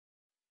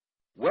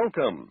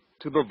Welcome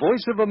to the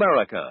Voice of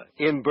America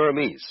in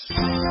Burmese. ။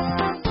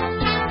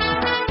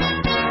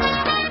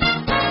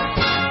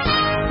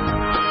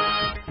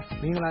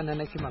မင်္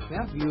ဂလာနံနက်ခင်းပါ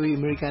ခင်ဗျာ VOA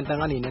American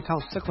တန်ကနေ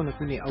2019ခု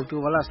နှစ်အောက်တို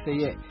ဘာလ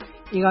10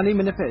ရက်အင်္ဂါနေ့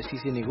မနက်ဖက်အစီ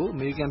အစဉ်တွေကို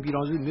American ပြည်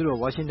ထောင်စုမြို့တော်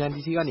Washington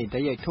DC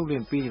ကနေတိုက်ရိုက်ထုတ်လွှ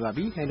င့်ပေးနေပါ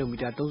ပြီ။လိုင်း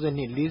ဒိုမီတာ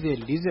32 40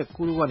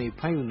 49တို့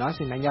ကနေဖမ်းယူနား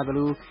ဆင်နိုင်ကြ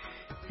သလို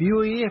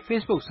VOA ရဲ့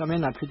Facebook စာမျ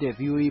က်နှာဖြစ်တဲ့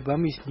VOA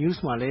Burmese News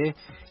မှာလ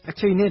ည်းအ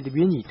ချိန်နဲ့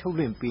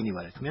တပြေးညီထုတ်လွှင့်ပေးနေပါ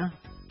တယ်ခင်ဗျာ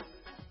။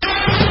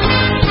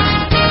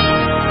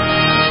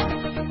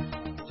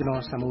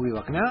ကျွန်တော်ဆမ်မိုးဝေ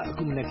ပါခင်ဗျာ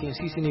အခုမနက်ခင်းအ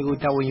စီအစဉ်တွေကို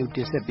တာဝန်ယူတ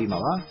င်ဆက်ပေး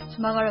မှာပါကျွ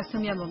န်မကတော့ဆွ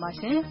မြတ်ပါပါ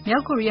ရှင်မြော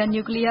က်ကိုရီး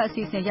ယားနျူကလ িয়ার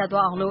အစီအစဉ်ရပ်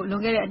သွား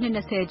အောင်လို့လွန်ခဲ့တဲ့အနှစ်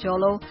20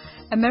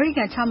ကျော်လုံးအမေရိ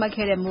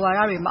ကန်ချမှတ်ခဲ့တဲ့မူဝါဒ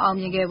တွေမ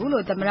အောင်မြင်ခဲ့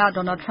ဘူးလို့သမ္မတ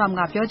ဒေါ်နယ်ထရမ့်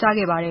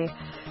ကပြောကြားခဲ့ပါ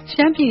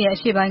တယ်ရှမ်းပြည်နယ်အ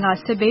ရှေ့ပိုင်း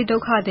ကစစ်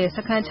ဘေးဒုက္ခသည်စ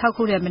ခန်း6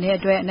ခုတဲ့မ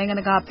နေ့အတွက်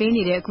နိုင်ငံတကာ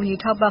ပေးနေတဲ့အကူအညီ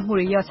ထောက်ပံ့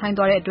မှုတွေရပ်ဆို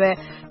င်းသွားတဲ့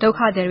အတွက်ဒုက္ခ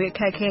သည်တွေအခ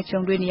က်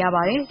အခဲကြုံတွေ့နေရ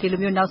ပါတယ်ဒီလို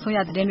မျိုးနောက်ဆုံး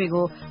ရသတင်း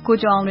တွေကို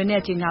ကိုကျော်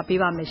အောင်လွင်နဲ့ကြီးညာ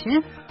ပေးပါမယ်ရှင်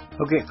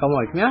ဟုတ်ကဲ့ကော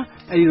င်းပါပြီခင်ဗျာ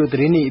အဲ့ဒီလိုသတ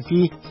င်းတွေ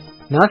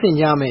အပြီးနား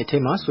ဆင်ကြရမယ့်အထ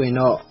က်မှာဆို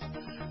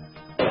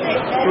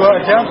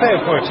ရင်တော့သူအကြမ်းဖက်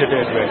ဖွဲ့ဖြစ်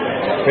တဲ့အတွက်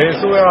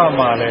ဘယ်ဆို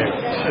ရမှာလဲ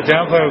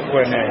အကြမ်း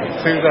ဖက်ဖွဲ့နဲ့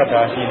စိတ်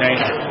သက်သာရှိ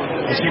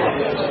နိုင်တာမ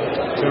ရှိပါဘူး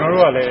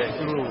ကျွန်တော်တို့ကလည်းသူ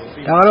တို့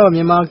ဒါ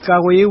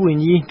ကတော့မြန်မာကာကွယ်ရေး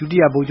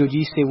ဝန်ကြီးဒုတိယဗိုလ်ချုပ်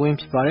ကြီးစေဝင်း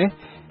ဖြစ်ပါ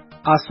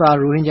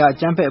တယ်အာဆာရိုဟင်ဂျာ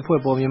အကြမ်းဖက်အဖွဲ့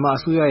ပေါ်မြန်မာ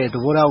အစိုးရရဲ့သ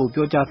ဘောထား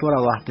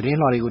ကိုပြောကြားသွားတာပါသတင်း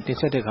လွှာတွေကို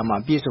တင်ဆက်တဲ့အခါ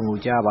မှာအပြည့်အစုံကို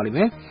ကြားရပါလိမ့်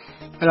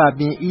မယ်အဲ့ဒါ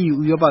ပြင် EU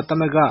ဥရော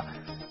ပသမဂ္ဂ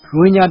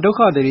ရိုဟင်ဂျာဒုက္ခ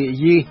သည်တွေ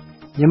အရေး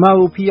မြန်မာ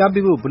ကိုဖိအား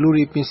ပေးဖို့ဘယ်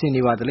လိုတွေပြင်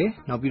ဆင်နေပါသလဲ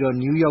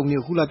နောက်ပြီးတော့နယူးယောက်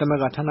မြို့ကုလသမ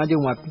ဂ္ဂဌာန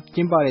ချုပ်မှာကျ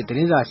င်းပတဲ့သ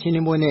တင်းစာရှင်းလ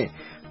င်းပွဲ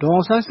နဲ့ဒေါ်အော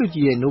င်ဆန်းစုကြ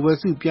ည်ရဲ့နို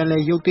ဘယ်ဆုပြန်လည်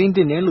ရုပ်သိမ်းတ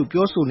င်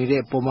တယ်လို့ပြောဆိုနေ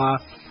တဲ့အပေါ်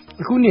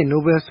မှာအခုနှစ်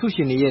နိုဘယ်ဆုရှ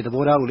င်တွေရဲ့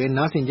သဘောထားကိုလည်း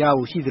နားဆင်ကြ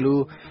ဖို့ရှိသ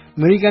လိုအ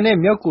မေရိကန်နဲ့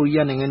မြောက်ကိုရီး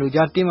ယားနိုင်ငံတို့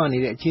ကြားတင်းမာနေ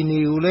တဲ့အခြေအနေ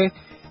တွေကိုလည်း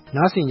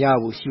နားဆင်ကြ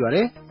ဖို့ရှိပါတ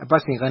ယ်အပတ်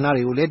စဉ်ကဏ္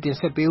ဍတွေကိုလည်းတင်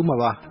ဆက်ပေးဦး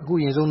မှာပါအခု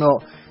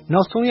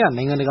ရင်ဆုံးတော့နောက်ဆုံး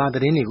ရနိုင်ငံတကာသ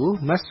တင်းတွေကို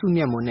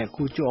မတ်စုမြတ်မွန်နဲ့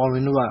ကိုကျော်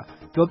အောင်လွင်တို့က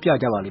ပြောပြ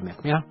ကြပါလိမ့်မယ်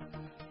ခင်ဗျာ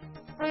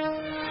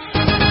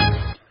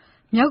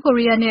မြောက်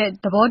ကိုရီးယားနဲ့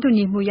သဘောတူ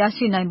ညီမှုရ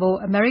ရှိနိုင်ဖို့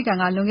အမေရိကန်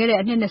ကလွန်ခဲ့တဲ့အ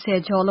နှစ်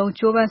20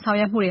ကျော်လုံးကြိုးပမ်း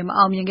ဆောင်ရွက်မှုတွေမ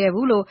အောင်မြင်ခဲ့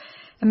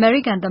ဘူးလို့အမေ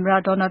ရိကန်သမ္မတ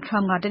ဒေါ်နယ်ထ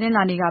ရမ့်ကတနင်္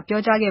လာနေ့က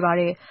ပြောကြား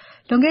ခဲ့ပါတယ်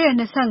။လွန်ခဲ့တဲ့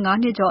25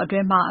နှစ်ကျော်အတွ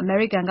င်းမှာ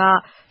အမေရိကန်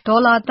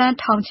ကဒေါ်လာသ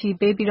န်းထောင်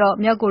ချီပေးပြီးတော့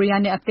မြောက်ကိုရီး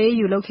ယားနဲ့အပေး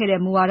အယူလုပ်ခဲ့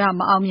တဲ့မူဝါဒ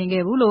မအောင်မြင်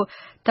ခဲ့ဘူးလို့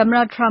သမ္မ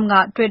တထရမ့်က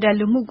Twitter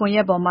လူမှုကွန်ရ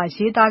က်ပေါ်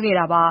မှာရေးသားခဲ့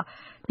တာပါ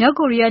။မြောက်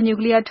ကိုရီးယားနျူ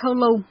ကလ িয়ার ထုတ်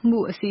လုပ်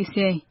မှုအစီအစ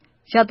ဉ်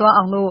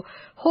ရပ်သွားအောင်လို့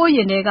ဟိုး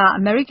ရင်ထဲက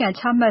အမေရိကန်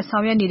ချမှတ်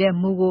ဆောင်ရွက်နေတဲ့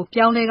မူ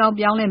ကိုပြောင်းလဲကောင်း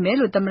ပြောင်းလဲမယ်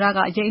လို့သမ္မတက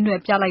အရေး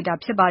အနွယ်ပြလိုက်တာ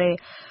ဖြစ်ပါတယ်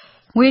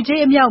။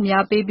ငွေကြေးအမြောက်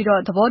များ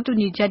ပေးပြီးတော့သ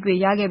ဘောတူညီချက်တွေ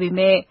ရခဲ့ပေ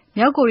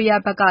မဲ့မြောက်ကို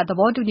ရီးယားဘက်က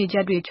သဘောတူညီချ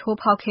က်တွေချိုး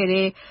ဖောက်ခဲ့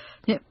တယ်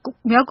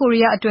။မြောက်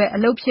ကိုရီးယားအတွက်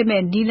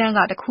အလုပ်ဖြစ်မဲ့နီးလန်းက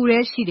တခုတ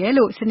ည်းရှိ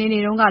တယ်လို့စနေ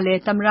နေ့တုန်းကလ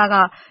ည်းသမ္မတက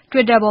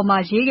Twitter ပေါ်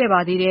မှာရေး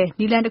ခဲ့ပါသေးတယ်။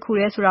နီးလန်းတခု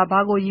တည်း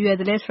ဆိုတာဘာကို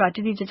ရည်ရွယ်သလဲ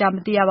ဆိုတာတိတိကျကျမ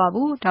သိ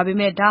ရပါဘူး။ဒါပေ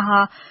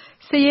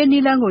မဲ့ဒါဟာစစ်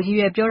ရေးနီးလန်းကိုရည်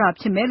ရွယ်ပြောတာ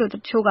ဖြစ်မယ်လို့တ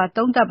ချို့က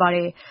သုံးသပ်ပါတ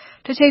ယ်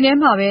။တစ်ချိန်တည်း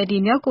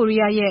မှာပဲမြောက်ကို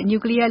ရီးယားရဲ့နျူ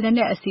ကလ িয়ার လက်န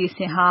က်အစီအ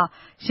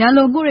စဉ်ဟာရန်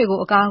လိုမှုတွေကို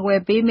အကာအကွယ်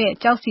ပေးမဲ့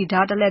ကြောက်စီဓာ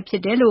တ်တလက်ဖြ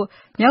စ်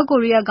တယ်လို့မြောက်ကို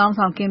ရီးယားခေါင်း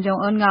ဆောင် Kim Jong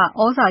Un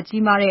ကဩဇာ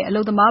ကြီးမားတဲ့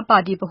အလုပ်သ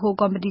မားပါတီဗ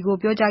ဟိုကော်မတီ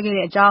ကိုပြောကြားခဲ့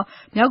တဲ့အကြော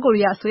င်းမြောက်ကို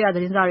ရီးယားအစိုးရ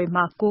သတင်းစာတွေ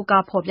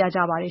မှာကိုးကားဖော်ပြကြ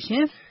ပါ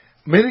တယ်ရှင်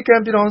။အမေရိက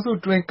န်ပြည်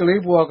ထောင်စုတွင်က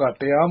လေးဘဝက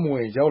တရားမဝ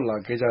င်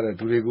ရောက်လာခဲ့ကြ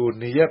တဲ့သူတွေ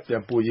ကိုနေရပ်ပြ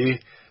န်ပို့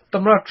ရေးသ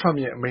မ္မတထရ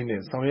မ့်ရဲ့အမိန့်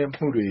နဲ့ဆောင်ရွက်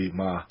မှုတွေ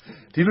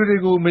မှာဒီလူတွေ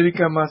ကိုအမေရိ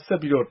ကန်မှာ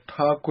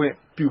ဆက်ပြီးတော့ထားခွ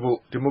င့်ပြုဖို့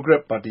ဒီမိုက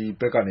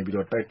ရက်ပါတီဘက်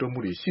ကနေပြီးတော့တိုက်တွန်းမှု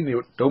တွေရှိနေ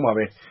တု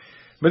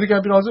န်းပါပဲအမေရိ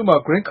ကန်ပြည်ထောင်စုမှာ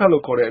Green Card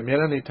လို့ခေါ်တဲ့အများ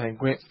နဲ့နေထိုင်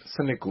ခွင့်စ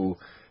နစ်ကို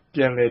ပြ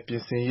န်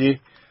လည်ပြင်ဆင်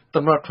ရေးသ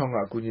မ္မတထရမ့်က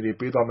အကူအညီ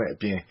တွေပေးသွားမယ်အ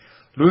ပြင်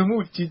လူဝင်မှု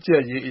ကြီးကြ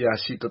ပ်ရေးအရာ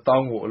ရှိ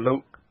1000ကိုအလု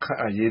ပ်ခန့်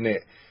အပ်ရေး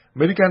နဲ့အ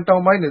မေရိကန်တော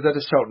င်ပိုင်းနယ်စပ်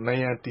တစ်လျှောက်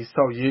နိုင်ရန်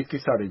တည်ဆောက်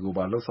ရေးကိစ္စတွေကိုပါ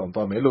လှုပ်ဆောင်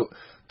သွား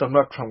မယ်လို့သမ္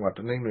မတထရမ့်က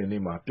တနင်္ဂ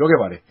နွေနေ့မှာပြောခဲ့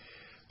ပါ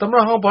တယ်သမ္မတ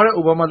ဟောင်းဘာ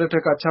ရက်အိုဘားမားလက်ထက်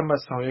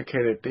ကချမှတ်ဆောင်ရွက်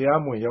ခဲ့တဲ့တရား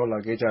မဝင်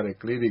ရောက်လာခဲ့ကြ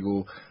တဲ့ကလေးတွေ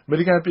ကိုအမေ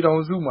ရိကန်ပြည်ထော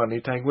င်စု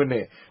မှာနေထိုင်ခွ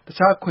င့်နဲ့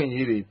တခြားခွင့်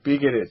ရေးတွေ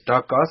ပေးခဲ့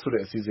တဲ့ဒါကာဆို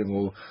တဲ့အစီအစဉ်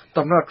ကိုသ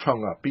မ္မတထရ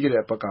မ့်ကပြီး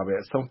ခဲ့တဲ့အပတ်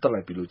ကပဲအဆုံး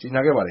သတ်လိုက်ပြီလို့ကြေ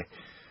ညာခဲ့ပါတယ်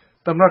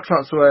သမ္မတထ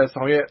ရမ့်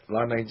ဆိုရဲဆောင်ရွက်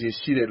လာနိုင်ခြေ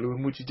ရှိတဲ့လူ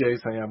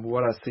မှုကြီးကြပ်ရေး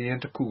ဆိုင်ရာမူဝါဒစည်းရင်း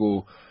တစ်ခုကို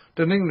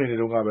တနင်္ဂနွေနေ့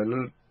တုန်းကပဲ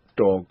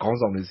လွှတ်တော်ခေါ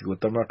င်းဆောင်တွေစီကို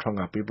သမ္မတထရမ့်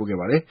ကပေးပို့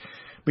ခဲ့ပါတယ်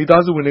မိ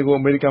သားစုဝင်တွေကို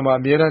အမေရိကန်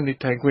မှာအမြဲတ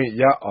မ်းနေထိုင်ခွ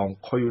င့်ရ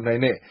အောင်ခေါ်ယူနိုင်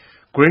တဲ့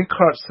Green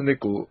Card စနစ်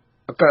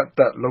ကိုအကန့်အသ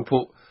တ်လုပ်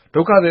ဖို့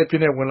ဒုက္ခသည်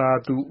အဖြစ်နဲ့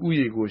ဝင်လာသူဥ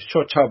ယေ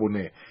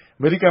ကိုလျှော့ချဖို့နဲ့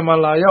အမေရိကန်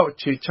မှာလာရောက်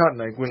အခြေချ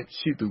နိုင်ခွင့်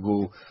ရှိသူကို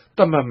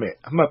သတ်မှတ်မဲ့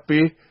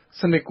အမှတ်ပေး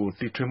စနစ်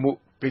ကိုတည်ထွင်ဖို့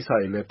ကိစ္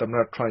စတွေလည်းသမ္မ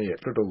တထရမ့်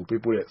ရဲ့လွှတ်တော်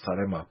ကိုပေးပို့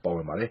တဲ့စာထဲမှာပါ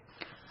ဝင်ပါတယ်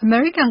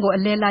အမေရိကန်ကိုအ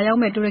လည်လာရောက်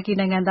မဲ့တူရကီ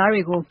နိုင်ငံသား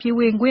တွေကိုပြည်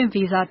ဝင်ခွင့်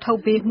ဗီဇာထု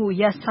တ်ပေးမှု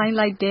ရပ်ဆို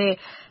င်းလိုက်တဲ့အ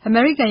မေ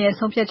ရိကန်ရဲ့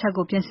ဆုံးဖြတ်ချက်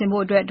ကိုပြင်ဆင်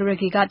ဖို့အတွက်တူရ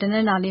ကီကတ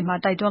နင်္လာနေ့မှာ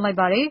တိုက်တွန်း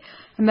လိုက်ပါတယ်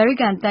။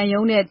အမေရိကန်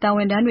တန်ယုံနဲ့တန်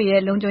ဝန်ထမ်းတွေ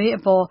ရဲ့လုံခြုံ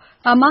ရေးအပေါ်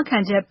အာ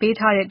မခံချက်ပေး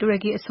ထားတဲ့တူ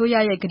ရကီအစိုး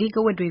ရရဲ့ကတိက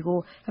ဝတ်တွေ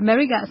ကိုအမေ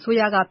ရိကန်အစိုး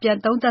ရကပြန်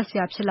သုံးသပ်စ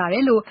ရာဖြစ်လာ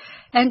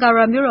တယ်လို့အန်ကာ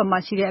ရာမြို့တော်မှာ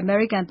ရှိတဲ့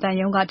အမေရိကန်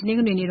တန်ယုံကတနင်္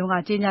ဂနွေ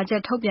နေ့က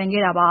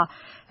ကြေညာချက်ထုတ်ပြန်ခဲ့တာပါ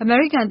။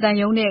အမေရိကန်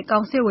တန်ယုံနဲ့ကော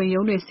င်စစ်ဝင်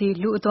ရုံး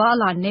တွေစီလူအသွား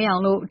အလာနည်းအော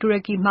င်လို့တူ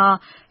ရကီမှာ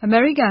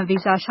အမေရိကန်ဗီ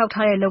ဇာ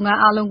လျှောက်ထားတဲ့လုပ်င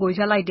န်းအားလုံးကိုရ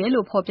ပ်လိုက်တယ်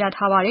လို့ဖော်ပြ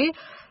ထားပါတယ်။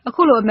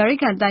 အခုလို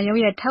American သံရုံး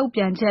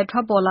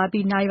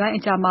ရဲ့ထုတ်ပြန်ချက်ထွက်ပေါ်လာပြီးနာရီပို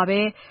င်းအကြာမှာပဲ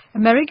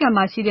American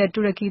မှာရှိ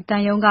တဲ့တူရကီသံ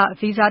ရုံးက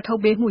visa ထု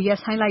တ်ပေးမှု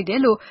ရပ်ဆိုင်းလိုက်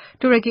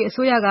တယ်လို့တူရကီ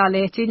အစိုးရကလ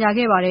ည်းကြေညာ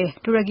ခဲ့ပါတယ်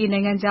။ တူ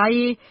ရကီနိုင်ငံခြား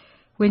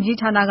ရေးဝန်ကြီး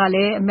ဌာနက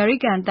လည်း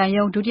American သံ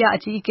ရုံးဒုတိယအ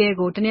ကြီး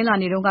အကဲကိုတန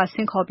င်္လာနေ့ကဆ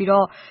င့်ခေါ်ပြီး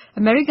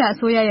American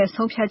အစိုးရ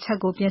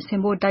ရဲ့ဆုံးဖြတ်ချက်ကိုပြင်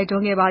ဆင်ဖို့တိုက်တွ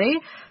န်းခဲ့ပါတယ်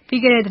။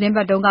 ပြီးခဲ့တဲ့သီတင်း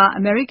ပတ်တုန်းက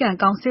American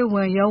ကောင်စစ်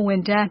ဝန်ရုံးဝ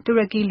န်ထမ်းတူ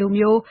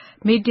ရကီလူမျိုး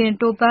Metin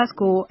Topaz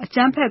ကိုအကြ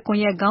မ်းဖက်ကွန်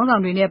ယက်ခေါင်းဆော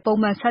င်တွေနဲ့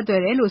ပုံမှန်ဆက်သွ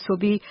ယ်တယ်လို့ဆို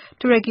ပြီး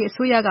တူရကီအ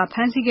စိုးရက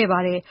ဖမ်းဆီးခဲ့ပါ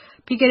တယ်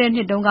။ ပြီးခဲ့တဲ့နှ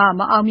စ်တုန်းက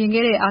မအောင်မြင်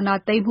ခဲ့တဲ့အာဏာ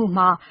သိမ်းမှု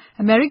မှာ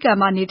American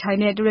မှာနေထိုင်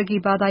တဲ့တူရကီ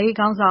ဘာသာ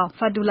ရေးခေါင်းဆောင်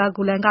Fethullah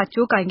Gulen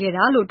ကကြိုးကိုင်ခဲ့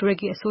တာလို့တူ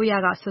ရကီအစိုး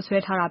ရကစွပ်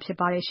စွဲထားတာဖြစ်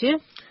ပါတယ်ရှင်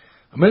။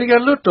 အမေရိက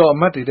န်လွှတ်တော်အ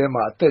မတ်တွေထဲ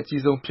မှာအ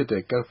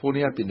သက်ကြီးဆုံးဖြစ်တဲ့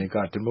ကယ်လီဖိုးနီးယားပြည်နယ်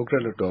ကဒီမိုကရ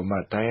က်လွှတ်တော်အ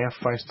မတ် Dianne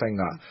Feinstein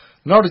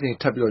ကနောက်တစ်ကြိမ်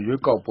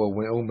ထပ်ပြီးရွေးကောက်ပွဲဝ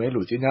င်အောင်မယ်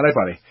လို့ကြေညာလိုက်ပါ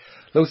တယ်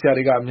။လုပ်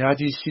စရာတွေကအများ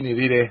ကြီး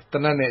ရှိနေသေးတယ်။သေ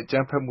နတ်နဲ့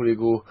အကြမ်းဖက်မှု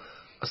တွေကို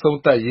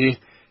အဆုံးသတ်ရေး၊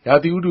ရာ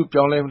သီ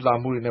ဥတုပြောင်းလဲလာ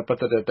မှုတွေနဲ့ပတ်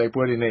သက်တဲ့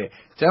တိုက်ပွဲတွေနဲ့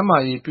ကျ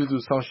န်းမာရေး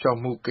ပြုစုစော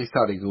င့်ရှောက်မှုကိစ္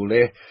စတွေ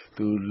ကိုလ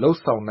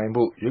ည်းသူလုပ်ဆောင်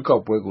နိုင်ဖို့ရွေးကော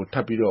က်ပွဲကို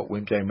ထပ်ပြီးဝ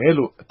င်ပြိုင်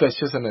မယ်လို့အသက်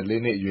84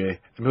နှစ်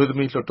အရွယ်အမျိုးသ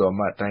မီးလွှတ်တော်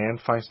အမတ် Dianne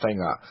Feinstein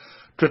က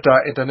Twitter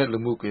အင်တာနက်လူ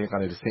မှုကွန်ယက်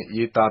ကနေတဆင့်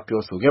ရေးသား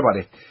ပြောဆိုခဲ့ပါ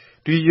တယ်။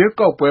ဒီရွေး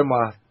ကောက်ပွဲ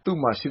မှာသူ့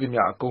မှာရှိ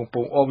သမျှ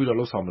အကုန်ပုံ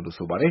အောပြီးလုပ်ဆောင်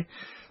မယ်လို့ဆိုပါတယ်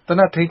။သေ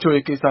နတ်ထိန်း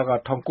ချုပ်ရေးကိစ္စက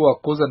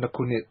1992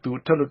ခုနှစ်သူ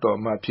အထက်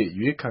လွှတ်တော်အမတ်အဖြစ်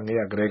ရွေးခံ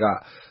ခဲ့ရကတည်းက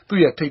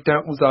သူ့ရဲ့ထိပ်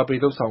တန်းဦးစားပေး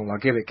လုပ်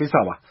ဆောင်လာခဲ့တဲ့ကိစ္စ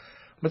ပါ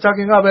။မကြာ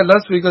ခင်ကပဲ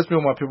Las Vegas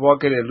မြို့မှာဖြစ်ပွား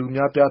ခဲ့တဲ့လူ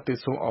အများအပြားသေ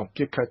ဆုံးအောင်ပ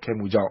စ်ခတ်ခဲ့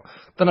မှုကြောင့်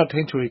သေ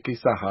နတ်ထိန်းချုပ်ရေးကိစ္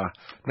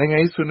စဟာနိုင်ငံ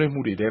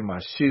ရေးဆွေးနွေးမှုတွေထဲမှာ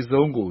ရှေ့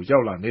ဆုံးကိုရော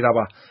က်လာနေတာပါ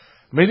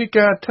။အမေရိက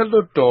န်အထက်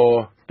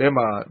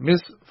လွှတ်တော်ထဲမှာ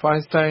Ms.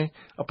 Feinstein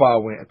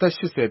အပါအဝင်အသက်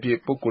80ပြ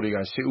ည့်ပုဂ္ဂိုလ်တွေက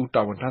8ဦး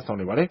တာဝန်ထမ်းဆောင်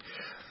နေပါတယ်။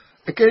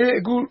အကယ်၍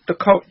အခုတစ်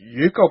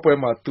ခေါက်ရွေးကောက်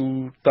ပွဲမှာသူ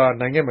သာ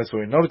နိုင်ခဲ့မယ်ဆို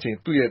ရင်နောက်တစ်ချိန်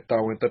သူ့ရဲ့တာ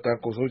ဝန်သက်တမ်း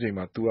ကုန်ဆုံး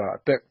ချိန်မှာသူဟာ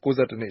အသက်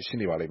61နှစ်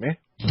ရှိနေပါလိမ့်မယ်။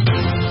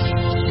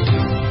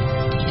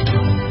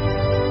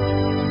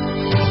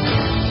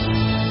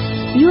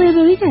 VOA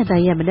အမေရိကန်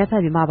အသံရဲ့မနက်ဖြန်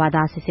မြန်မာဘာ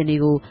သာအစီအစဉ်တွေ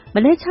ကိုမ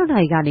နက်6နာ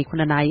ရီကနေ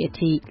9နာရီ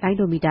အထိလို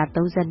င်းဒိုမီတာ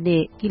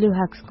32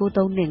 kHz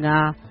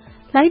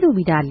 9325လိုင်း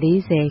ဒိုမီတာ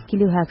40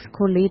 kHz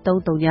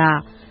 9430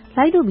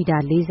ညလိုင်းဒိုမီတာ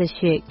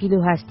48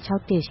 kHz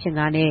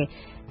 6185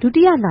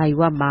နဲ့ဒုတိယနာရီ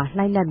ဝက်မှာ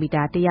လိုင်း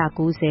လက်မီတာ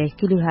190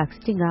 kHz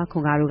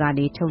 1505တို့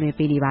ကနေထုတ်လွှ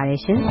င့်ပေးနေပါ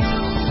တယ်ရှင်။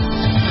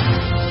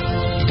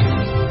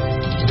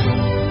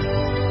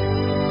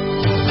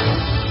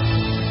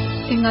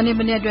အင်္ဂါ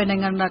နေ့မနေ့အတွက်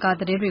နိုင်ငံတကာ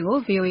သတင်းတွေကို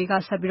VOA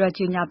ကဆက်ပြီး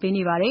ကြီးညာ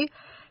ပေးနေပါတယ်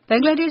။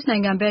 Bangladesh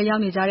နိုင်ငံဘက်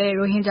ရောက်နေကြတဲ့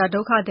ရိုဟင်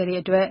ဂျာဒုက္ခသည်တွေ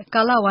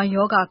အတွက်ကာလဝမ်း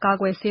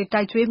ရောဂါကာကွယ်ဆေး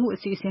တိုက်ကျွေးမှုအ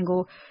စီအစဉ်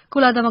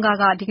ကိုကုလသမဂ္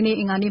ဂကဒီကနေ့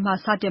အင်္ဂါနေ့မှာ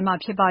စတင်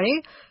မှာဖြစ်ပါတယ်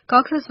။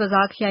 Cox's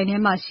Bazar ခရိုင်ထဲ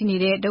မှာရှိနေ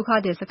တဲ့ဒုက္ခ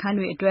သည်စခန်း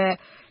တွေအတွက်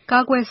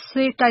ကာကွယ်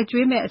ဆေးတိုက်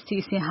ကျွေးမယ့်အစီ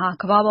အစဉ်ဟာ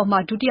ကမ္ဘာပေါ်မှာ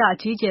ဒုတိယအ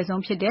ကြီးကျယ်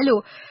ဆုံးဖြစ်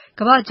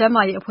တယ်လို့ကမ္ဘာ့ကျန်း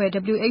မာရေးအဖွဲ့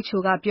WHO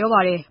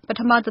ကပြောပါတယ်။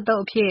ပထ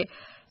မသုတ်အဖြစ်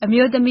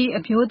အမျိုးသမီး၊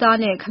အမျိုး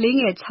သားနဲ့ကလေး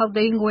ငယ်6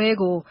သိန်းခွဲ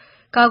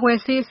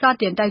ကိုကာကွယ်ဆေး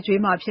စတင်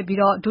တိုက်ကျွေး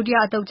မှာဖြစ်ပြီးဒုတိယ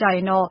အသုတ်ကျရ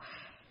င်တော့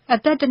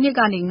အသက်1နှစ်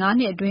ကနေ5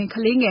နှစ်အတွင်း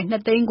ကလေးငယ်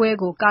2သိန်းခွဲ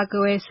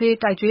ကိုကာကွယ်ဆေး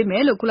တိုက်ကျွေး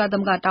မယ်လို့ကုလ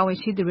သမဂ္ဂတာဝန်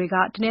ရှိသူတွေ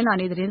ကတနင်္လာ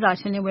နေ့သတင်းစာ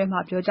ရှင်းပွဲ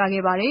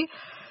မှာပြောကြားခဲ့ပါတယ်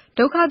။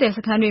ဒုက္ခသည်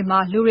စခန်းတွေ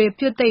မှာလူတွေ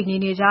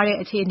ပြွတ်သိပ်နေကြတဲ့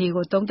အခြေ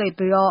အနေကိုသုံး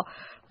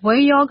သပ်ပြီးဝ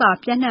မ်းရောဂါ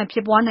ပျံ့နှံ့ဖြ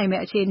စ်ပွားနိုင်မ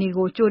ယ့်အခြေအနေ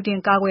ကိုကြိုတင်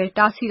ကာကွယ်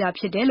တားဆီးတာဖြ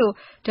စ်တယ်လို့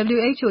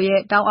WHO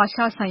ရဲ့တောင်အာရှ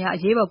ဆိုင်ရာအ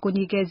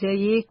ရေးပေါ်ကူညီကယ်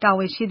ဆယ်ရေးတာ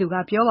ဝန်ရှိသူ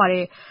ကပြောပါတ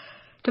ယ်။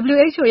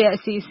 WHO ရဲ့အ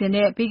စီအစဉ်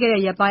နဲ့ပြီးခဲ့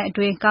တဲ့ရက်ပိုင်း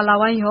အတွင်းကာ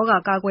လဝမ်းရောဂါ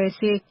ကာကွယ်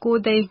ဆေး9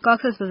သိန်း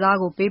Cox's Bazar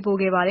ကိုပေးပို့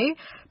ခဲ့ပါတယ်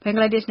။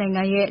 Bangladesh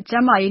နိုင်ငံရဲ့ကျ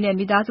န်းမာရေး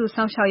နဲ့မိသားစု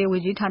စောင့်ရှောက်ရေးဝ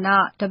န်ကြီးဌာန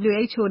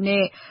WHO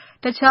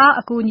နဲ့တခြား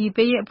အကူအညီ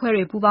ပေးရေး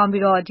အဖွဲ့တွေပူးပေါ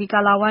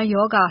င်းပြီးဒီကာလဝမ်း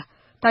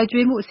ရောဂါတိုက်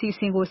ကျွေးမှုအစီအ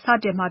စဉ်ကို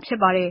စတင်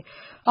မှာဖြစ်ပါတယ်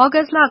။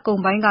 August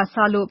လကုန်ပိုင်းက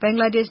စလို့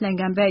Bangladesh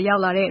နိုင်ငံဘက်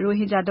ရောက်လာတဲ့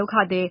ရိုဟင်ဂျာဒုက္ခ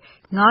သည်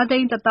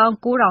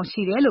9,190,000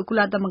ရှိတယ်လို့ကု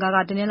လသမဂ္ဂ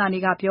ကတနင်္လာ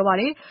နေ့ကပြောပါ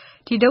တယ်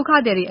။ဒီဒုက္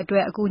ခသည်တွေအတွ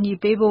က်အကူအညီ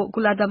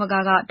ပေးဖို့ကုလသမဂ္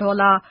ဂကဒေါ်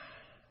လာ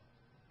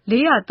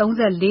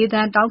434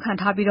 သန်းတောင်းခံ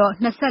ထားပြီး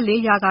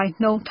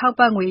24%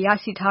 ထောက်ပံ့ငွေရ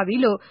ရှိထား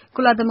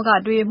ပြီလို့ကုလသမဂ္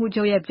ဂအတွင်းရေးမှူး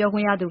ချုပ်ရဲ့ပြောခွ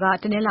င့်ရသူ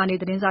ကတနင်္လာ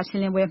နေ့သတင်းစာရှ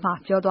င်းပွဲ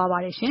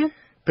မှာပြောသွားပါတယ်ရှင်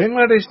။ ဘင်္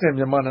ဂလားဒေ့ရှ်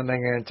နဲ့မြန်မာနှစ်နို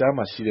င်ငံကြား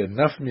မှာရှိတဲ့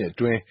Naf မြစ်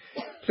အတွင်း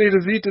လှေတ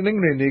စ်စီးတနင်္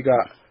ဂနွေနေ့က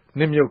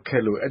နစ်မြုပ်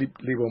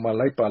ခဲ့လို့အဲဒီလှေပေါ်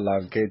မှာလိုက်ပါလာ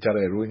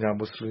ခဲ့ကြတဲ့ရိုဟင်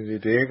ဂျာမွတ်ဆလင်တွေ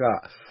ထဲက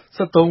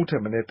73ဦး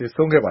ထက်မနည်းသေ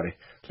ဆုံးခဲ့ပါတယ်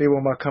။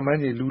လှေပေါ်မှာခန့်မှ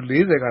န်းခြေလူ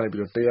40ကနေ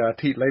100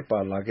အထိလိုက်ပါ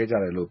လာ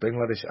ခဲ့ကြတယ်လို့ဘင်္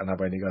ဂလားဒေ့ရှ်အာဏာ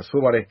ပိုင်တွေ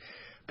ကဆိုပါတယ်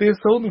။သေ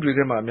ဆုံးသူ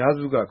တွေထဲမှာ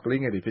အများစုကကလေး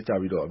ငယ်တွေဖြစ်ကြ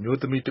ပြီးအမျိုး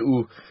သမီး1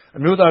ဦး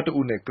အမျိုးသား1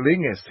ဦးနဲ့က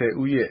လေးငယ်10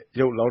ဦး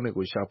ရဲ့ရုပ်အလောင်း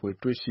တွေကိုရှာဖွေ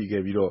တွေ့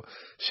ရှိခဲ့ပြီး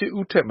8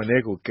ဦးထက်မ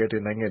နည်းကိုကယ်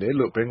တင်နိုင်ခဲ့တယ်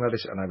လို့ဘင်္ဂလား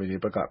ဒေ့ရှ်အာဏာပိုင်တွေ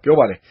ဘက်ကပြော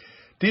ပါတယ်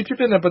။ဒီအဖြစ်အ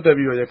ပျက်နဲ့ပတ်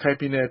သက်ပြီးရ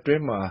ခိုင်ပြည်နယ်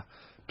အတွင်း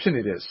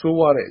မှာဖြစ်နေတဲ့ဆိုး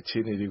ဝါးတဲ့အခြေ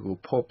အနေတွေ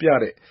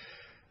ကိုဖော်ပြတဲ့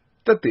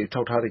သက်သေအ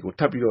ထောက်အထားတွေ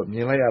ကိုထပ်ပြီးမြ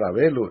င်လိုက်ရတာပဲ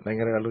လို့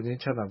နိုင်ငံတကာလူ့ငြိ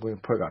မ်းချမ်းသာခွ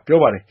င့်အဖွဲ့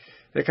ကပြောပါတယ်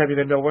။ရခိုင်ပြည်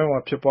နယ်မြောက်ပိုင်းမှာ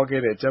ဖြစ်ပွား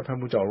ခဲ့တဲ့အကြမ်း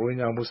ဖက်မှုကြောင့်ရို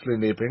ဟင်ဂျာမွတ်ဆလင်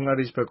တွေဘင်္ဂ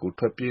လားဒေ့ရှ်ဘက်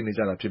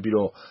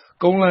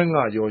ကိုထွက်ပြေးနေကြတာဖြစ်ပြီးကုန်းလမ်း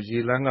ကရော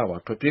ရေလမ်း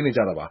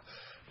ကပါထွက်ပြေးနေကြတာပါ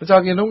။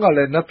မကြာခင်တုန်းကလ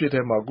ည်းနတ်ပြည်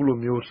ထဲမှာအခု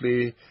လိုမျိုး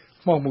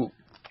လှေမှောက်မှု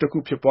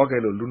တစ်ခုဖြစ်ပွားခဲ့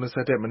လို့လူ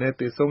20ထက်မနည်း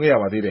သေဆုံးခဲ့ရ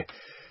ပါသေးတယ်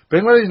။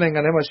ဘင်္ဂလားဒေ့ရှ်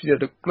နိုင်ငံထဲမှာရှိတဲ့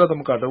ကုလသ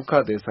မဂ္ဂဒုက္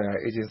ခသည်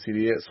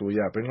ဆိုင်ရာအေဂျင်စီတွေရဲ့အဆိုအ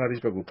ရဘင်္ဂလားဒေ့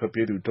ရှ်ဘက်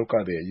ကိုထွက်ပြေးသူဒုက္ခ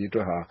သည်အရေ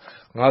အတွက်ဟာ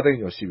9သိ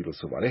န်းကျော်ရှိပြီလို့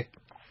ဆိုပါတယ်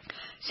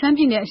။ ရှ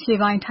မ်းပြည်နယ်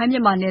အရှေ့ပိုင်းထို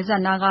င်းမြန်မာနယ်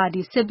စပ်နား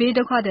ကစစ်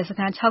ဘေးဒုက္ခသည်စ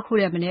ခန်း6ခု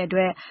ရဲ့မနေ့အတွ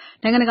က်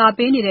နိုင်ငံတကာ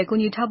ပေးနေတဲ့ကူ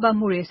ညီထောက်ပံ့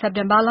မှုတွေစက်တ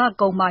င်ဘာ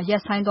လကုန်မှာ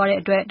ရပ်ဆိုင်းသွားတဲ့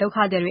အတွက်ဒုက္ခ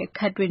သည်တွေအခ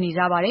က်တွေ့နေကြ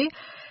ပါတယ်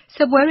။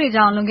စစ်ပွဲ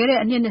တွေကြောင့်လွန်ခဲ့တဲ့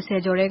အနှစ်20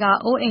ကျော်က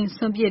အိုးအိမ်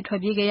စွန့်ပစ်ထွက်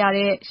ပြေးခဲ့ရ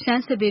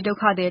တဲ့ရှမ်းစစ်ဘေးဒုက္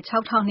ခသည်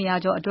6200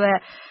ကျော်အတွက်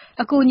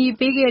အကူအညီ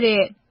ပေးခဲ့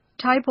တဲ့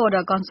Thai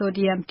Border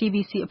Consortium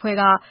TBC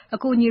အဖွဲ့က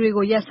အကူအညီ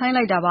တွေကိုရပ်ဆို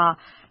င်းလိုက်တာပါ။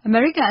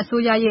အမေရိကန်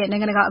အစိုးရရဲ့နို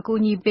င်ငံတကာအကူ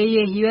အညီပေး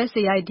ရေး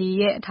USAID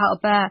ရဲ့အထောက်အ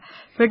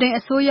ပံ့ဗြိတိန်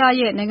အစိုးရ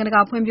ရဲ့နိုင်ငံ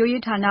တကာဖွံ့ဖြိုး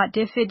ရေးဌာန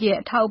DFID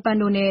ရဲ့အထောက်အ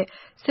ပံ့တို့နဲ့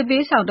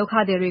စစ်ဘေးရှောင်ဒုက္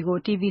ခသည်တွေကို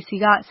TBC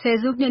ကဆယ်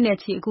စုနှစ်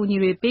နဲ့ချီအကူအညီ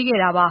တွေပေး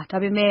ခဲ့တာပါ။ဒါ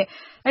ပေ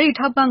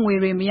မဲ့အဲဒီထောက်ပံ့ငွေ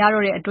တွေမ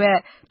ရတော့တဲ့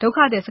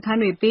အတွက်ဒုက္ခသည်စခန်း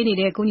တွေပေးနေ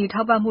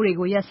တဲ့ကူညီထောက်ပံ့မှု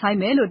တွေကိုရပ်ဆို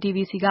င်းမယ်လို့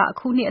TBC ကအ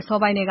ခုနှစ်အစော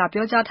ပိုင်းထဲ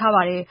ကပြောကြားထားပါ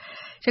တယ်။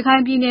ရခို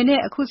င်ပြည်နယ်နဲ့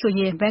အခုဆို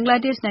ရင်ဘင်္ဂ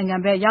လားဒေ့ရှ်နိုင်ငံ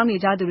ဘက်ရောက်နေ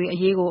ကြသူတွေအ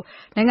ရေးကို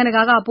နိုင်ငံတ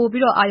ကာကပို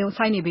ပြီးအာ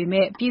ရုံစိုက်နေပေ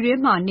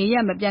မဲ့ပြည်တွင်းမှာနေရ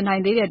ပ်မပြန်နို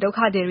င်သေးတဲ့ဒုက္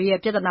ခသည်တွေရဲ့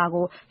ပြ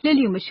ဿနာကိုလျစ်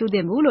လျူမရှုသ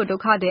င့်ဘူးလို့ဒု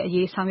က္ခသည်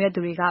အရေး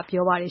ဆောင်ရွက်သူတွေ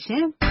ကပြောပါတယ်ရှ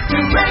င်။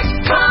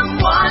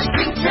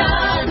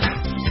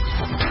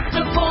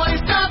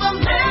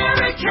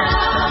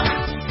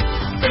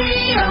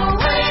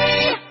 VOA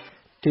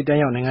ထိပ်တန်း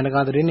ရောက်နိုင်ငံ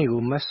တကာသတင်းတွေကို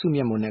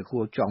မတ်စုမြတ်မွန်နဲ့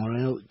ကိုကြောင်လ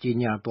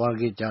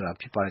င်းတို့ကြီးညာသွားခဲ့ကြတာ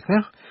ဖြစ်ပါတယ်ခင်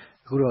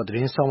ဗျာအခုတော့သတ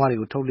င်းဆောင်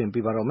မတွေကိုထုတ်လွှ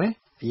င့်ပေးပါတော့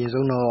မယ်အ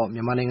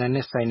ရင်ဆုံးတော့မြန်မာနိုင်ငံ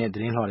နဲ့ဆိုင်တဲ့သ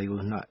တင်းလှော်တွေ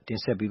ကိုတင်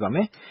ဆက်ပေးပါ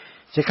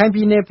မယ်ရ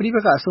ခိုင်ပြည်နယ်ပြည်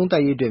ပကအဆုံးသ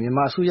တ်ရေးအတွက်မြန်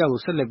မာအစိုးရ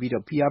ကိုဆက်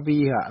လက်ပြီးဖိအား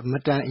ပေးရေးဟာအမ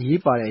တန်အ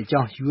ရေးပါတဲ့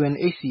အကြောင်း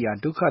UNHCR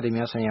ဒုက္ခသည်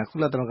များ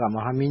ဆိုင်ရာကုလသမဂ္ဂမ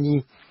ဟာမင်းကြီး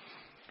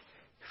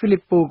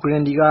Filippo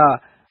Grandi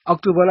ကအော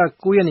က်တိုဘာလ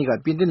9ရက်နေ့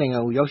ကပြင်သစ်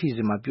နိုင်ငံကိုရောက်ရှိ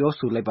စဉ်မှာပြော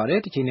ဆိုလိုက်ပါတယ်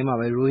။တစ်ချိန်တည်း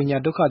မှာပဲရိုဟင်ဂျာ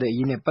ဒုက္ခသည်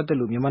အရေးနဲ့ပတ်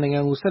သက်လို့မြန်မာနိုင်ငံ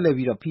ကိုဆက်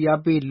လက်ပြီးဖိအား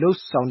ပေးလှုံ့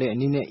ဆော်တဲ့အ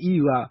နေနဲ့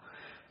EU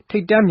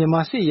ကထိပ်တ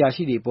န်းမြန်မာစစ်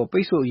အရာရှိတွေအပေါ်ပိ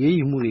တ်ဆို့အရေး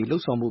ယူမှုတွေ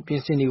လှုံ့ဆော်မှုပြ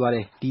င်ဆင်နေပါတ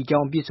ယ်။ဒီ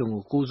အကြောင်းအပြည့်အစုံ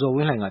ကိုကိုဇော်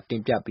ဝင်းလှိုင်ကတ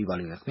င်ပြ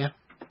ပေးပါလိမ့်မယ်ခင်ဗျာ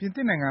။ပြင်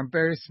သစ်နိုင်ငံပဲ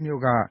ရစ်မြို့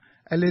က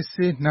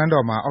Elysee နန်း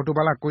တော်မှာအောက်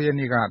တိုဘာလ9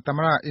ရက်နေ့ကသမ္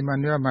မတ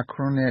Emmanuel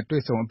Macron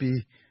နဲ့တွေ့ဆုံ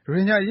အပြီးရို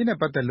ဟင်ဂျာအရေး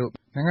နဲ့ပတ်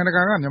သက်လို့နိုင်ငံ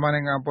တကာကမြန်မာ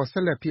နိုင်ငံအပေါ်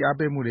ဆက်လက်ဖိ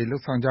အားပေးမှုတွေလု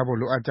ပ်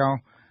ဆောင်ကြဖို့လိုအပ်ကြောင်း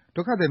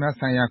ဒုက္ခသည်များ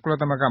ဆိုင်ရာကုလ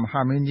သမဂ္ဂမ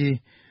ဟာမင်းကြီး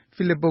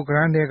Filippo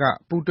Grandi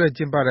ကပူး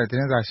တွဲကျင်းပတဲ့သတ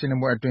င်းစာရှင်း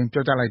လင်းပွဲအတွ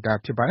င်းပြောကြားလိုက်တာ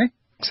ဖြစ်ပါတယ်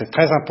။ C'est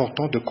très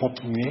important de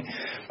continuer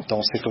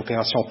dans cette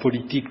opération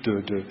politique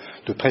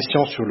de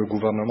pression sur le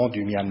gouvernement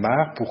du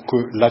Myanmar pour que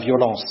la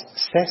violence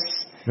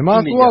cesse. မြန်မာ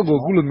အစိုးရ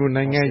ကိုအခုလိုမျိုး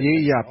နိုင်ငံရေး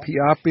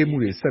အရာဖိအားပေးမှု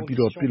တွေဆက်ပြီး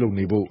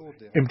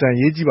ပြုလုပ်နေဖို့အင်မတန်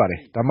ရေးကြီးပါတယ်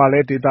။ဒါမှ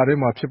လည်းဒေ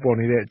သတွင်း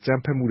မှာဖြစ်ပေါ်နေတဲ့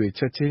အကြမ်းဖက်မှု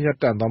တွေချက်ချင်း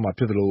ရပ်တန့်သွားမှာ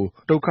ဖြစ်သလို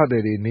ဒုက္ခသ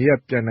ည်တွေနေရပ်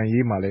ပြန်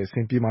နိုင်ရေးမှာလည်းအ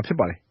ဆင်ပြေ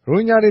မှာဖြစ်ပါတယ်။ရိုဟ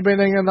င်ဂျာတွေ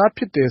ဘယ်နိုင်ငံ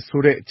သားဖြစ်တယ်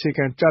ဆိုတဲ့အခြေ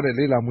ခံကျ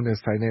တဲ့လေ့လာမှုနဲ့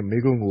ဆိုင်တဲ့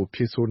မေးခွန်း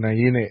ကိုဖြေဆိုနိုင်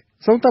ရေးနဲ့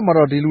အဆုံးသတ်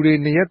မှာတော့ဒီလူတွေ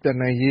နေ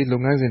ရပ်ပြန်နိုင်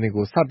ရေးလုပ်ငန်းစဉ်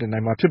တွေကိုစတင်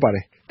နိုင်မှာဖြစ်ပါ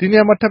တယ်။ဒီနေ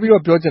ရာမှာထပ်ပြီး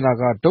ပြောချင်တာ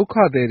ကဒုက္ခ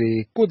သည်တွေ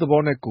ကိုယ့်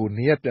သဘောနဲ့ကိုယ်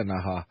နေ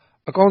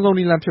ရပ်ပြန်တာဟာအကောင်းဆုံး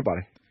နည်းလမ်းဖြစ်ပါ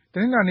တယ်။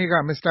တနင်္လာနေ့က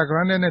Mr.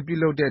 Grandi နဲ့ပြု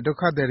လုပ်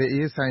တဲ့ဒုက္ခသည်တွေ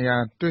အရေး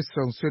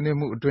ဆိုင်ရာတွေ့ဆုံဆွေးနွေး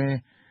မှုအတွ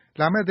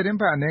င်းလာမယ့်သီတ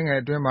င်းပတ်အနည်းငယ်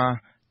အတွင်းမှာ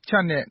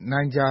Chad နဲ့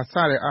Niger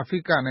စတဲ့အာ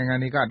ဖရိက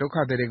နိုင်ငံတွေကဒုက္ခ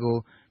သည်တွေ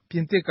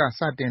ကိုပြင်သစ်ကစ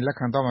တင်လက်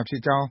ခံသွား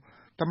မှာဖြစ်ကြောင်း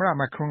သမ္မတ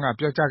Macron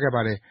ကပြောကြားခဲ့ပါ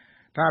တယ်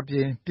။ဒါ့အပြ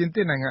င်ပြင်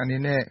သစ်နိုင်ငံ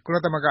အနေနဲ့ကု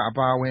လသမဂ္ဂ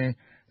အပါအ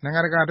ဝင်နိုင်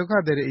ငံတကာဒုက္ခ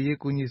သည်တွေအရေး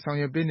ကူညီ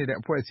ဆောင်ရွက်ပေးနေ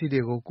တဲ့အဖွဲ့အစ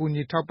ည်းတွေ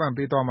ကိုကူညီထောက်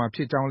ပံ့ပေးသွား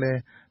မှာဖြစ်ကြောင်းလည်း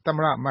သမ္မ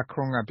တ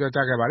Macron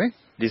ကပြောကြားခဲ့ပါတယ်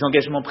။ Les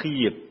engagements pris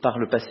par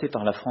le passé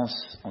par la France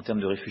en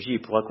termes de réfugiés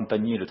et pour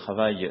accompagner le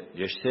travail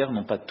du HCR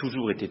n'ont pas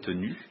toujours été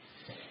tenus.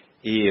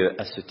 Et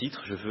à ce titre,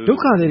 je veux ဒုက္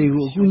ခသည်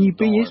တွေကိုအကူအညီ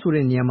ပေးရေး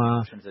ဆိုတဲ့နေရာ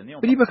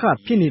မှာပြည်ပ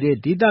ခဖြစ်နေတဲ့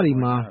ဒေသတွေ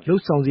မှာလှုပ်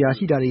ဆောင်စရာ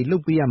ရှိတာတွေလု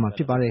ပ်ပေးရ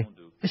မှာဖြစ်ပါတယ်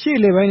။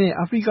အရှေ့အလယ်ပိုင်းနဲ့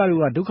အာဖရိကတို့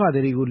ကဒုက္ခ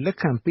သည်တွေကိုလက်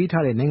ခံ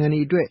ပေးထားတဲ့နိုင်ငံ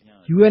တွေအတွက်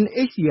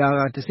UNHCR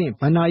ကတဆင့်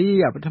ဘဏ္ဍာရေး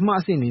အရပထ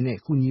မအဆင့်အနေနဲ့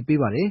ကူညီ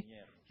ပေးပါတယ်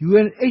။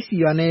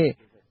 UNHCR နဲ့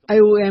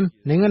IOM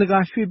နိုင်ငံတကာ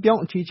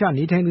ရွှေ့ပြောင်းအခြေချ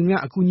နေ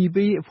ထိုင်သူများအကူ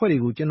အညီပေးရေးအဖွဲ့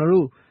တွေကို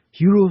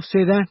ကျွန်တော်တို့ယူရို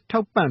10သန်း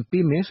ထောက်ပံ့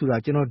ပေးမယ်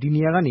ဆိုတာကျွန်တော်ဒီ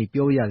နေရာ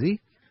ကနေပြောပါရစေ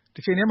။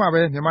တချိန်တည်း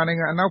မှာပဲမြန်မာနိုင်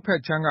ငံအနောက်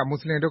ဘက်ခြမ်း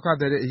ကမွတ်ဆလင်ဒုက္ခ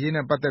သည်တွေအရေး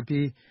နဲ့ပတ်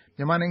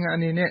သက်ပြီးမြန်မာနိုင်ငံ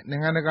အနေနဲ့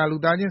နိုင်ငံတကာလူ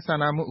သားချင်းစာ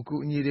နာမှုအကူ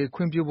အညီတွေ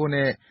ခွင့်ပြုဖို့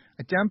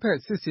နဲ့အကြမ်းဖက်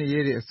စစ်ဆင်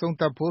ရေးတွေ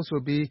အဆုံးသတ်ဖို့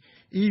ဆိုပြီး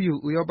EU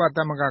ဥရောပသ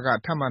မဂ္ဂ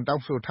ကထပ်မံ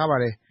တောင်းဆိုထားပါ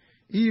တယ်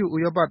။ EU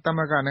ဥရောပသ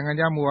မဂ္ဂ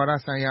နိုင်ငံခြားမူဝါဒ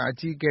ဆိုင်ရာအ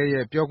ကြီး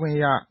အကဲရဲ့ပြောခွ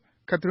င့်ရ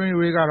Catherine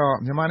Ruehl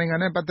ကတော့မြန်မာနိုင်ငံ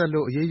နဲ့ပတ်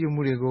သက်လို့အ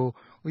ရေးယူမှုတွေကို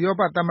ဥရော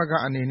ပသမဂ္ဂ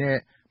အနေနဲ့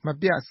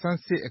မပြတ်ဆ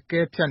န်းစစ်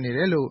အကဲဖြတ်နေတ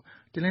ယ်လို့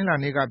တန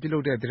င်္လာနေ့ကပြုလု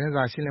ပ်တဲ့သတင်း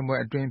စာရှင်းလင်းပွဲ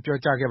အတွင်းပြော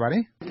ကြားခဲ့ပါတ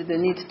ယ်။ The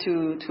need to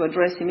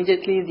address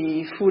immediately the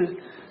full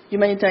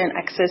humanitarian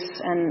access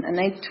and an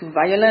end to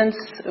violence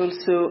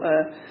also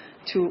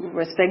to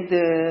respect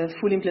the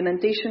full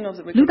implementation of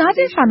the လူ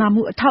သားချင်းစာနာ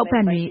မှုအထောက်အ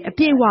ပံ့တွေ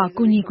အပြည့်အဝ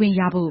ကူညီခွ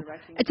င့်ရဖို့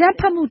အကြမ်း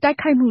ဖက်မှု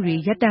တိုက်ခိုက်မှုတွေ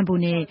ရပ်တ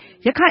န့်ဖို့နဲ့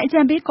ရခိုင်အကြံ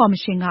ပေးကော်မ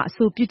ရှင်ကအ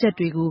ဆိုပြုချက်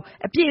တွေကို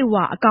အပြည့်အဝ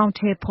အကောင်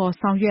အထည်ဖော်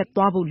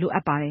ဆောင်ရွက်သွားဖို့လို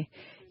အပ်ပါတယ်။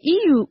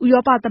 EU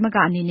ဥရောပသမဂ္ဂ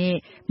အနေနဲ့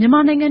မြန်မာ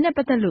နိုင်ငံနဲ့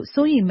ပတ်သက်လို့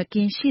စိုးရိမ်မက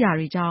င်းရှိတာ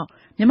တွေကြောင့်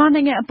မြန်မာ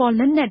နိုင်ငံအပေါ်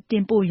လက်နက်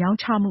တင်ပို့ရော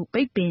င်းချမှု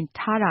ပိတ်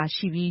ပင်ထားတာ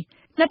ရှိပြီး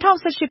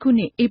2018ခု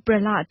နှစ်ဧပြီ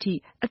လအ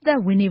ထိအသက်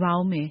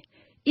ဝင်နေပါဦးမယ်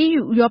။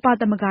 EU ဥရော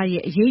ပသမဂ္ဂ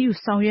ရဲ့အ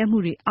ရေးယူဆောင်ရွက်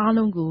မှုတွေ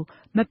အားလုံးကို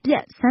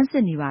မပြတ်ဆန်းစ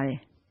စ်နေပါတယ်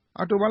။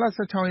အောက်တိုဘာလ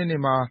16ရက်နေ့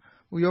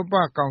မှာဥရောပ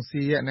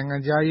ကောင်စီရဲ့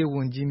နိုင်ငံခြားရေး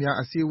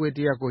ဝန်ကြီးများအစည်းအဝေး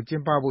တစ်ရပ်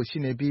ကိုကျင်းပဖို့ရှိ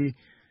နေပြီး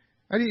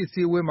အဲဒီအစ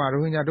ည်းအဝေးမှာ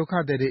ရိုဟင်ဂျာဒုက္ခ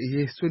သည်တွေ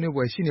အရေးဆွေးနွေး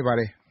ဖွယ်ရှိနေပါတ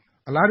ယ်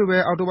။အလားတူပဲ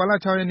အောက်တိုဘာလ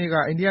6ရက်နေ့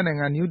ကအိန္ဒိယ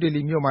နိုင်ငံန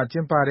ယူးဒေလီမြို့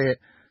မှာကျင်းပတဲ့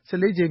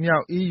 14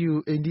 ကြိမ်မြောက် EU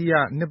အိန္ဒိ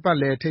ယနှစ်ပတ်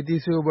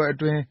လည်ထိပ်သီးစည်းဝေးပွဲ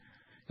အတွင်း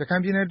ရခို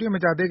င်ပြည်နယ်အတွင်းမ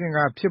ကြာသေးခင်က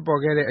ဖြစ်ပေါ်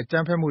ခဲ့တဲ့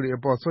အကြမ်းဖက်မှု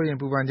တွေအပေါ်စိုးရိမ်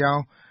ပူပန်ကြောင်း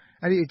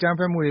၊ အဲဒီအကြမ်း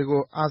ဖက်မှု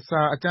တွေကို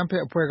ARSA အကြမ်း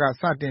ဖက်အဖွဲ့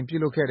ကစတင်ပြု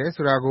လုပ်ခဲ့တယ်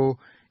ဆိုတာကို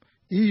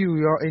EU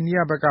ရော အိန္ဒိ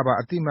ယဘက်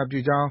ကပါအသိအမှတ်ပြု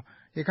ကြောင်း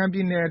၊ ရခိုင်ပြ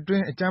ည်နယ်အတွ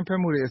င်းအကြမ်းဖက်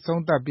မှုတွေ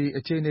အဆုံးသတ်ပြီး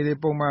အခြေအနေတွေ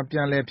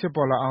ပုံမှန်ပြန်လည်ဖြစ်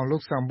ပေါ်လာ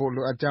အောင်လုပ်ဆောင်ဖို့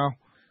လိုအပ်ကြောင်း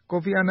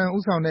ကိုဖီအာနန်ဦး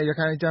ဆောင်တဲ့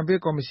ရခိုင်အကြံ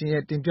ပေးကော်မရှင်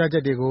ရဲ့တင်ပြချ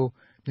က်တွေကို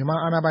မြန်မာ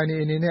အာဏာပိုင်တွေ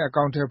အနေနဲ့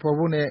အကောင်အထည်ဖော်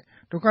ဖို့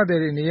နဲ့ဒုက္ခ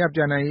သည်တွေနေ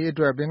ရပ်ပြန်နိုင်ရေးအ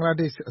တွက်ဘင်္ဂလား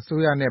ဒေ့ရှ်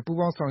အစိုးရနဲ့ပူး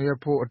ပေါင်း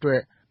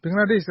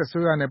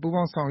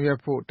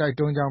ဆောင်ရွက်ဖို့တိုက်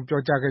တွန်းကြောင်း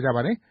ပြောကြား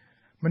ခဲ့ကြပါတယ်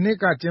။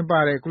 မနှစ်ကကျင်းပ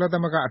တဲ့ကုလ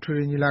သမဂ္ဂအ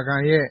ထွေထွေညီလာခံ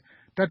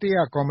ရဲ့တတိ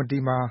ယကော်မတီ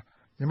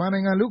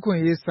မှာမြန်မာနိုင်ငံလူ့အခွ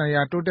င့်အရေးဆိုင်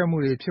ရာတိုးတက်မှု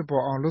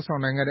တွေဖြစ်ပေါ်အောင်လုပ်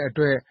ဆောင်နိုင်ခဲ့တဲ့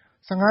အတွက်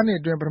 15 နှစ်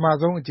အတွင်းပထ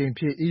မဆုံးအကြိမ်အ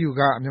ဖြစ် EU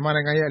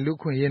ကမြန်မာနိုင်ငံရဲ့လူ့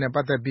အခွင့်အရေးနဲ့ပ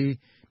တ်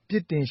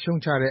သက်ပြီးပြစ်တင်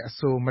ရှုတ်ချတဲ့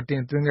အဆိုမတ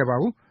င်သွင်းခဲ့ပါ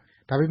ဘူး။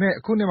 ဒါပေ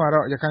မဲ့အခုနှစ်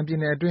မှာတော့ရ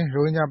ခိုင်ပြည်နယ်အတွင်း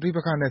ရိုဟင်ဂျာပဋိ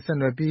ပက္ခနဲ့ဆက်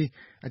နွယ်ပြီး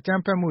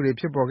အကြမ်းဖက်မှု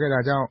တွေဖြစ်ပေါ်ခဲ့တာ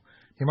ကြော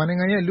င့်မြန်မာနို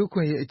င်ငံရဲ့လူ့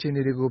အခွင့်အရေးအခြေ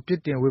အနေတွေ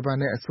ကိုပြစ်တင်ဝေ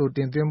ဖန်တဲ့အဆို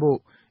တင်သွင်းဖို့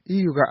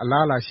EU ကအ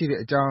လားအလာရှိတဲ့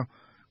အကြောင်း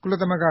ကု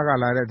လသမဂ္ဂ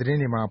ကလာတဲ့သတ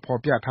င်းတွေ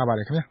မှာဖော်ပြထားပါ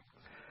တယ်ခင်ဗျာ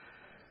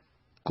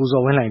။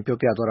ကိုဇော်ဝ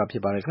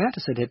င်းလှိုင်ပြောပြသွားတာဖြစ်ပါတယ်ခင်ဗျာ။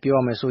တစ်ဆက်တည်းပြော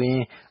ရမယ်ဆိုရင်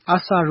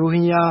ARSA ရိုဟ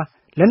င်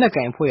ဂျာလက်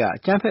နက်ကိုင်အဖွဲ့ဟာအ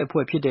ကြမ်းဖက်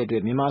အဖွဲ့ဖြစ်တဲ့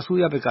အတွက်မြန်မာအစိုး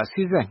ရဘက်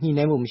ကစေ့စပ်ညှိ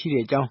နှိုင်းမှုမရှိ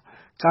တဲ့အကြော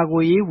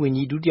င်းကာကွယ်ရေး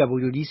ဝန်ကြီးဒုတိယ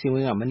ဗိုလ်ချုပ်ကြီးစိန်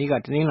ဝင်းကမနေ့က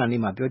တန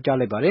င်္လာနေ့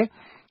မှာပြောကြားလိုက်ပါတယ်။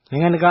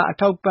နိုင်ငံတကာ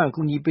အထောက်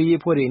ပံ့ကူညီပေး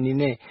ရေးအဖွဲ့တွေအနေ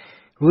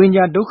နဲ့ရို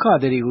ဟင်ဂျာဒုက္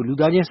ခသည်တွေကိုလူ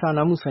သားချင်းစာ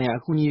နာမှုဆိုင်ရာ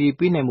အကူအညီ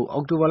တွေပေးနိုင်မှု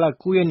အောက်တိုဘာလ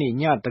 9 ရက်နေ့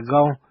ညသ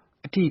န်းခေါင်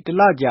အထိတ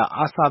လကြာ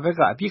ARSA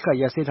ဘက်ကအပြစ်ခတ်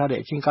ရပ်စဲထား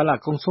တဲ့အချိန်ကာလ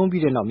ကုန်ဆုံး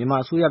ပြီးတဲ့နောက်မြန်မာ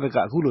အစိုးရဘက်က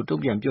အခုလိုတုံ့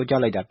ပြန်ပြော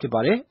ကြား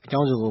လိုက်တာဖြစ်ပါတယ်။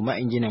အကြောင်းစုံကို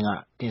မအင်ကြင်းနိုင်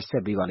ကတင်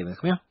ဆက်ပေးပါလိမ့်မယ်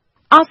ခင်ဗျာ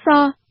။ ARSA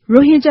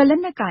ရိုဟင်ဂျာလ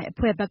က်နက်ကိုင်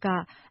အဖွဲ့ဘက်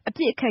ကအ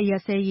ပစ်အခတ်ရ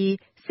ပ်စဲရေး၊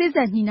စေ့စ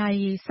ပ်ညှိနှိုင်း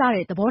ရေးစ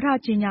တဲ့သဘောထား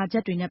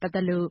ကြေညာချက်တွေနဲ့ပတ်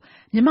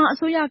သက်လို့မြန်မာအ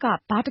စိုးရက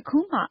ဘာ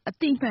တစ်ခုမှအ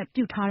သိ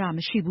အမှတ်ပြုထားတာမ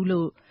ရှိဘူး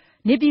လို့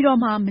နေပြည်တော်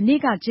မှာမ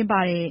နေ့ကကျင်းပ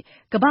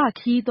တဲ့ကမ္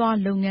ဘာ့ခ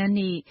ရီးသွားလုပ်င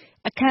န်းနေ့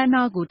အခမ်းအ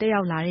နားကို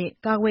တက်ရောက်လာ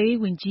တဲ့ကာကွယ်ရေး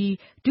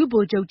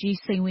ဝန်ကြီးဒုဗိုလ်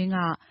ချုပ်ကြီးစိန်ဝင်းက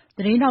သတ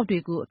င်းထောက်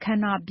တွေကိုအခ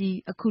မ်းအနားအပြီး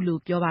အခုလို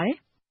ပြောပါတယ်။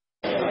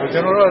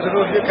ကျွန်တော်တို့ကသူ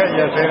တို့ပြစ်ခတ်ရ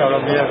ပ်စဲတာ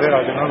တော့မရပ်စဲတာ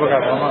ကျွန်တော်တို့က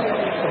ဘာမှ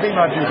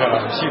အသိမှပြု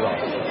ထားတာမ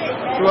ရှိပါဘူး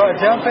။သူကအ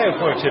ကြမ်းဖက်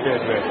အဖွဲ့ဖြစ်တဲ့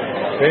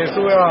အတွက်ဘယ်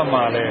အစိုးရမှ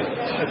လည်း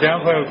အကြမ်း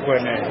ဖက်အဖွဲ့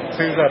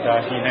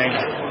နဲ့ဆွေးနွေးတာညှိနှို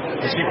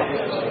င်းတာမရှိပါဘူး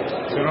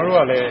။ကျွန်တော်တို့က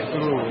လည်းသူ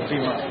တို့ကိုအသိ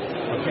မှ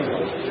မပြုပါ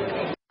ဘူး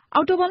။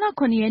အောက်တိုဘာလ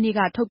 7 ရက်နေ့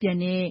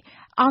ကထုတ်ပြန်တဲ့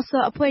ARSA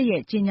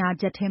အဖွဲ့ရဲ့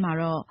ကြေညာချက်ထဲမှာ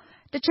တော့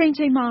တချိန်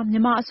ချိန်မှာမြန်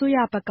မာအစိုးရ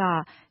ဘက်က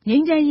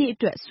ငြိမ်းချမ်းရေး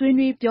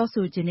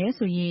အတွက်ဆွေးနွေးပြောဆိုချင်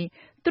တယ်ဆို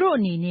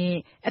ရင်သူတို့အနေ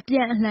နဲ့အပြ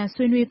န်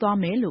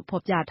အလှန်ဆွေးနွေးသွားမယ်လို့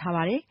ဖော်ပြ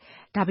ထားပါတယ်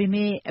။ဒါပေ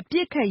မဲ့အ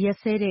ပစ်အခတ်ရပ်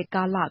စဲ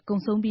တဲ့ကာလကု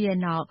န်ဆုံးပြီး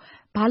တဲ့နောက်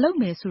ဘာလုပ်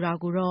မယ်ဆိုတာ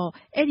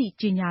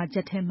ကိုတော့အဲဒီကြေညာချ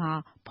က်ထဲ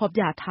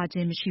မှာဖော်ပြထားခြ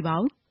င်းမ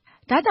ရှိပါဘူး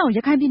။ဒါကြောင့်ရ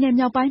ခိုင်ပြည်နယ်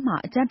မြောက်ပိုင်း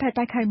မှာအကြမ်းဖက်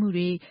တိုက်ခိုက်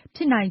မှုတွေဖြ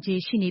စ်နိုင်ခြေ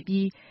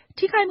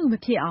ရှိနေပြီးထိခိုက်မှုမ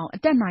ဖြစ်အောင်အ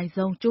တတ်နိုင်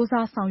ဆုံး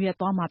ကြိုးစား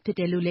ဆောင်ရွက်သွားမှာဖြစ်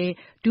တယ်လို့လ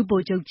ည်းဒုဗို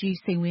လ်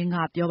ချုပ်ကြီးစိန်ဝင်းက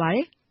ပြောပါ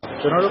တယ်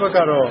။ကျွန်တော်တို့ဘက်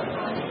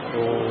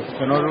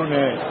ကတော့ကျွန်တော်တို့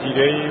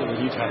နဲ့ပြည်ထောင်ရေးဝန်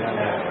ကြီးဌာ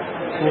နနဲ့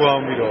ပူးပေါ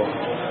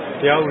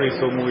င်းပြီးတော့တရားဥ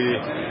ပဒေစိုးမိုးရေး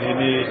နေ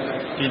ပြည်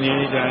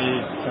ချ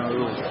မ်းရေး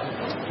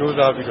ကျွန်တော်တို့စူး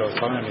စမ်းပြီးတော့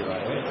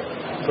ဆောင်ရွက်နေပါတယ်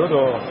။သို့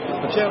တော့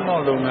အချက်အ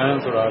မောက်လုပ်င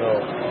န်းဆိုတာ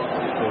တော့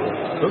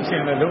လုပ်ရှ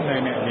င်နဲ့လုပ်နို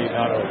င်တဲ့အနေ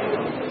အထားတော့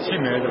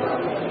ရှိမယ်လို့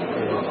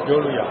ပြော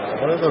လို့ရတယ်။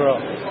ဘာလို့ဆိုတော့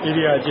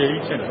area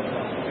အကျယ်ကြီးဖြစ်နေတယ်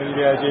။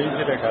 area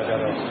အကျယ်ကြီးဖြစ်တဲ့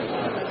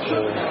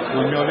အခါကျတော့ဝ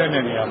င်မျော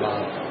တဲ့နေရာမှာ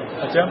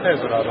အကြမ်း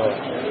ဖက်ဆိုတာတော့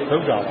လု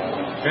ပ်တာပါ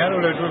။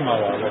ခင်ဗျားတို့လည်းတွေ့မှာ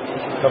ပါပဲ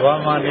။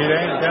ကမ္ဘာမှာနေ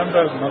တိုင်းအကြမ်း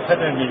ဖက်မ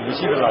ဖက်တဲ့နေ့မ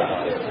ရှိသလောက်ပါ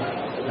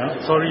။နော်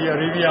Saudi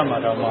Arabia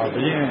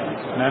မှာတော့ဘုရင်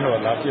နန်းတော်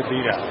လာပြစ်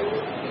သေးတာ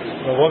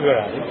။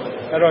ဘောပြောတာလေ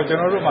။အဲ့တော့ကျွန်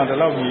တော်တို့မှဒီ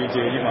လောက်ကြီးအကျ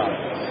ယ်ကြီး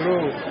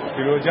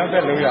မှာသူတို့ဒီလိုအကြမ်း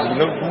ဖက်လုပ်ရ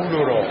မလုပ်ဘူး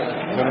လို့တော့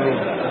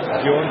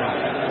ကျွန်တော်တို့ပြောနေ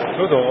။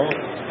သို့တော့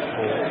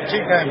ထိ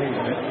ခိုက်မှု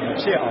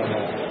မဖြစ်အောင်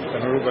တော့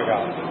ကျွန်တော်တို့ဘက်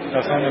ကသ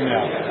က်ဆိုင်သ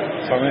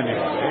မျှဆောင်ရွက်နေ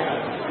ပါတယ်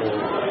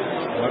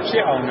။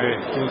မဖြစ်အောင်လည်း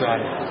ကြိုးစား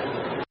နေပါတယ်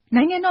။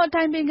နိုင်ငံတော်အ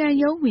တိုင်ပင်ခံ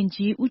ရုံး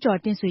ဝန်ကြီးဦးကျော်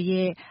တင့်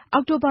ဆွေရဲ့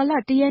အောက်တိုဘာလ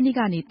 1 ရက်နေ့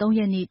ကနေ 3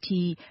 ရက်နေ့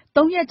ထိ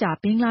3 ရက်ကြာ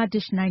ဘင်္ဂလား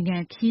ဒေ့ရှ်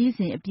နိုင်ငံခရီးစ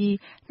ဉ်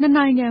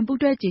အပြီးနှစ်နိုင်ငံ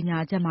ပူးတွဲ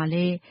ကြေညာချက်မှာ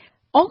လည်း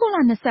သြဂုတ်လ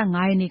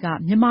 25 ရက်နေ့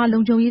ကမြန်မာလုံ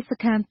ခြုံရေးစ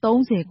ခန်း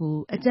 30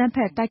 ကိုအကြမ်းဖ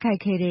က်တိုက်ခိုက်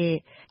ခဲ့တဲ့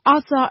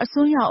ARSA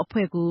အစွန်းရောက်အ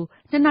ဖွဲ့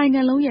ကိုနှစ်နိုင်ငံ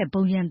လုံး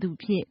ရဲ့ဘုံရန်သူအ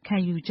ဖြစ်ခံ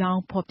ယူကြော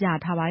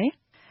င်းဖော်ပြထားပါတယ်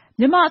။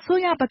မြန်မာ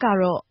အစိုးရဘက်က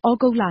တော့သြ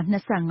ဂုတ်လ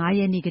 25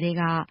 ရက်နေ့ကတ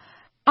ည်းက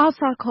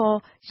ARSA ခေါ်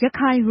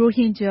ရခိုင်ရိုဟ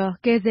င်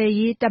ဂျာကယ်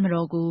ဆယ်ရေးတပ်မ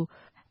တော်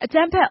ကိုအကြ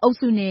မ်းဖက်အုပ်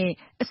စု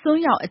နဲ့အစွ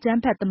န်းရောက်အကြမ်း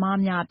ဖက်သ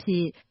မားများအဖြ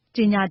စ်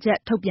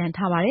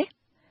ကြေညာချက်ထုတ်ပြန်ထားပါတယ်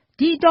။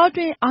ဒီအတော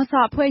အတွင်းARSA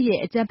အဖွဲ့ရဲ့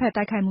အကြမ်း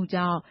ဖက်တိုက်ခိုက်မှု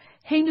ကြော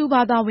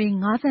င့်ဟိန္ဒူဘာသာဝင်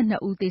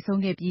 52 ဦးသေ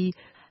ဆုံး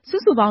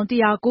ခဲ့ပြီးစုစုပေါင်း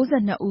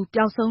 192 ဦး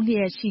ပျောက်ဆုံးလျ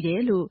က်ရှိတ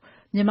ယ်လို့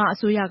မြန်မာ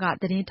အစိုးရ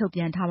ကသတင်းထုတ်ပြ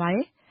န်ထားပါတ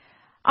ယ်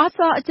။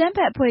 ARSA အကြမ်း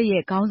ဖက်အဖွဲ့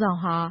ရဲ့ခေါင်းဆောင်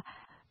ဟာ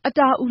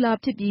Ata Ullah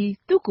ဖြစ်ပြီး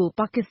သူ့ကို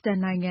ပါကစ္စ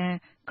တန်နိုင်ငံ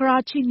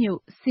ကရာချိ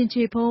မြို့ဆင်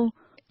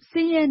ခြေဖုံးဆ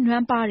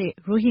င်းရဲနွမ်းပါးတဲ့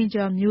ရိုဟင်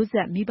ဂျာမျိုး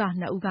ဆက်မိဘ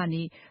 2 ဦး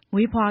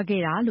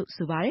ကနေမွေးဖွားခဲ့တာလို့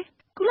ဆိုပါတယ်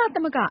။ ကုလသ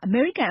မဂ္ဂ၊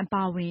အမေရိကန်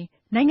အပါအ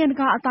ဝင်နိုင်ငံ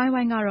တကာအသိုင်း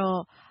အဝိုင်းကတော့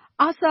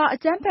ARSA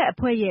အကြမ်းဖက်အ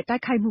ဖွဲ့ရဲ့တို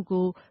က်ခိုက်မှု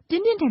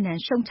ကိုပြင်းပြင်းထန်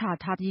ထန်ရှုတ်ချ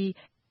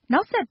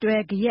ထားပြီးနောက်ဆက်တွဲ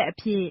ဂယက်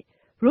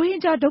အဖြစ်ရို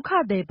ဟင်ဂျာဒုက္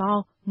ခသည်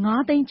ပေါင်း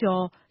 5 သိ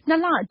န်းကျော် 2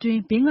 လအတွ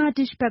င်းဘင်္ဂ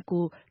လားဒေ့ရှ်ဘက်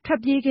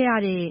ကိုထွက်ပြေးခဲ့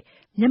ရတဲ့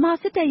မြန်မာ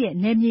စစ်တပ်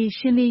ရဲ့နယ်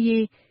မြေရှင်းလင်း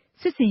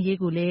ရေးစစ်ဆင်ရေး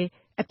ကိုလ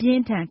ည်းအပြ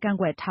င်းအထန်က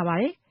န့်ကွက်ထားပါ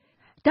တယ်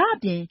။ဒါ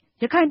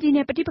အပြင်ရခိုင်ပြည်န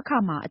ယ်ပဋိပက္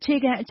ခမှာအခြေ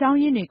ခံအကြောင်း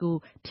ရင်းတွေကို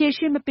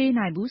ဖြေရှင်းမပေး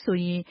နိုင်ဘူး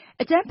ဆိုရင်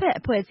အကြမ်း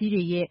ဖက်အဖွဲ့အစ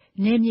ည်းတွေ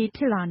ရဲ့နယ်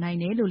မြေဖြစ်လာနိုင်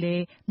တယ်လို့လ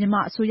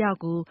ည်းမြန်မာအစိုး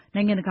ရကို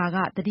နိုင်ငံတကာ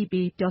ကသတိ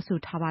ပေးပြောဆို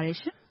ထားပါတယ်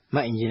ရှင်။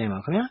မအင်ဂျင်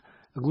နိုင်ပါခင်ဗျာ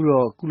။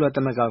အခုတော့ကုလ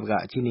သမဂ္ဂက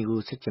အခြေအနေကို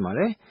ဆက်ကြည့်ပါ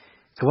မယ်။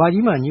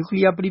ကမ္ဘာကြီးမှာနျူက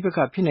လ িয়ার ပဋိပက္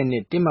ခဖြစ်နိုင်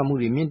တဲ့တင်းမာမှု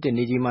တွေမြင့်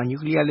တက်နေချိန်မှာနျူ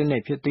ကလ িয়ার လက်န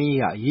က်ဖျက်သိ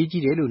မ်းရေးဟာအရေး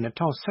ကြီးတယ်လို့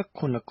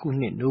2017ခု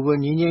နှစ်နိုဘယ်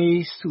ငြိမ်းချ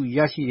မ်းရေးဆု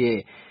ရရှိတဲ့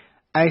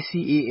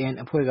ICAN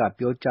အဖွဲ့က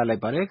ပြောကြား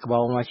လိုက်ပါတယ်။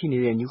ကမ္ဘာပေါ်မှာ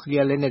ရှိနေတဲ့နျူက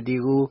လ িয়ার လက်နက်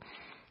တွေကို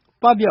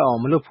ပပျောက်အော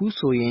င်မလုပ်ဘူး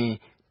ဆိုရင်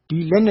ဒီ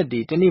လက်နက်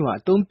တွေတနေ့မှာ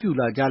အသုံးပြု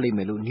လာကြလိမ့်မ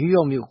ယ်လို့နယူး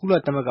ယောက်မြို့ကု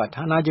လသမဂ္ဂ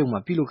ဌာနချုပ်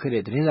မှာပြုလုပ်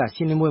ခဲ့တဲ့သတ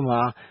င်းစာရှင်းလင်းပွဲမှာ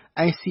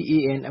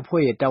ICAN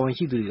အဖွဲ့ရဲ့တာ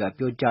ဝန်ရှိသူတွေက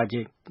ပြောကြား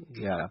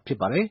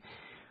ခဲ့တာဖြစ်ပါတယ်။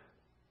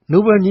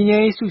နိုဘယ်ငြိမ်းချ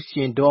မ်းရေးဆုရှ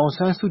င်ဒေါ်အောင်ဆ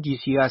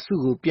န်းစုကြည်စီကဆု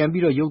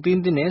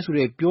ကိုပြန်ပြီးရုပ်သိမ်းသင့်တယ်ဆို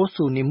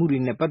တဲ့ပြောဆိုနေမှုတွေ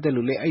နဲ့ပတ်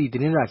သက်လို့လည်းအဲဒီသ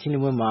တင်းစာရှင်းလ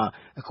င်းပွဲ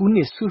မှာအခုနှ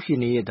စ်ဆုရှင်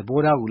တွေရဲ့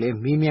သဘောထားကိုလည်း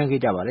မေးမြန်း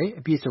ခဲ့ကြပါတယ်။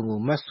အပြည့်အစုံ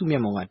ကိုမစုမြ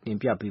တ်မောင်က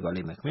တင်ပြပေးပါလိ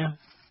မ့်မယ်ခင်ဗျာ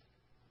။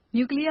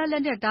နျူကလ িয়ার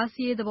လက်နက်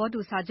တားဆီးရေးသ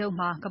ဘောတူစာချုပ်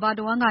မှာကမ္ဘာ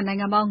တဝန်းက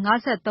နိုင်ငံပေါင်း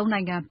53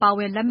နိုင်ငံပါဝ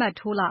င်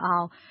လက်မှတ်ထိုးလာအော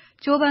င်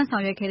ကြိုးပမ်းဆော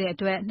င်ရွက်ခဲ့တဲ့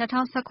အတွက်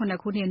2017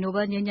ခုနှစ်နိုဘ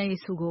ယ်ငြိမ်းချ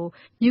မ်းရေးဆု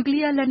ကိုနျူ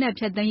ကလ িয়ার လက်နက်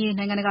ဖျက်သိမ်းရေး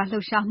နိုင်ငံတကာ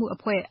လှုပ်ရှားမှု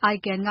အဖွဲ့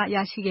ICAN ကရ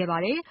ရှိခဲ့ပါ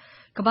တယ်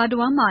။ကမ္ဘာတ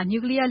ဝန်းမှာနျူ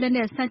ကလ িয়ার လက်န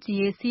က်ဆန့်ကျင်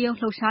ရေးစ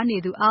ည်းရုံးလှုပ်ရှား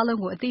နေသူ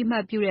အားလုံးကိုအသိအမှ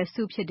တ်ပြုတဲ့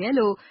ဆုဖြစ်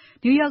တယ်လို့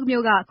New York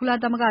မြို့ကကု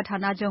လသမဂ္ဂဌာ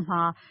နချုပ်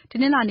မှာတ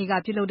နင်္လာနေ့က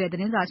ပြုလုပ်တဲ့သတ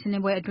င်းစာရှင်း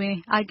လင်းပွဲအတွင်း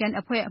ICAN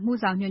အဖွဲ့အ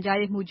မှုဆောင်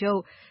ညွှန်ကြားရေးမှူးချုပ်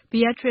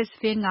Beatrice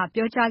Finn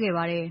ကပြောကြားခဲ့ပါ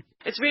တယ်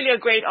။ It's really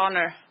a great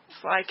honor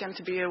for ICAN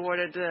to be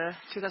awarded the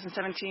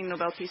 2017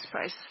 Nobel Peace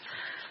Prize.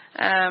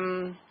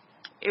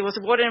 It was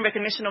awarded in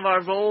recognition of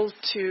our role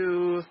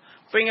to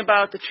bring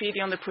about the Treaty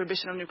on the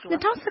Prohibition of Nuclear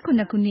Weapons.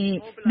 2019ခုနှစ်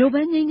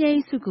Nobel ငြိမ်းချ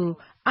မ်းရေးဆုကို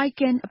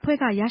ICAN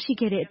အဖွဲ့ကရရှိ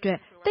ခဲ့တဲ့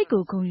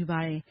အတွက်သိပ်ကိုဂုဏ်ယူပါ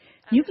တယ်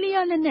။နျူက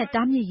လ িয়ার လက်နက်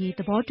တားမြစ်ရေး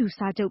သဘောတူ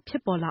စာ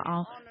ချုပ်ဖြစ်ပေါ်လာအော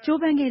င်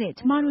ကြိုးပမ်းခဲ့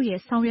တဲ့ကျမတို့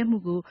ရဲ့ဆောင်ရွက်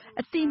မှုကို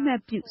အသိအမှတ်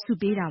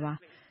ပြုဆုပေးတာပါ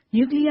။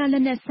နျူကလ িয়ার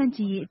လက်နက်ဆန့်ကျ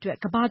င်ရေးအတွက်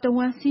ကမ္ဘာတ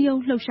ဝန်းစည်း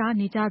ရုံး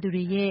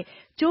လှုပ်ရှားနေကြသူတွေ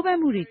ရဲ့ကြိုးပမ်း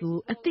မှုတွေ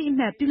ကိုအသိ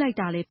အမှတ်ပြု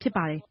လိုက်တာလ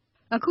ည်းဖြစ်ပါတယ်။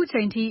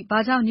အခုချိန်ထိဘာ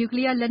ကြောင့်နျူ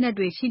ကလ িয়ার လက်နက်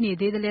တွေရှိနေ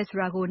သေးသလဲ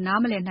ဆိုတာကို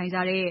နားမလည်နိုင်ကြ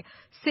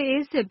တဲ့စစ်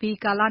အေးစစ်ပြီး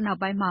ကာလနောက်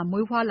ပိုင်း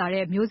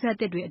မှာမွေးဖွားလာတဲ့မျိုးဆက်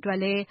သစ်တွေ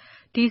အတွက်လ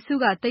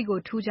ည်းဒီဆုကသိပ်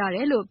ကိုထူးခြား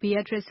တယ်လို့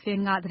Beatrice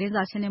Finn ကသတင်း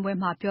စာရှင်းလင်းပွဲ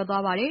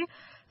မှာပြောသွားပါတယ်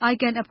။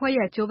 ICAN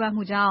အဖွဲ့ရဲ့ကြိုးပ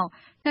မ်းမှုကြောင့်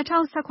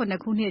2017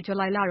ခုနှစ်ဇူ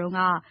လိုင်လတု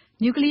န်းက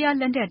နျူကလ িয়ার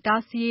လက်နက်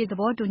တားဆီးရေးသ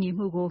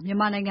ဘောတူညီမှု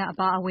ကိုမြန်မာနိုင်ငံ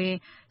အပါအ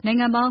ဝင်နိုင်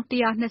ငံပေါင်း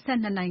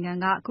122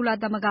နိုင်ငံကကု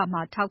လသမဂ္ဂ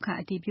မှာထောက်ခံ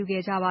အတည်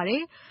ပြုခဲ့ကြပါတယ်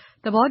။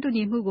သဘောတူ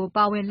ညီမှုကို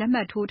ပါဝင်လက်မှ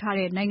တ်ထိုး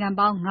ထားတဲ့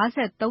နိုင်ငံပေါင်း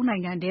53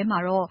နိုင်ငံထဲမှာ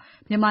တော့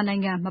မြန်မာ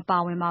နိုင်ငံမပါ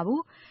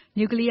ဝင်ပါဘူး။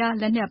နျူကလ িয়ার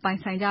လက်နက်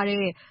ပိုင်ဆိုင်ကြ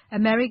တဲ့အ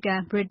မေရိကန်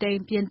၊ဗြိတိန်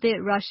၊ပြင်သစ်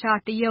၊ရုရှား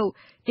၊တရုတ်၊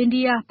အိန္ဒိ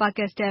ယ၊ပါ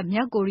ကစ္စတန်၊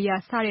မြောက်ကိုရီး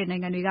ယားစတဲ့နို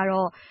င်ငံတွေက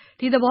တော့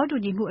ဒီသဘောတူ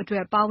ညီမှုအတွ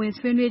က်ပါ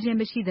ဝင်ဆွေးနွေးခြင်း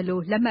မရှိသလို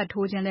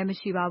လက်မှတ်ထိုးခြင်းလည်း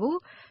မရှိပါဘူး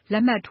။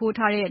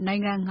လက်မှတ်ထိုးထားတဲ့နို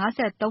င်ငံ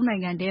53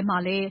နိုင်ငံထဲမှာ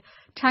လည်း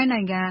ထိုင်း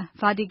နိုင်ငံ၊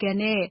ဗာတီ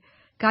ကန်နဲ့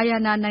ဂါယာ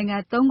နာနိုင်ငံ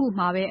3ခု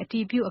မှာပဲအ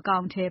တည်ပြုအကော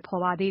င်အထည်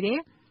ဖော်ပါသေးတယ်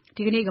။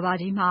ဒီကနေ့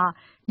ကမ္ဘာကြီးမှာ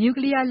နျူက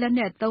လ িয়ার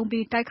လက်နက်သုံး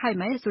ပြီးတိုက်ခိုက်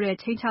မယ်ဆို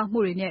တဲ့ခြိမ်းခြောက်မှု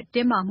တွေနဲ့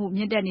တင်းမာ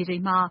မှုမြင့်တက်နေချိ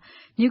န်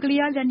မှာနျူ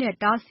ကလ িয়ার လက်နက်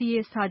တားဆီး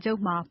ရေးစာချုပ်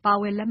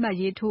မှာပါဝင်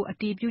လက်မှတ်ရေးထိုး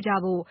အတည်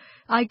ပြုကြဖို့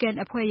ICAN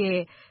အဖွဲ့ရဲ့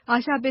အာ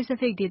ရှ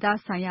Pacific ဒေ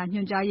သဆိုင်ရာ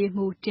ညွှန်ကြားရေး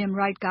မှူး Tim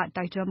Wright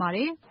ကတိုက်တွန်းပါတ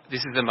ယ်။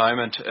 This is a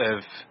moment of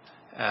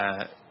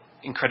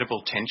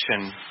incredible tension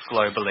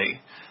globally.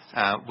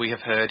 We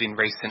have heard in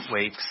recent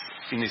weeks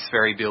in this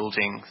very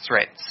building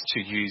threats to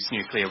use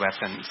nuclear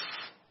weapons.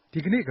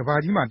 ဒီကနေ့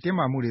ကမ္ဘာကြီးမှာတင်း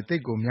မာမှုတွေသိ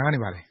ပ်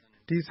ကိုများနေပါတယ်။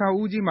ဒီ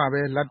ဆောက်ဦးကြီးမှာ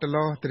ပဲလတ်တ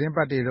လောသတင်း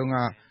ပတ်တွေတုန်းက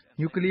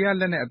နျူကလ িয়ার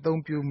လက်နက်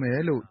အသုံးပြု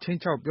မယ်လို့ခြိ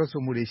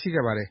မ်းခြောက်ပြောဆိုမှုတွေ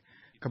ရှိခဲ့ပါတယ်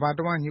။ကမ္ဘာတ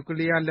ဝန်းနျူက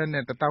လ িয়ার လက်န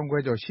က်1,000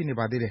 ခွဲကျော်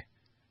ရှိနေပါသေးတယ်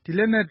။ဒီ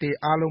လက်နက်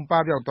တွေအားလုံး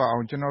ပပျောက်သွားအော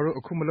င်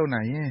ကျွန်တော်တို့အခု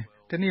မလုပ်နိုင်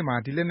ရင်တနေ့မှာ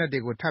ဒီလက်နက်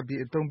တွေကို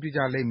ထပ်ပြီးအသုံး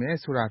ပြုကြလိမ့်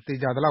မယ်ဆိုတာသေ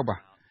ချာသလောက်ပါ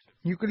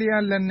။နျူက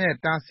လ িয়ার လက်နက်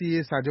တားဆီး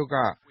ရေးစာချုပ်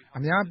ကအ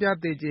များ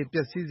အပြားသေကျေပျ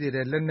က်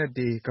စီးစေတဲ့လက်နက်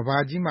တွေကမ္ဘာ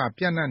ကြီး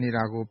မှာပြန့်နှံ့နေ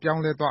တာ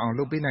ကိုပြောင်းလဲသွား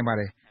အောင်လုပ်ပေးနိုင်ပါတ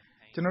ယ်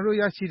။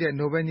ကျွန်တော်တို့ရရှိတဲ့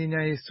Nobel ငြိမ်းချ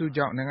မ်းရေးဆု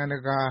ကြောင့်နိုင်ငံ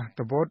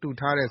တကာသ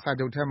ဘောတူထား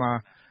တဲ့စာချုပ်ထဲ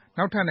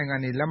မှာနောက်ထပ်နိုင်ငံ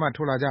တွေလက်မှတ်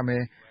ထိုးလာကြ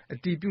မယ်အ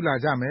တည်ပြုလာ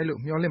ကြ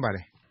မယ်လို့မျှော်လ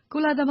င့်ပါတယ်ကု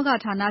လသမဂ္ဂ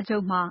ဌာနချု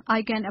ပ်မှာ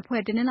ICAN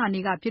အဖွဲ့တနင်္လာ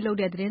နေ့က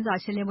ပြုလုပ်တဲ့သတ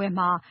င်းစာရှင်းလင်း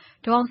ပွဲမှာ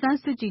ဒေါ်အောင်ဆ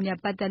န်းစုကြည်နဲ့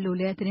ပတ်သက်လို့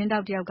လည်းသတင်းတော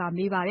က်တယောက်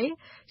ကမေးပါတယ်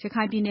။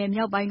ရခိုင်ပြည်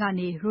နယ်မြောက်ပိုင်းက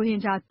နေရိုဟင်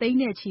ဂျာသိန်း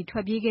နဲ့ချီထွ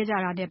က်ပြေး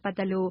ခဲ့ကြတာနဲ့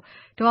ပတ်သက်လို့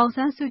ဒေါ်အောင်ဆ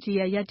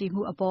န်းစုကြည်ရဲ့ရပ်တည်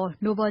မှုအပေါ်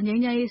Nobel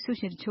ငြိမ်းချမ်းရေးဆု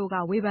ရှင်တချို့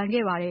ကဝေဖန်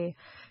ခဲ့ပါတယ်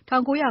။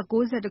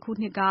1991ခု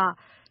နှစ်က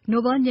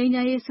Nobel ငြိမ်းချ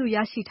မ်းရေးဆု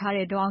ရရှိ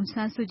ထားတဲ့ဒေါ်အောင်ဆ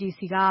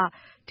န်းစုကြည်စီက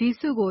ဒီ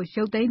ဆု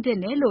ကိုရုပ်သိမ်းသင့်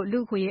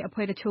တယ်လို့လူ့အခွင့်အရေး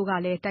အဖွဲ့တချို့က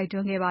လည်း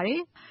တိုက်တွန်းခဲ့ပါတယ်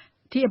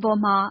။ဒီ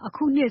အပေါ်မှာ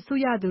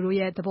အခုနှစ်ဆုရသူတို့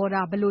ရဲ့သ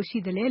ဘောထားဘယ်လို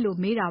ရှိသလဲလို့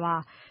မေးတာပါ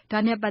။ဒါ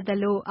နဲ့ပတ်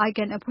သက်လို့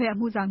ICAN အဖွဲ့အ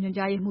မှုဆောင်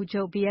ညွှန်ကြားရေးမှူး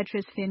ချုပ်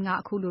Beatrice Finn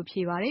ကအခု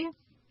လိုဖြေပါတယ်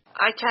။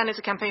 ICAN is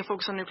a campaign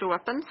focused on nuclear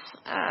weapons,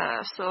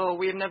 so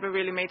we have never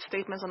really made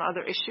statements on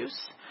other issues.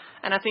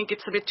 And I think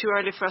it's a bit too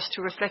early for us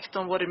to reflect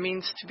on what it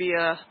means to be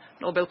a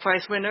Nobel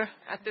Prize winner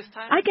at this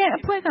time. ICAN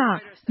အဖွဲ့က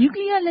နျူက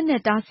လ িয়ার လက်န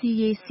က်တားဆီး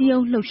ရေးစ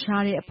ည်းရုံးလှုပ်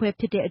ရှားတဲ့အဖွဲ့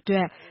ဖြစ်တဲ့အတွ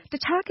က်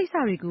တခြားကိစ္စ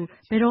တွေကို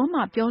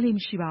ဘယ်တော့မှပြောလို့မ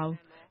ရှိပါဘူး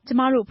။ ကျ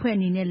မတို့အဖွဲ့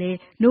အနေနဲ့လည်း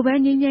နိုဘယ်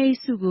ငြိမ်းချမ်းရေး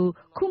ဆု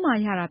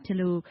ကိုခုမှရတာဖြစ်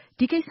လို့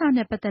ဒီကိစ္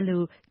စနဲ့ပတ်သက်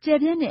လို့ကျယ်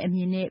ပြန့်တဲ့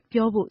အမြင်နဲ့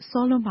ပြောဖို့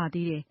စောလွန်းပါ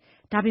သေးတယ်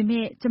။ဒါပေ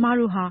မဲ့ကျမ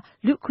တို့ဟာ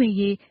လူ့အခွင့်အ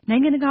ရေးနို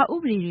င်ငံတကာဥ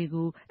ပဒေတွေ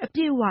ကိုအပြ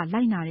ည့်အ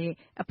ဝလိုက်နာ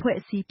တဲ့အဖွဲ့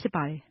အစ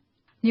ည်းဖြစ်ပါတယ်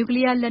။နျူက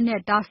လ িয়ার လက်န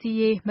က်တားဆီး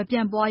ရေးမပြ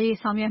န့်ပွားရေး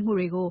ဆောင်ရွက်မှု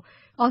တွေကို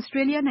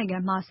Australia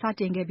နိုင်ငံမှာ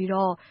စတင်ခဲ့ပြီး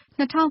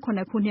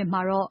2007ခုနှစ်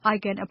မှာတော့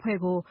ICAN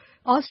အဖွဲ့ကို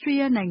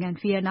Austria နိုင်ငံ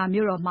Vienna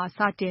မြို့တော်မှာ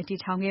စတင်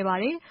တည်ထောင်ခဲ့ပါတ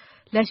ယ်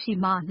။လက်ရှိ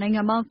မှာနိုင်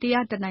ငံပေါင်း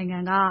101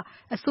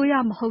နိုင်ငံကအစိုးရ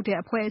မဟုတ်တဲ့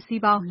အဖွဲ့အ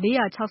စည်းပေါင်း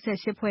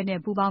468ဖွဲ့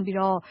နဲ့ပူးပေါင်းပြီး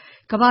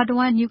ကမ္ဘာတ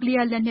ဝန်းနျူက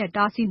လ িয়ার လက်နက်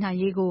တားဆီး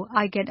နိုင်ရေးကို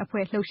ICAN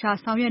အဖွဲ့လှုပ်ရှား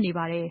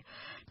ဆောင်ရွက်နေပါတယ်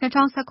။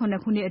2017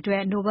ခုနှစ်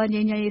အတွက် Nobel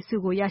ငြိမ်းချမ်းရေးဆု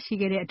ကိုရ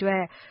ရှိခဲ့တဲ့အတွ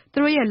က်သူ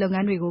တို့ရဲ့လုပ်င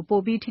န်းတွေကိုပို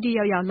ပြီးထိထိ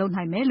ရောက်ရောက်လုပ်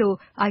နိုင်မယ်လို့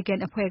ICAN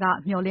အဖွဲ့က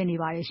မျှော်လင့်နေ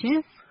ပါတယ်ရှင်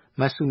။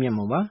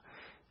မဆုမြတ်မွန်ပါ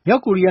။မြော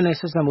က်ကိုရီးယားနဲ့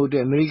ဆက်ဆံဖို့အတွ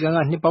က်အမေရိကန်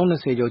ကနှစ်ပေါင်း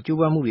20ကျော်ကြိုး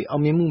ပမ်းမှုတွေ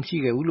အောင်မြင်မှုမရှိ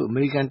ခဲ့ဘူးလို့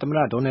အမေရိကန်သမ္မတ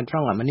Donald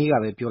Trump ကမနေ့က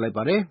ပဲပြော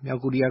လိုက်ပါတယ်။မြောက်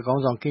ကိုရီးယားခေါ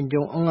င်းဆောင် Kim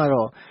Jong Un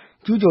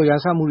ကတော့ကျူးကျော်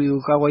ရန်စမှုတွေ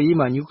ကိုကာကွယ်ရေး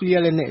မှာနျူ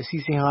ကလ িয়ার လက်နက်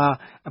အစီအ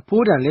စဉ်ဟာအ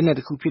ဖိုးတန်လက်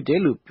နက်တစ်ခုဖြစ်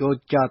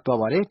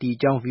တယ်လို့ပြောကြားသွားပါတယ်။ဒီ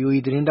အကြောင်း VOA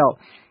သတင်းတောက်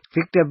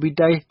Victor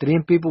Beattie သတ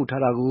င်းပေးပို့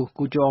ထားတာကို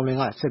ကိုကျော်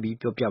အောင်လွင်က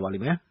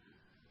ဆက်ပြီးပြောပြပါလိမ့်မယ်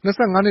။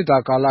25နှစ်တာ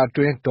ကာလအ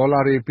တွ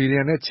င်းဒေါ်လာတွေဘီလီ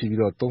ယံနဲ့ချီပြီး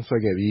သုံး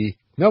စွဲခဲ့ပြီး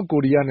မြောက်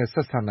ကိုရီးယားနဲ့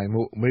ဆက်ဆံနိုင်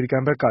မှုအမေရိ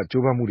ကန်ဘက်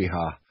ကကြိုးပမ်းမှုတွေ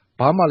ဟာ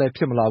ဘာမှလည်းဖြ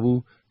စ်မလာဘူး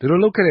ဒီ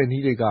လိုလုပ်ခဲ့တဲ့န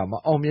ည်းတွေကမ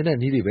အောင်မြင်တဲ့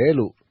နည်း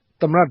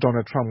တွေပဲလို့သမ္မတ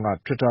Donald Trump က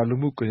Twitter လူ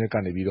မှုကွန်ရက်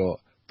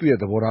ကနေသူ့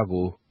ရဲ့သဘောထား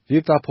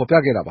ကိုရေး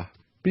သားဖော်ပြခဲ့တာပါ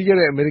။ပြီး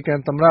ခဲ့တဲ့အမေရိကန်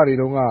သမ္မတတွေ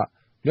တုန်းက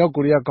မြောက်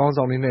ကိုရီးယားခေါ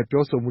င်းဆောင်တွေနဲ့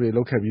ပြောဆိုမှု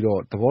တွေလုပ်ခဲ့ပြီး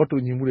သဘောတူ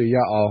ညီမှုတွေ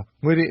ရအောင်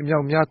ငွေတွေ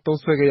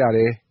အမြောက်များသုံးစွဲခဲ့ရ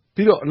တယ်။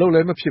ပြီးအလုပ်လ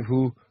ည်းမဖြစ်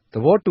ဘူး။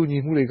သဘောတူ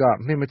ညီမှုတွေ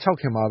ကမှင်မချောက်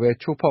ခင်မှာပဲ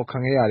ချိုးဖောက်ခံ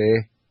ခဲ့ရတယ်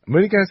။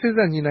အမေရိကန်စေ့စ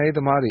ပ်ညှိနှိုင်း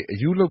ရေးသမားတွေ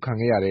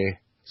အယူလုပ်ခံခဲ့ရတယ်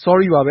။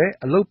 Sorry ပါပဲ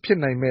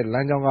အလုပ်ဖြစ်နိုင်မဲ့လ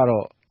မ်းကြောင်း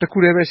ကတော့တ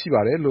ခုတည်းပဲ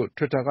ရှိပါတယ်လို့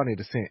Twitter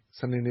ကနေတဆင့်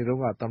စနေနေ့တု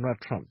န်းကသမ္မတ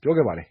Trump ပြော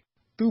ခဲ့ပါတယ်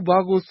။သူဘာ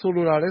ကိုဆို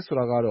လိုတာလဲဆို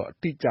တာကတော့အ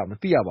တိအကျမ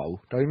သိရပါဘူး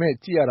။ဒါပေ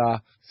မဲ့ကြည့်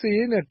ရတာစစ်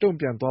ရေးနဲ့တုံ့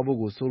ပြန်သွားဖို့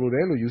ကိုဆိုလိုတ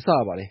ယ်လို့ယူ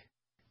ဆရပါတယ်။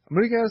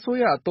အမေရိကန်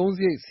အစိုးရအသုံးစ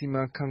ရိတ်စီ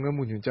မံခန့်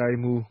ခွဲမှု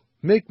ညွှန်ကြားရေးမှူး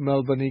Mick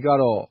Mulvaney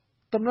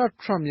ကတော့သမ္မတ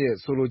Trump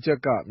ရဲ့ဆိုလိုချက်က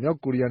မြောက်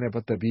ကိုရီးယားနဲ့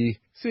ပတ်သက်ပြီး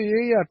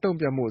စစ်ရေးအရတုံ့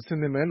ပြန်ဖို့အဆင်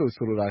သင့်ပဲလို့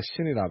ဆိုလိုတာရှ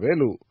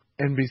င်းနေတာပဲလို့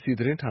NBC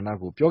သတင်းဌာန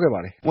ကိုပြောခဲ့ပါ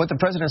တယ်။ What the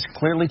president is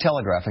clearly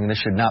telegraphing, and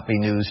this should not be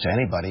news to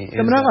anybody.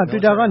 သမ္မတက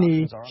Twitter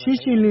ကနေရှင်း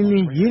ရှင်းလင်းလ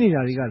င်းရေးနေတာ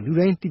တွေကလူ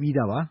တိုင်းသိပြီး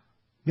သားပါ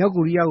။မြောက်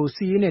ကိုရီးယားကို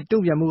စစ်ရေး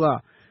နဲ့တုံ့ပြန်မှု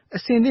ကအ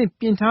ဆင်သ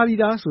င့်ပြင်ထားပြီး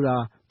သားဆိုတာ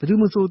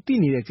ဘယ်သူမှမ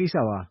ဆိုသိနေတဲ့ကိစ္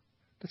စပါ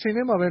။တစ်ချိန်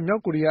တည်း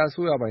မှာပဲမြောက်ကိုရီးယား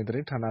အစိုးရပိုင်သ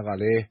တင်းဌာနက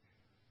လည်း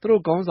သူတို့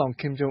ခေါင်းဆောင်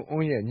Kim Jong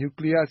Un ရဲ့နျူ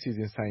ကလ িয়ার အစီအ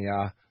စဉ်ဆိုင်ရာ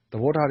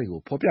သဘောထားတွေ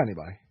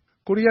ကိုဖော်ပြနေပါတယ်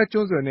။ကိုရီးယားကျွ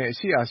န်းဆွယ်နဲ့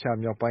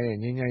အရှေ့အာရှမြောက်ပိုင်းရဲ့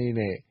ငြိမ်းချမ်းရေး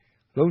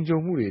နဲ့လုံခြုံ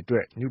မှုတွေ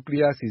အတွက်နျူ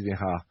ကလ িয়ার အစီအ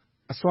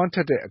စဉ်ဟာအစွမ်းထ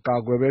က်တဲ့အကာ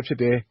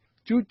အကွယ်ပဲဖြစ်တယ်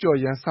။ကျူး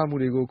ကျော်ရန်စမှု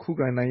တွေကိုခု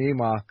ခံနိုင်ရေး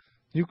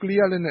မှာနျူ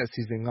ကလ িয়ার လက်နက်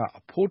အစီအစဉ်က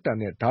အဖိုးတန်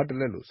တဲ့ဓါး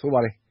တလက်လို့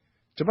ဆိုပါတယ်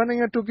။ဂျပန်နိုင်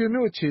ငံ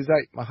တိုကျိုမြို့အခြေ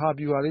စိုက်မဟာ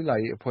ဗျူဟာလေ့လာ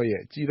ရေးအဖွဲ့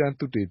ရဲ့အကြီးတန်း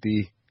သုတေသီ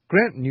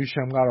Grant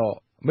Newsham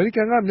ကတော့အမေရိ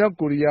ကန်ကမြောက်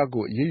ကိုရီး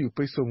ယားကိုအရေးယူပိ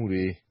တ်ဆို့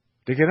မှုတွေ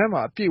တကယ်တမ်း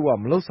မှာအပြည့်အ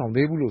ဝမလုပ်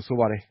ဆောင်သေးဘူးလို့ဆို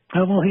ပါတယ်။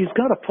 Well, he's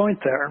got a point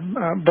there,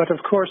 but of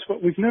course what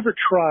we've never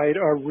tried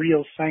are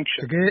real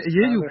sanctions. တကယ်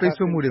အရေးယူပိတ်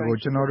ဆို့မှုတွေ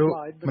ကိုကျွန်တော်တို့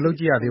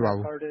မလုပ်ကြည့်ရသေးပါ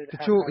ဘူး။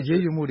တချို့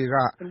အရေးယူမှုတွေ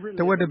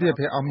ကတဝက်တစ်ပြက်ပဲ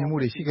အောင်မြင်မှု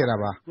တွေရှိ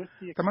ခဲ့တာပါ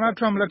။သမ္မတ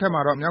Trump လက်ထက်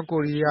မှာတော့မြောက်ကို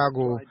ရီးယား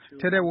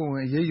ကိုထဲထဲဝင်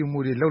ဝင်အရေးယူမှု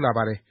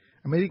တွေလုပ်လာပါတယ်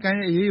။အမေရိကန်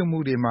ရဲ့အရေးယူမှု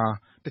တွေမှာ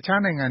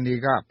တခြားနိုင်ငံတွေက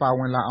ပါ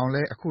ဝင်လာအောင်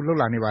လဲ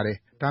အခုလုပ်လာနေပါတယ်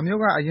။ဒါ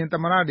မျိုးကအရင်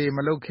သမ္မတတွေ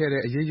မလုပ်ခဲ့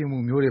တဲ့အရေးယူမှု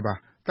မျိုးတွေပါ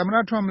။သမ္မတ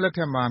Trump လက်ထ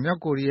က်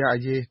မှာမြောက်ကိုရီးယား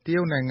အရေး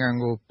တရုတ်နိုင်ငံ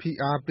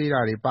ကိုဖိအား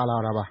ပေးတာတွေပါ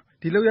လာတာပါ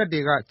။ဒီလုပ်ရပ်တွေ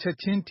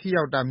ကချက်ချင်းထိ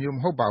ရောက်တာမျိုး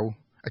မဟုတ်ပါဘူး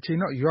။အချိန်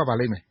တော့ယူ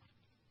ရပါလိမ့်မယ်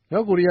။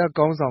မြောက်ကိုရီး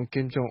ယားခေါင်းဆောင်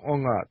Kim Jong Un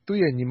ကသူ့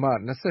ရဲ့ညီမ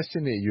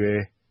28နှစ်အရွယ်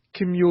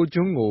Kim Yo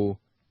Jong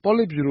ကိုပေါ်လ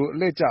စ်ဗျူရို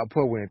အလှည့်ကျ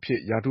အဖွဲ့ဝင်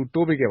အဖြစ်ရာထူး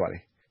တိုးပေးခဲ့ပါ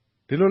တယ်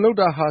။ဒီ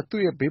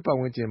လိုလုပ်တာဟာသူ့ရဲ့ဘေး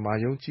ပတ်ဝန်းကျင်မှာ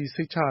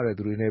ယုံကြည်စိတ်ချရ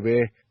တဲ့သူတွေ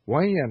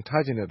နဲ့ပဲဝို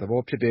င်းရံထားခြင်းတဲ့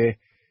သဘောဖြစ်တယ်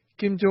။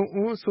 Kim Jong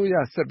Un အစိုးရ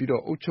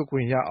ဆက်ပြီးအုပ်ချုပ်ခွ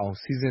င့်ရ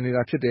အောင်စီစဉ်နေတာ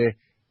ဖြစ်တယ်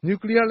။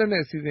နျူကလ িয়ার လက်န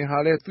က်အစီအ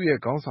စဉ်ဟာလည်းသူ့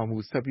ရဲ့ခေါင်းဆောင်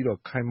မှုဆက်ပြီး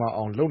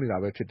ခိုင်မာအောင်လုပ်နေတာ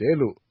ပဲဖြစ်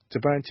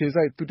တယ်လို့ဂျပန်အခြေ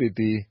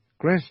စိုက်သုတေသီ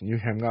Grant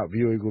Newsham က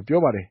VOA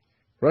ကိုပြောပါတယ်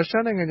။ရု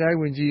ရှားနိုင်ငံခြားရေး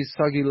ဝန်ကြီး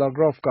Sergei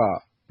Lavrov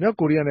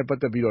ကမြောက်ကိုရီးယားနဲ့ပတ်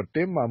သက်ပြီးတ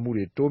င်းမာမှု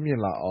တွေတိုးမြင့်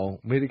လာ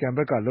အောင်အမေရိကန်ဘ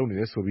က်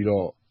ကလုပ်နေတယ်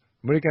ဆိုပြီးအ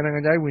မေရိကန်နိုင်ငံ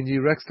ခြားရေးဝန်ကြီး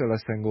Rex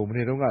Tillerson ကိုမ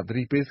နေ့တုန်းကသ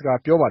တိပေးစ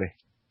ကားပြောပါတယ်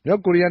။မြော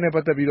က်ကိုရီးယားနဲ့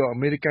ပတ်သက်ပြီး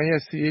အမေရိကန်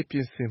ရဲ့စစ်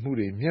ရေးပြင်ဆင်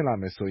မှုတွေမြ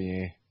င့်လာမယ်ဆိုရ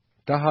င်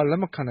ဒါဟာ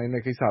လက်မခံ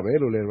နိုင်တဲ့ကိစ္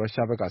စပဲလို့လ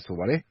ည်းရုရှားဘက်ကဆို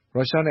ပါတယ်။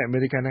ရုရှားနဲ့အမေ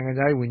ရိကန်နိုင်ငံ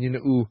ခြားရေးဝန်ကြီးနှ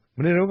စ်ဦး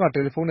မနေ့တုန်းက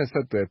တယ်လီဖုန်းနဲ့ဆ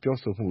က်သွယ်ပြော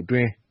ဆိုမှု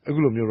အတွင်း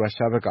အခုလိုရု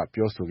ရှားဘက်က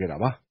ပြောဆိုခဲ့တာ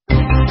ပါ။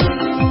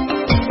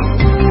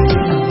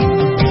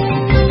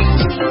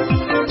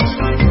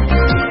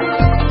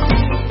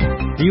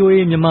 VOA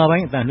မြန်မာ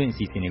ပိုင်းအသံလွှင့်အ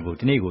စီအစဉ်တွေကို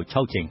ဒီနေ့ကို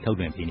6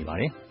ချိန်ထုတ်လွှင့်ပေးနေပါ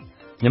တယ်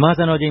။မြန်မာ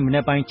စံတော်ချိန်မ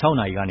နက်ပိုင်း6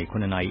နာရီကနေ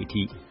9နာရီ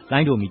အထိလို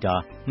င်းဒိုမီတာ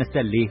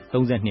24,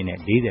 32နဲ့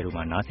40တို့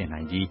မှာနား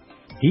ဆင်နိုင်ပြီး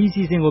ဒီ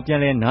အစီအစဉ်ကိုပြန်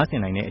လည်နား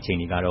ဆင်နိုင်တဲ့အ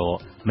ချိန်တွေ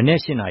ကတော့မနက်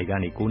8နာရီ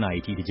ကနေ9နာရီ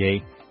အထိတစ်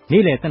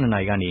ချိန်နေ့လယ်12နာ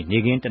ရီ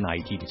ကနေနေ့ခင်း1နာရီ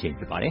အထိတစ်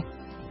ချိန်ဖြစ်ပါတယ်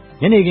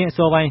။ညနေခင်းအ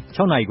စောပိုင်း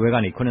6နာရီခွဲက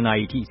နေ9နာ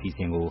ရီအထိအစီအစ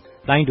ဉ်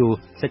ကိုလိုင်းဒို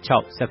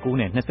16, 19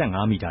နဲ့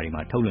25မီတာ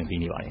တွေမှာထုတ်လွှင့်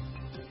ပေးနေပါတယ်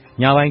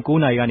။ညပိုင်း9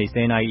နာရီကနေ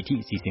10နာရီ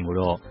အထိအစီအစဉ်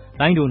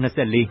ကိုတော့လိုင်းဒို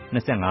24,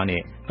 25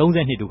နဲ့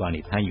32တို့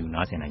ကနေဖ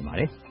မ်းယူနားဆင်နိုင်ပါ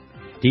တယ်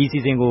။ ဒီ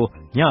အစီအစဉ်ကို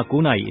ည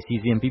9:00 နာရီ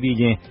အစီအ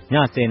စဉ်ပြီးပြီးချင်းည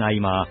10:00 နာရီ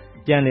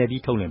မှာပြန်လည်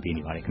ပြီးထုတ်လွှင့်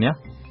ပေးနေပါတယ်ခင်ဗျာ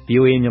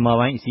VOA မြန်မာ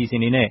ပိုင်းအစီအ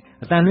စဉ်တွေ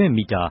နဲ့အသံလွှင့်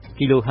မီတာ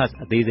kilohertz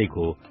အသေးစိတ်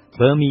ကို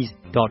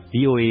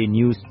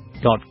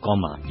burmese.voanews.com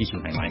မှာကြည့်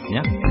ရှုနိုင်ပါတယ်ခင်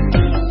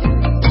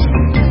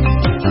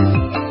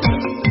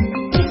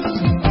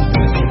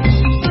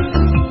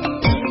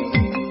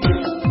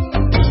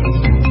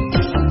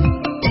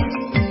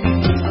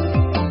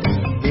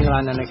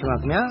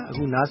ခင်ဗျာ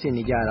အခုနား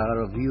ဆင်နေကြတာက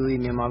တော့ VOA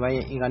မြန်မာပိုင်း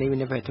ရဲ့အင်္ဂါနေ့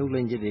မနေ့ဖက်ထုတ်လွှ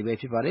င့်ချက်တွေပဲ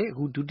ဖြစ်ပါတယ်အ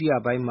ခုဒုတိ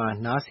ယပိုင်းမှာ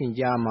နားဆင်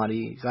ကြ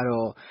မှာတွေ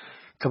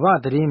ကတော့ကမ္ဘာ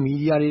သတ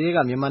င်းမီဒီယာတွေ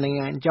ကမြန်မာနိုင်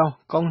ငံအကြောင်း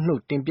ကောင်း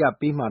နှုတ်တင်ပြ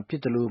ပေးမှာဖြ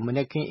စ်တယ်လို့မ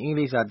နေ့ကင်းအင်္ဂ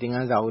လိပ်စာသင်ခ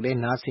န်းစာကိုလည်း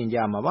နားဆင်ကြ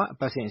မှာပါအ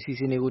ပတ်စဉ်အစီအ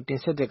စဉ်တွေကိုတင်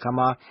ဆက်တဲ့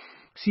အခါမှာ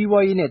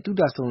စီးပွားရေး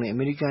နဲ့သုတဆုံတဲ့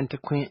အမေရိကန်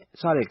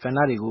တခွင်စတဲ့ကဏ္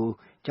ဍတွေ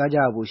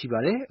ကိုကြားကြဖို့ရှိပါ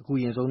တယ်အခု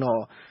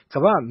ရင်ဆုံးတော့က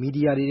မ္ဘာမီ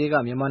ဒီယာတွေက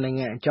မြန်မာ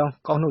နိုင်ငံအကြော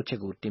င်းကောင်းနှုတ်ချက်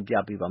ကိုတင်ပြ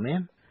ပေးပါမယ်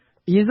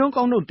အရင်ဆုံး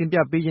ကောင်းနှုတ်တင်ပြ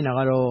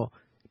ပေးချင်တာကတော့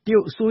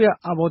တရုတ်အစိုး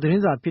ရအာဘော်သ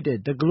တင်းစာဖြစ်တဲ့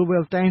The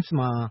Global Times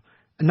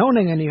မှာအ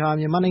နောက်နိုင်ငံ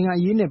တွေဟာမြန်မာနိုင်ငံ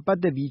အရေးနဲ့ပတ်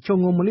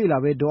သက်ပြီးခြုံငုံမလေ့လာ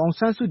ပဲဒေါ်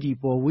အောင်ဆ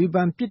န်းစုကြည်ပေါ်ဝေဖ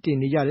န်ပြစ်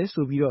တင်နေကြတယ်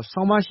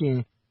ဆိုပြီးတော့ဆောင်းပါးရှင်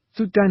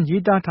စု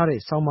တန်ရေးသားထား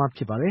တဲ့ဆောင်းပါးဖြ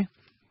စ်ပါတယ်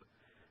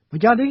။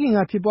မကြာသေးခင်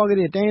ကဖြစ်ပွားခဲ့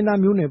တဲ့တိုင်းရင်းသား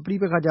မျိုးနွယ်ပဋိ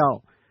ပက္ခကြော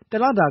င့်တ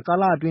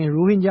လတာကာလအတွင်း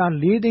ရိုဟင်ဂျာ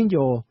4 သိ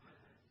န်းကျော်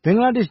ဘင်္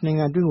ဂလားဒေ့ရှ်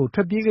နိုင်ငံအတွင်းကို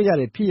ထွက်ပြေး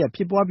ခဲ့ကြတဲ့ဖြစ်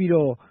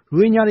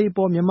ရပ်ဖြစ်ပွားပြီးတော့ရိုဟင်ဂျာ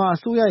တွေပေါ်မြန်မာအ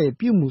စိုးရရဲ့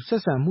ပြုမှု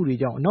ဆက်ဆံမှု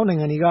တွေကြောင့်အနောက်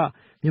နိုင်ငံတွေ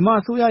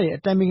ကမြန်မာအစိုးရရဲ့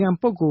အတိုင်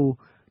ပင်ခံပုဂ္ဂိုလ်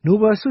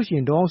နိုဘယ်ဆုရှ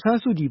င်ဒေါ်အောင်ဆ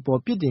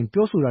န်းစုကြည်ပေါ်ပြစ်တင်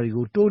ပြောဆိုတာတွေ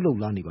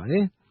ကိုတိုးလုပ်လာနေပါတ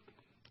ယ်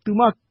။သူ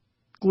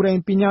မကိုယ်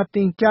တိုင်ပညာ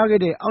သင်ကြားခဲ့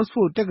တဲ့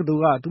Oxford တက္က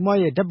သိုလ်ကသူ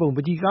မရဲ့ဓာတ်ပုံပ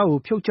ကြီးကားကို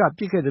ဖြုတ်ချပ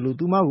စ်ခဲ့တယ်လို့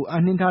သူမကို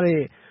အနှင်းထားတဲ့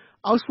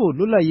Oxford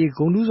လွတ်လပ်ရေး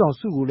ဂုဏ်ထူးဆောင်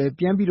ဆုကိုလ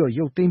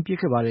ည်းပြန်ပြီးတော့ရုပ်သိမ်း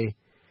ပစ်ခဲ့ပါတယ်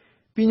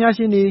။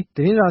ပညာရှင်တွေ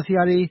သတင်းစာဆ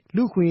ရာ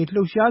တွေလူ့အခွင့်အရေး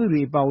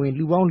လှုပ်ရှားသူတွေအပါအ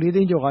ဝင်လူပေါင်း4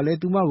 သိန်းကျော်ကလ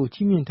ည်းသူမ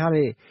ကိုချီးမြှင့်ထား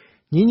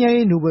တဲ့ငြိမ်းချမ်း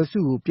ရေးနို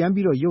ဘယ်ဆုကိုပြန်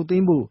ပြီးတော့ရုပ်သိ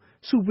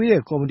မ်းဖို့ဆုပေး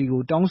တဲ့ကော်မတီ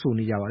ကိုတောင်းဆို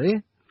နေကြပါတယ်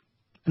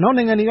။အနောက်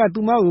နိုင်ငံတွေ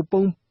ကသူမ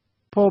ကိုပုံ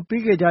ဖော်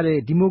ပေးခဲ့ကြ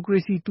တဲ့ဒီမို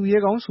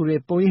ကရေစီသူရဲကောင်းဆို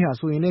တဲ့ပုံရိပ်ဟာ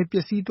ဆိုရင်လည်းပျ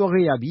က်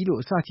စီးသွားခဲ့ရပြီလို့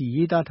အစ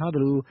ချီရေးသားထား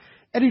သလို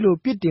အဲ့ဒီလို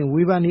ပြစ်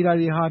တင်ဝေဖန်နေတာ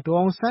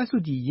တွေဟာဒေါ်အောင်ဆန်းစု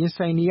ကြည်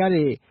ရင်ဆိုင်နေ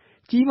ရတဲ့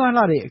ကြီး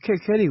မားလာတဲ့အခက်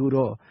အခဲတွေ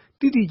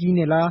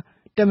ကိုတော့တိတိကြီးနဲ့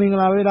လားတမင်္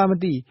ဂလာပဲလား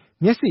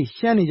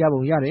မသိမျက်စိရှမ်းနေကြ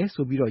ပုံရ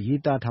တယ်ဆိုပြီးတော့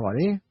ရေးသားထားပါတ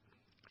ယ်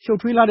။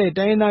ရှုပ်ထွေးလာတဲ့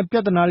တိုင်းရင်း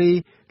သားပြဿနာ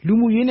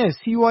တွေလူမှုရေးနဲ့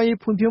စီးပွားရေး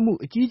ဖွံ့ဖြိုးမှု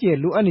အကြီးအကျယ်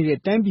လိုအပ်နေ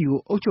တဲ့တိုင်းပြည်ကို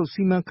အုပ်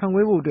ချုပ်စီမံခ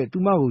န့်ခွဲဖို့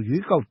အတွက်သူမ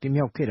ကိုရွေးကောက်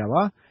တင်မြှောက်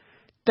ခဲ့တာပါ။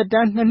တက်တ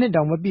န်း2 နှစ်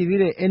တောင်မပြည့်သေး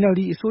တဲ့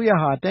NLD အစိုးရ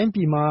ဟာတိုင်းပြ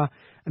ည်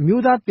မှာအ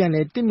မျိုးသားပြန်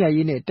လည်တည်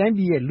မြဲရေးနဲ့တို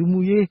င်းပြည်ရဲ့လူ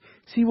မှုရေး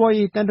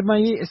စီးပွားရေးတန်တမာ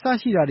ရေးအ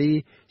စရှိတာ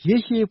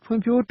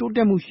တွေရေရှည်ဖွံ့ဖြိုးတိုး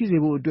တက်မှု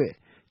ရှိစေဖို့အတွက်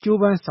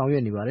ကြိုးပမ်းဆောင်ရွက်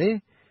နေပါတယ်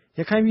။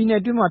ရခိုင်ပြည်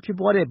နယ်အတွင်းမှာဖြစ်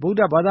ပွား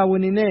တဲ့ဗုဒ္ဓဘာသာ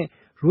ဝင်တွေ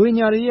နဲ့ရို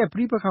ဟင်ဂျာတွေရဲ့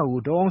ပြိပက္ခကို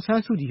ဒေါ်အောင်ဆ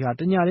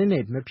န်းစုကြည်ဟာတညတ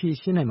ည်းနဲ့မဖြေ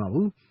ရှင်းနိုင်ပါ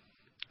ဘူး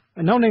။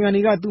အနောက်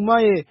နိုင်ငံတွေကသူမ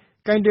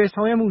ရဲ့ကင်တွယ်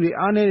ဆောင်ရွက်မှု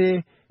တွေအားနည်း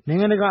တယ်နိုင်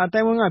ငံတကာအ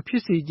တိုင်းအဝန်းကဖြ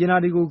စ်စေကျင်တာ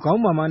တွေကို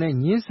ခေါင်းမာမာ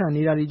နဲ့ညှင်း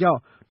ဆန်နေတာတွေကြော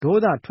င့်ဒေါ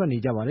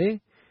သထွက်နေကြပါတယ်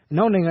။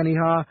အနောက်နိုင်ငံတွေ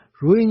ဟာ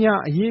ရိုဟင်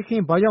ဂျာအရေးအ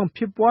ခင်းဘာကြော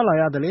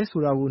င့်ဖြစ်ပွားလာရတယ်လဲဆို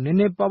တာကိုန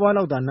ည်းနည်းပါး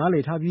ပါးလောက်သာနားလ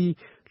ည်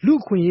ထားပြီးလူ့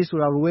အခွင့်အရေး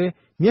ဆိုတာကိုပဲ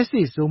မျက်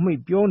စိစုံမှိတ်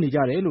ပြောနေကြ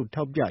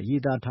တယ်လို့ထောက်ပြ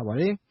ရေးသားထားပါတ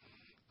ယ်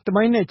။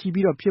တမိုင်းနဲ့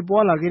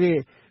ချီပြီးတော့ဖြစ်ပွားလာခဲ့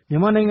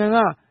တဲ့မြန်မာနိုင်ငံ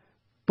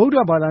ကဗုဒ္ဓ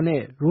ဘာသာ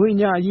နဲ့ရို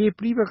ဟင်ဂျာအရေး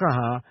ပြိပက္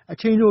ခဟာအ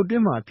ချိန်တို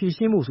အတွင်းမှာဖြေ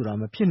ရှင်းဖို့ဆိုတာ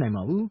မဖြစ်နိုင်ပါ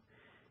ဘူး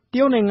။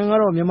တရုတ်နိုင်ငံ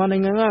ကတော့မြန်မာနို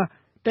င်ငံ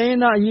ကတိုင်းရ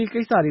င်းသားအရေး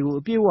ကိစ္စတွေ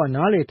ကိုအပြည့်အ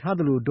ဝနားလည်ထား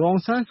သလိုဒေါ်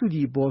အောင်ဆ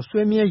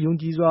န်းစုကြည်ပေါ်ဆွဲမြဲယုံ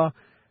ကြည်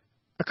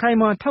စွာအခိုင်အ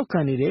မာ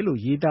ထောက်ခံနေတယ်လို့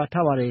ရေးသား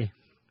ထားပါတယ်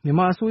။မြန်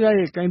မာအစိုးရ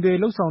ရဲ့ကင်တွယ်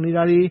လှုပ်ဆောင်နေ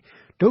တာ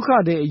တွေဒုက္ခ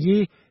သည်အ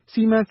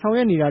ရေးစီမံဆောင်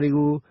ရွက်နေတာ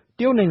တွေကို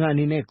တရုတ်နိုင်ငံ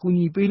အနေနဲ့ကူ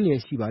ညီ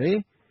ပေးလျက်ရှိပါတယ်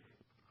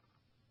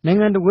။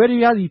နိုင်ငံတ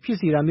ကွဲတ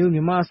ရားစီဖြစ်စေတာမျိုးမြ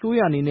န်မာ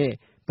အစိုးရအနေနဲ့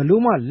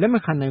ဘယ်လို့မှလက်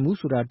မခံနိုင်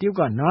ဘူးဆိုတာ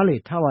တရုတ်ကနားလည်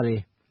ထားပါတယ်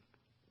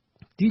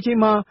။ဒီအချိန်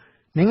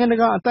မှာနိုင်ငံ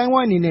တကာအတိုင်း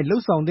အဝိုင်းအနေနဲ့လှု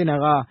ပ်ဆောင်တင်တာ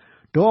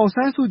ကဒေါ်အောင်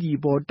ဆန်းစုကြည်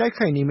ပေါ်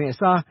တိုက်ခိုက်နေမယ့်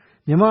အစား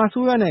မြန်မာ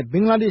အစိုးရနဲ့ဘ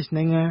င်္ဂလားဒေ့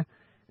ရှ်နိုင်ငံ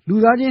လူ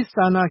သားချင်း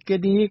စာနာ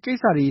ကယ်တင်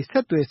ရေးကိစ္စတွေဆ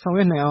က်သွယ်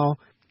ဆောင်ရွက်နိုင်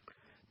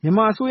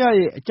အောင်မြန်မာအစိုး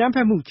ရရဲ့အကြမ်း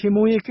ဖက်မှု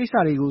ချေမှုန်းရေးကိစ္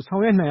စတွေကိုဆော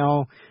င်ရွက်နိုင်အော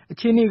င်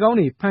အခြေအနေကော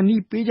င်းတွေ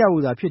ဖန်တီး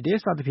ပေးကြဖို့သာဖြစ်တယ်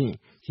စသဖြ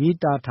င့်ရေး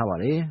သားထားပါ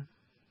တယ်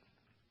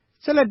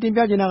။ဆက်လက်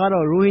တင်ပြချင်တာက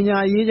တော့ရိုဟင်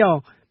ဂျာအရေးကြောင့်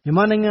မြန်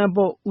မာနိုင်ငံအ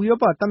ပေါ်ဥရော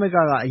ပသမဂ္ဂ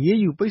ကအ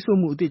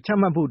ရေးယူပိတ်ဆို့မှုအသစ်ချ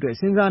မှတ်ဖို့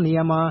အတွက်စဉ်းစားနေ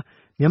ရမှာ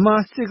မြန်မာ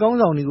စစ်ကော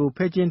င်းဆောင်တွေကို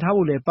ဖယ်ကျဉ်ထား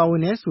ဖို့လည်းပါ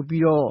ဝင်နေဆို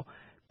ပြီးတော့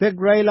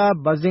Begrayla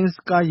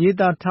Bazinska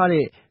ရေးသား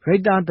ထားတဲ့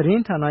ရိုက်တာသ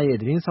တင်းဌာနရဲ့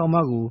သတင်းဆောင်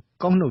မကို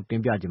ကောက်နှုတ်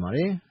တင်ပြကြပါမ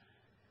ယ်။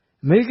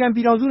အမေရိကန်ပြ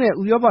ည်ထောင်စုနဲ့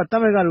ဥရောပသ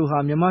မဂ္ဂတို့ဟာ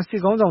မြန်မာ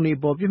စစ်ကောင်းဆောင်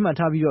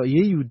တွေပေါ်ပြစ်မှတ်ထားပြီးတော့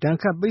အရေးယူ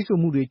ဒဏ်ခတ်ပိတ်ဆို့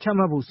မှုတွေချမှ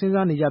တ်ဖို့စဉ်း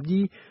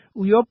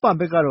စားနေကြပြီးဥရောပ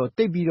ဘက်ကတော့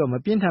တိတ်ပြီးတော့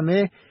မပြင်း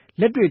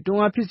ထန်ပဲလက်တွေ့တွ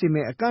န်းအားဖြစ်စေ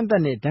မဲ့အကန့်အသ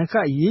တ်နဲ့ဒဏ်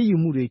ခတ်အ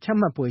ရေးယူမှု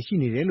တွေချမှတ်ဖွယ်ရှိ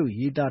နေ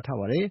တယ်လို့ရေးသားထား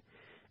ပါတယ်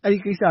။အဲဒီ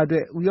ကိစ္စအတွ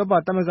က်ဥရော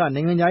ပသမဂ္ဂ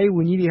နိုင်ငံသားရေးဝ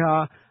န်ကြီး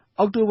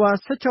တွေဟာအောက်တိုဘာ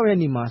16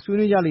 ရက်နေ့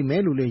မှာဆွေးနွေးကြလိမ့်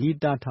မယ်လို့လည်းရေး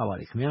သားထားပါ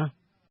တယ်ခင်ဗျာ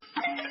။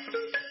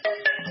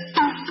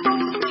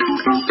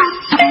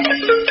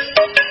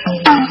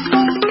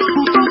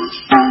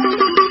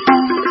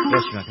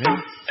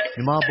မြ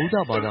န်မာဗုဒ္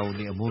ဓဘာသာဝင်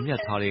တွေအမွန်မြ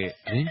တ်ထားတဲ့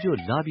သတင်းကျွတ်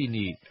လပြည့်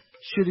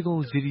နေ့ရွှေတ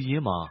ကုံစေတီရ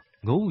င်းမှာ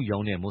ငုံးဦး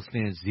ရောင်းတဲ့မွတ်စ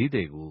လင်ဈေး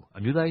သည်ကို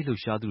အမျိုးသားရေး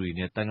လှုပ်ရှားသူတွေ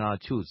နဲ့တန်ဃာ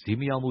အချို့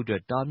ဈေးမရောင်းဖို့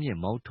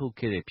တားမြစ်မော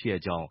င်းထုတ်ခဲ့တဲ့ဖြစ်ရ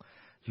ပ်ကြော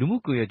င့်လူမှု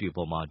ကွန်ရက်တွေ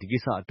ပေါ်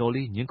မှာဒီကိစ္စ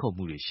အတော်လေးညှ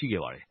င်းခုန်မှုတွေရှိ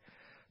ခဲ့ပါတယ်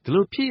။ဒီ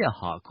လိုဖြစ်ရပ်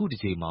ဟာအခုတစ်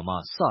ချိန်မှစ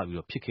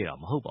ပြီးဖြစ်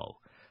ခဲ့တာမဟုတ်ပါဘူး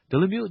။ ဒီ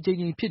လိုမျိုးအကြိမ်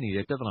ကြိမ်ဖြစ်နေ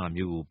တဲ့ပြဿနာ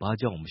မျိုးကိုဘာ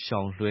ကြောင့်မရှော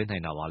င်လွှဲနို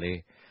င်တာပါလဲ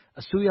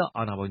အစိုးရ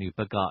အာဏာပိုင်တွေဘ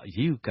က်က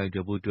ရေးယူကင်တွ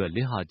ယ်ဖို့အတွက်လ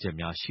စ်ဟာချက်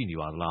များရှိနေ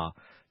ပါသလား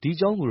ဒီအ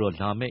ကြောင်းကိုတော့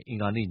လာမယ့်အ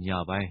င်္ဂါနေ့ည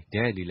ပိုင်း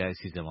ဒဲလေလိုက်အ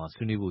စီအစဉ်မှာ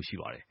ဆွေးနွေးဖို့ရှိ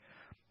ပါတယ်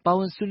ပါဝ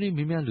င်ဆွေးနွေး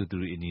မေးမြန်းလူသူ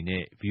တွေအနေ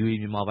နဲ့ VOA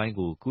မြန်မာပိုင်း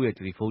ကိုကိုယ့်ရဲ့တ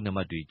ယ်လီဖုန်းနံ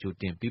ပါတ်တွေကြို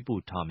တင်ပေး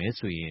ပို့ထားမယ်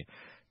ဆိုရင်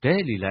ဒဲ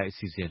လေလိုက်အ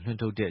စီအစဉ်လွှင့်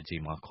ထုတ်တဲ့အချိ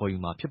န်မှာခေါ်ယူ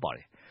မှာဖြစ်ပါတ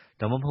ယ်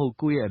ဒါမှမဟုတ်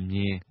ကိုယ့်ရဲ့အမြ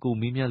င်ကို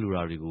မေးမြန်းလို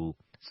တာတွေကို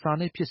စာ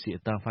နဲ့ဖြစ်စေ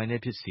အတန်ဖိုင်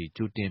နဲ့ဖြစ်စေ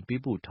ကြိုတင်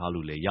ပေးပို့ထား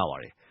လို့လည်းရပါ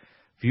တယ်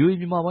VOA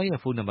မြန်မာပိုင်း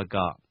ရဲ့ဖုန်းနံပါတ်က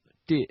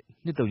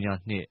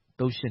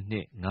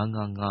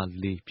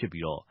1-232-382-5554ဖြစ်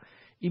ပြီးတော့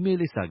အီးမေးလ်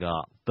လိပ်စာက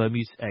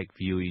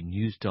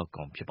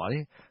burmese@voanews.com ဖြစ်ပါတ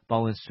ယ်ပါ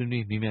ဝင်ဆွေး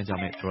နွေးမေးမြန်းကြ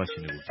မယ့်သောရရှ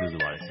င်တွေကိုကြိုဆို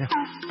ပါရစေခင်ဗျာ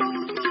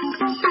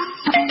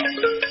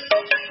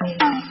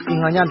အ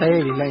င်္ဂါညတိုက်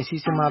ရိုက်လေလိုင်းစီ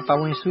စဉ်မှာပါ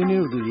ဝင်ဆွေး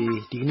နွေးသူတွေ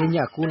ဒီကနေ့ည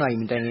9:00နာရီ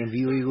မတိုင်ခင်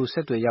VOA ကိုဆ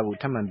က်သွယ်ရဖို့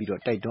ထပ်မံပြီး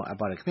တော့တိုက်တွန်းအပ်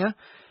ပါတယ်ခင်ဗျာ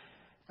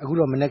အခု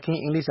တော့မနက်ခင်း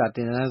အင်္ဂလိပ်စာသ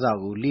င်ခန်းစာ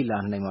ကိုလေ့လာ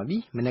နိုင်ပါပြီ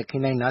မနက်ခ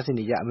င်းတိုင်းနားဆင်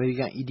နေကြအမေရိ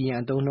ကန်အီဒီယံ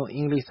အသုံးနှုန်းအ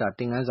င်္ဂလိပ်စာသ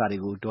င်ခန်းစာတွေ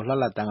ကိုဒေါ်လှ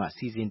လှတန်းက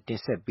စီစဉ်တ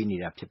င်ဆက်ပေးနေ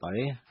တာဖြစ်ပါတ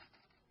ယ်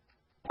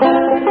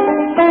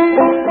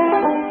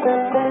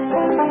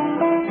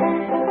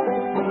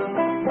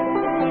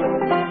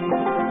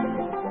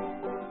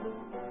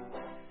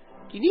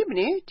ဒီနေ့မ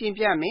နေ့တင်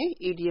ပြမယ်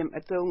idiom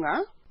အသုံးက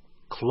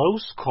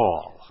Close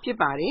call ဖြစ်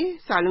ပါတယ်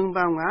စာလုံး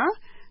ပေါင်းက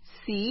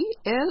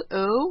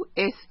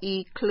C-L-O-S-E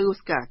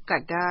close ကက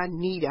တ်တာ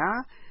နီးတာ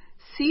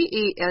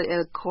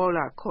C-A-L-L call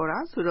ခေါ်တာ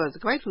ဆိုတော့စ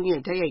ကားစုရဲ့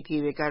တိုက်ရိုက်အဓိ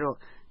ပ္ပာယ်ကတော့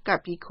က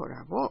ပ်ပြီးခေါ်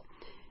တာပေါ့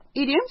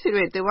idiom ဆို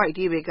တဲ့သွယ်ဝိုက်အ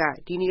ဓိပ္ပာယ်က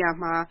ဒီနေရာ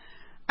မှာ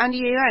အန်ဒီ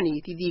ရကနေ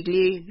တီတီက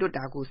လေးလွတ်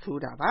တာကိုဆို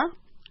တာပါ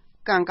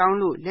ကံကောင်း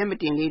လို့လက်မ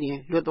တင်လေးတင်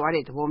လွတ်သွား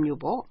တဲ့သဘော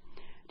မျိုးပေါ့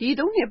ဒီအ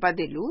သုံးနဲ့ပတ်သ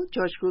က်လို့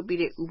George ကိုပြ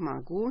တဲ့ဥပမာ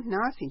ကို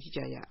နားဆင်ကြည့်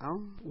ကြရအောင်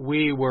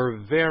We were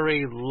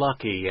very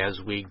lucky as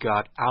we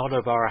got out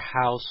of our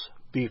house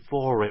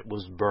before it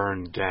was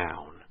burned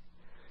down.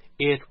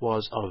 It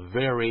was a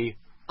very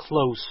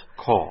close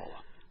call.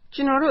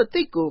 ကျွန်တော်တို့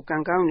သိကိုကံ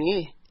ကောင်းနေ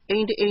အိ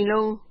မ်တအိမ်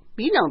လုံး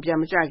မီးလောင်ပြ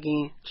မကြခ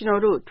င်ကျွန်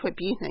တော်တို့ထွက်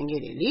ပြေးနိုင်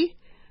ခဲ့တယ်လေ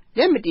လ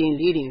က်မတင်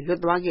လေးတင်လွ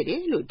တ်သွားခဲ့တ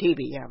ယ်လို့အဓိပ္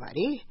ပာယ်ရပါတ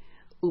ယ်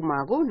ဥပမာ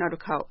ကိုနောက်တ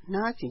စ်ခေါက်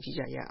နားဆင်ကြည့်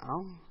ကြရအော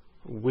င်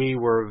We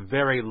were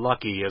very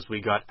lucky as we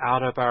got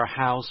out of our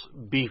house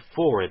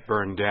before it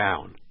burned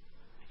down.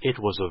 It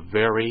was a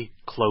very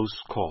close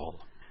call.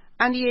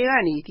 အန်ဒီရက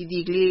နေတီတီ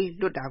ကလေး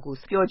လွတ်တာကို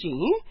ပြောချင်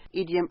ရင်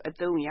idiom အ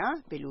သုံးအရ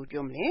ဘယ်လို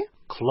ပြောမလဲ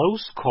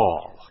Close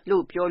call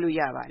လို့ပြောလို့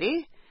ရပါတယ်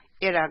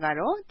အဲ့ဒါက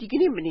တော့ဒီက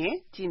နေ့မနေ့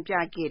တင်ပြ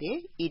ခဲ့တဲ့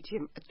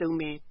idiom အသုံး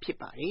ပဲဖြစ်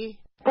ပါတယ်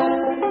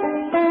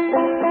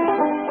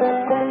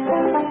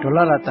ဒေါ်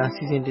လာလာတန်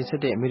စီစဉ်တင်ဆ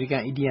က်တဲ့အမေရိက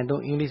န်အီဒီယံ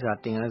သုံးအင်္ဂလိပ်စာ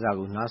သင်ခန်းစာ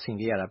ကိုနားဆင်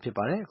ကြရတာဖြစ်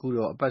ပါတယ်အခု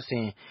တော့အပတ်စ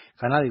ဉ်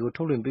ကဏ္ဍတွေကို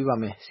ထုတ်လွှင့်ပေးပါ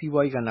မယ်စီး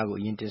ပွားရေးကဏ္ဍကို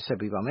အရင်တင်ဆက်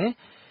ပေးပါမယ်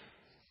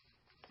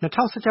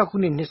2016ခု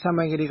နှစ်နှစ်ဆန်း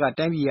ပိုင်းကလေးက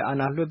တိုင်းပြည်ရဲ့အာ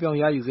ဏာလွှဲပြောင်း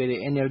ရယူခဲ့တဲ့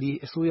NLD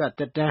အစိုးရတ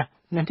က်တန်း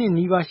2နှစ်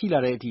နီးပါးရှိလာ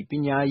တဲ့အထိပ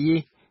ညာ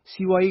ရေး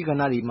စီးပွားရေးကဏ္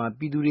ဍတွေမှာ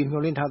ပြည်သူတွေ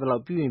မျှော်လင့်ထားသလော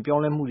က်ပြုပြင်ပြော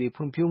င်းလဲမှုတွေ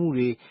ဖွံ့ဖြိုးမှု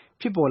တွေ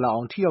ဖြစ်ပေါ်လာ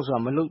အောင်ထိရောက်စွာ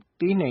မလုပ်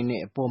သေးနိုင်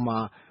တဲ့အပေါ်မှာ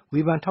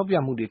ဝေဖန်ထောက်ပြ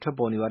မှုတွေထွက်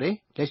ပေါ်နေပါတယ်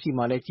။လက်ရှိ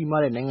မှာလည်းကြီး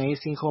မားတဲ့နိုင်ငံ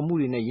ရေးစိန်ခေါ်မှု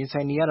တွေနဲ့ရင်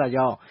ဆိုင်နေရတာ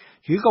ကြောင့်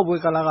ရွေးကောက်ပွဲ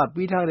ကာလက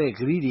ပေးထားတဲ့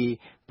ကတိတွေ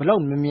ဘယ်လော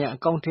က်မြန်အ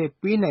ကောင့်ထဲ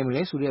ပေးနိုင်မ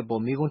လဲဆိုတဲ့အ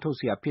ပေါ်မေးခွန်းထုတ်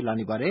စရာဖြစ်လာ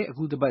နေပါတယ်။အ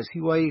ခုတစ်ပတ်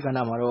စီးပွားရေးကဏ္ဍ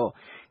မှာတော့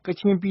က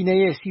ချင်ပြည်နယ်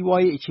ရဲ့စီး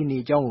ပွားရေးအခြေအနေ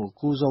အကြောင်း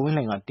ကိုဇော်ဝင်း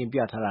လှိုင်ကတင်ပြ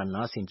ထားတာ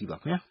နားဆင်ကြည့်ပါ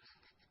ခင်ဗျာ။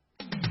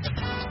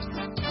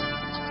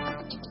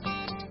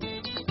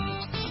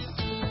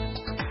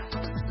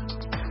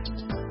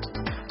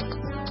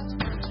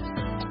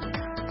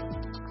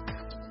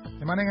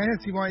မြန်မာနိုင်ငံရဲ့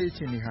စီးပွားရေးအ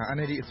ခြေအနေဟာ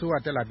NLD အစိုးရ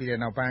တက်လာပြီးတဲ့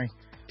နောက်ပိုင်း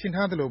ထင်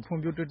ထားသလိုဖွံ့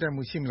ဖြိုးတိုးတက်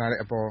မှုရှိမလာ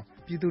တဲ့အပေါ်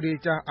ပြည်သူတွေ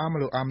ကြားအားမ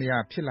လိုအားမရ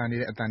ဖြစ်လာနေ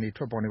တဲ့အသံတွေ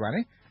ထွက်ပေါ်နေပါတ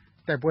ယ်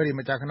။တိုက်ပွဲတွေ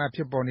မကြာခဏဖြ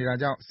စ်ပေါ်နေတာ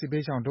ကြောင့်စစ်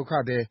ဘေးရှောင်ဒုက္ခ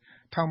သည်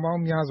ထောင်ပေါ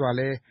င်းများစွာ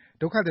လည်း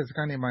ဒုက္ခသည်စခ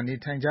န်းတွေမှာနေ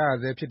ထိုင်ကြရ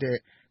ဆဲဖြစ်တဲ့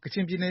ကချ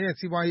င်ပြည်နယ်ရဲ့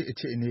စီးပွားရေးအ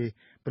ခြေအနေ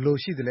ဘယ်လို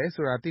ရှိသလဲ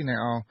ဆိုတာသိနို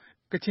င်အောင်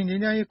ကချင်ငြိ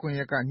မ်းချမ်းရေးကွန်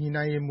ရက်ကညှိ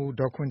နှိုင်းရေးမှူး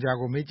ဒေါ်ခွန်ဂျာ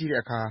ကိုမေးကြည့်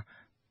တဲ့အခါ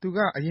သူက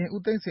အရင်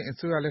ဦးသိန်းစိန်အ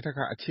စိုးရလက်ထက်က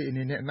အခြေအ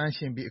နေနဲ့နှိုင်း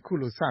ယှဉ်ပြီးအခု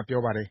လိုစ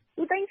ပြောပါတယ်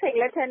။ဦးသိန်းစိန်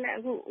လက်ထက်နဲ့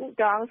အခု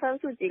ဒေါ်အောင်ဆန်း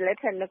စုကြည်လက်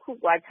ထက်နှစ်ခု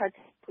ကွာခြားချ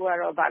က်က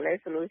တော့ဗာလဲ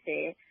ဆိုလို့ရှိ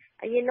ရင်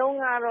အရင်တုန်း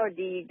ကတော့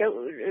ဒီ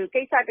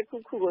ကိစ္စတစ်ခု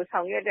ခုကို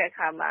ဆောင်ရွက်တဲ့အ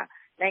ခါမှာ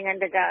နိုင်ငံ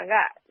တကာက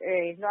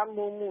လွှမ်း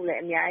မိုးမှုလ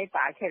ည်းအများကြီး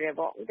ပါခဲ့တယ်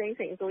ပေါ့ဦးသိန်း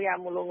စိန်အစိုးရ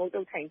မလို့ငုတ်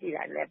တုတ်ထိုင်ကြည့်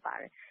တာလည်းပါ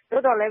တယ်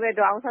တိုးတော်လည်းပဲ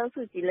ဒေါ်အောင်ဆန်း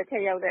စုကြည်လက်ထ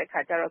က်ရောက်တဲ့အခါ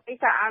ကျတော့ကိ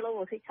စ္စအားလုံး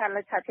ကိုစိတ်ချလ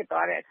က်ချဖြစ်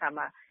သွားတဲ့အခါ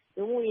မှာ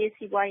လူမှုရေး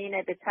စီးပွားရေး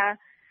နဲ့တခြား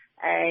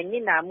န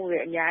စ်နာမှုတွေ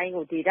အများကြီး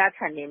ကိုဒေတာ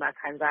ခံနေမှာ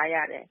ခံစားရ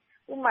တယ်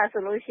ဥပမာ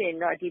ဆိုလို့ရှိရင်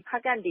တော့ဒီဖ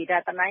က်ကန်ဒေတာ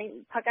တနိုင်း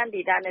ဖက်ကန်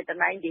ဒေတာနဲ့တ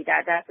နိုင်းဒေတာ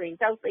ဒါဆိုရင်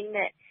ကြောက်သိမ်း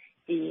တဲ့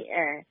ဒီ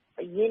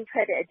ရင်းထွ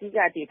က်တဲ့အဓိက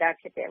ဒေတာ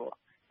ဖြစ်တယ်ပေါ့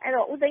အဲ့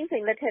တော့ဦးသိန်းစိ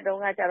န်လက်ထက်တု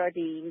န်းကကျတော့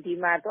ဒီ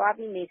မှာသွား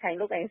ပြီးနေထိုင်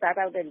လုပ်ကိုင်စား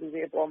တောက်တဲ့လူ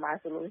တွေအပေါ်မှာ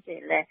ဆိုလို့ရှိရ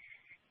င်လည်း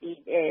ဒီ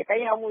တ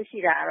ရားမှုရှိ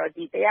တာကတော့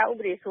ဒီတရားဥ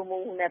ပဒေစိုး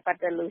မိုးမှုနဲ့ပတ်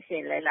သက်လို့ရှိရ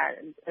င်လည်း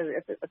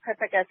ဖက်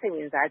ဖက်ကစိတ်ဝ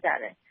င်စားကြ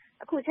တယ်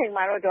အခုချိန်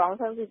မှာတော့ဒေါအောင်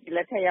ဆန်းစုကြည်လ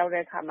က်ထက်ရောက်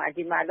တဲ့အခါမှာ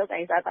ဒီမှာလုပ်ကို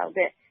င်စားတောက်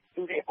တဲ့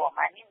လူတွေအပေါ်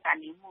မှာနှိမ့်တာ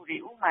နေမှုတွေ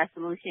ဥပမာ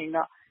ဆိုလို့ရှိရင်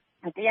တော့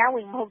တရားဝ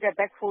င်မဟုတ်တဲ့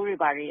back four တွေ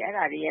ပါတွေအဲ့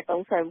ဒါတွေရဲ့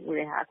သုံးဆွဲမှု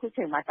တွေဟာအခု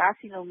ချိန်မှာတား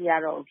ဆီးလို့မရ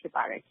တော့ဘူးဖြစ်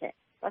ပါတယ်ချက်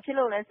။ဘာဖြစ်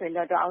လို့လဲဆိုရင်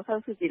တော့ဒေါအောင်ဆ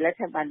န်းစုကြည်လက်ထ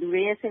က်မှာလူ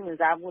တွေရဲ့စိတ်ဝင်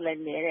စားမှုလ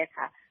ည်းနည်းတဲ့အ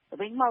ခါ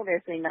တပိတ်မှောက်တယ်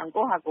ဆိုရင်တော့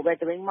ကိုယ့်ဟာ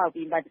ကိုယ်ပဲတပိတ်မှောက်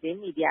ပြီးမှ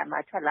တပိတ်မီဒီယာမှာ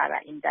ထွက်လာတာ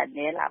အင်တာန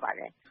ည်းလာပါတ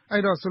ယ်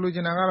အဲ့တော့ဆို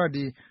လိုချင်တာကတော့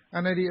ဒီ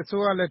NLD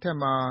အစိုးရလက်ထက်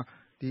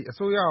မှာဒီအ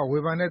စိုးရကိုဝေ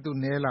ဖန်တဲ့သူ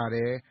နည်းလာ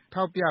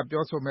တယ်ထောက်ပြ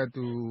ပြောဆိုမဲ့သူ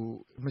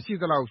မရှိ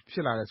သလောက်ဖြ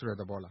စ်လာတယ်ဆို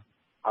တဲ့သဘောလား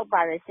ဟုတ်ပါ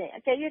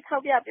တယ်ရှင်အကယ်၍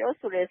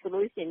ထောက်ပြပြောဆိုတယ်ဆို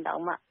လို့ရှိရင်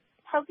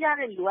တောင်မှထောက်ပြ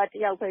တဲ့လူက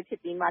တယောက်ပဲဖြစ်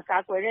ပြီးမှကာ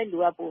ကွယ်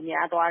တဲ့လူက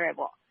ပိုများသွားတယ်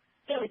ပေါ့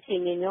ဒီအချိ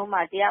န်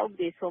မျိုးမှာတရားဥပ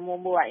ဒေစိုး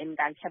မိုးမှုက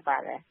အင်တန်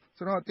ခက်ပါတယ်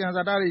ဆိုတော့တ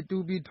ရားစာတ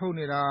တွေတူးပြီးထုတ်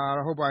နေတာ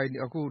ဟုတ်ပါ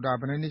ပြီအခုဒါ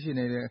ဘယ်နှစ်ရှိ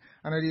နေလဲ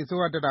NLD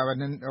အစိုးရ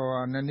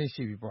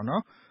တက်တာပဲနှစ်ရှိ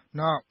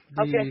ပြီပေါ့နော်နောက်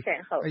ဒီ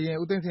အရင်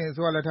ဦးသိန်းစိန်အ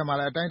စိုးရလက်ထက်မှာ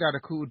လည်းအတိုင်းအတာ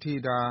တစ်ခုအထိ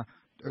ဒါ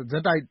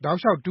ဇက်တိုက်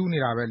တောက်လျှောက်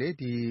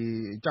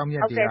တူးနေတာပဲလေဒီအကြော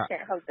င်းမြတ်တွေ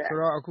ကဆို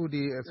တော့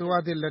အခုဒီအစိုး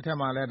ရသစ်လက်ထက်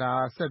မှာလ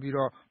ည်းဒါဆက်ပြီး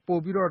တော့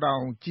ပို့ပြီးတော့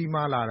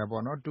တောင်ကြီးမားလာ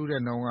တယ်ပေါ့နော်တူး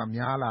တဲ့နှုန်းက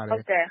များလာ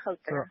တယ်ဟုတ်တယ်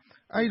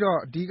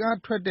အဲ့တော့ဒီက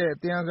ထွက်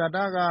တဲ့တရားစာတ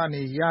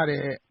ကနေရ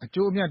တဲ့အ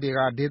ကျိုးအမြတ်တွေက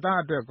ဒေ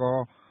သအတွက်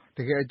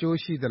ကောတကယ်အ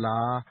ကျိုးရှိ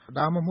သလား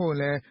ဒါမှ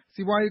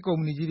မဟုတ်လဲစီးပွား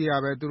ရေးကုမ္ပဏီကြီးတွေက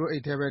ပဲသူတို့အိ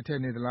တ်ထဲပဲထည့်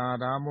နေသလား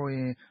ဒါမှမဟုတ်ရ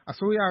င်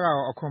အစိုးရကရော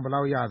အခွန်ဘယ်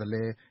လောက်ရ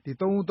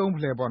သလဲဒီသုံးဖ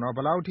လှယ်ပေါ့နော်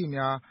ဘယ်လောက်ထိ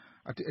များ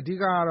အဓိက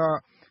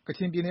ကတော့က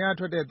ချင်ပြည်နယ်က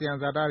ထွက်တဲ့တ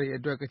ရားစာတတွေအ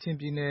တွက်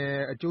ကချင်ပြည်နယ်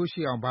အကျိုး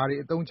ရှိအောင်ဘာ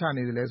တွေအသုံးချ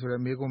နေသလဲဆိုတော့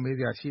မေးခွန်း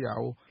မေးစရာရှိတာ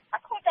哦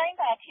အခုတို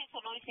င်းတာဖြစ်ဆို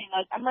လို့ရှိရင်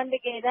တော့အမှန်တ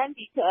ကယ်တ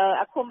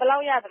မ်းဒီအခွန်ဘယ်လော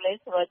က်ရတယ်လဲ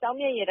ဆိုတော့ကျောင်း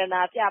မြင့်ရ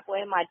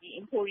တနာပြပွဲမှာဒီ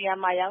Emporium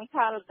မှာရော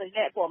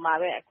င်းချတဲ့အပေါ်မှာ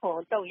ပဲ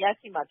အခွန်တုံ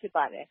ရရှိ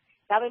မှာဖြစ်ပါတယ်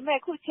ဒါပေ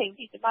မဲ့အခု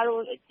ချိန်ထိကျမ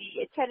တို့ဒီ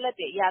အချက်လက်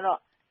တွေအ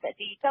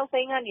ရတော့ဒီတောက်သိ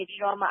န်းကနေပြီး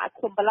တော့မှ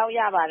အခွန်ဘယ်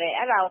လောက်ရပါ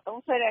တယ်အဲ့ဒါ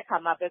ကိုသုံးဆွဲတဲ့အခါ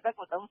မှာဘယ်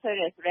ဘက်ကိုသုံး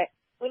ဆွဲတယ်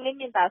ဆိုတော့ဝင်းလ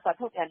င်းမြင့်တာ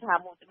ဆိုထုတ်ပြန်ထား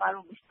မှုကျမ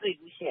တို့မရှိ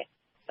သေးဘူးရှ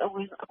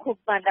င့်အခု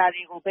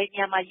ပန်တာတွေကိုဘယ်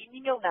ညမှာရင်း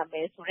နှီးမြှုပ်နှံမ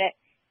ယ်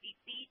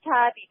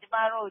ဆိုတော့ဒီပြီးချာဒီကျ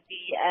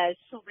မတို့ဒီ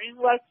Supreme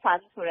World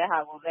Fund ဆိုတဲ့ဟာ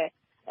ကိုလ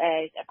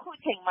ည်းအခု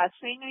ချိန်မှာ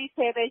ဆွေးနွေး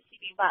ဆဲပဲ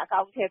ရှိပြီးမှအ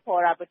ကောင့်ထဲ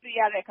ပေါ်တာ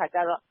မတွေ့ရတဲ့အခါကျ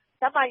တော့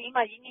တမကြီးမှ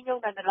ရင်းနှီးမြှု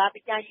ပ်နှံသ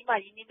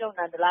လားပြန်ကြီးမှရ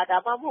င်းနှီးမြှုပ်နှံသလားဒါ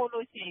မှ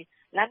မဟုတ်လို့ရှိ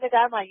ရင်လမ်းတ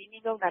ရားမှရ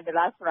င်းနှီးမြှုပ်နှံ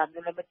သလား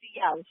ဆိုတာမျိုးလည်း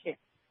မသိရ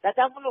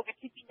ဘူးရှင်ဒါကြောင့်မလို့က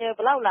ချင်ပြည်နယ်ဘ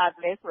ယ်လောက်လာတ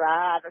ယ်လဲ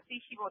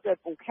ဆိုတာတော့သိရှိဖို့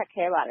အတွက်ပုံ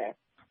ခက်ခဲပါတယ်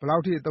ဘယ်လော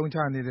က်ထိ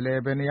အသုံးချနေတယ်လဲ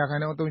ဘယ်နေရာခို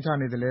င်နှုန်း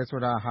အသုံးချနေတယ်လဲ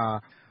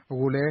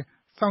ဆိုတာဟာဟိုလေ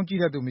စောင့်ကြ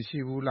ည့်တဲ့သူမရှိ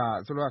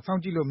ဘူးလားဆိုတော့စော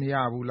င့်ကြည့်လို့မရ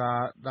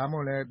ဘူးလားဒါမှ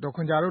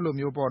မဟုတ်လဲဒေါ်ခွန်ဂျာတို့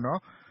လိုမျိုးပေါ့နော်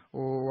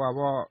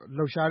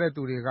လှုပ်ရှားတဲ့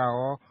သူတွေက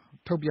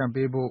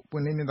ရောထုတ်ပြန်ပေးဖို့ပွ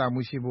င့်လ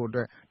င်းမြင်သာမှုရှိဖို့အတွ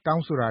က်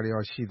တောင်းဆိုတာတွေ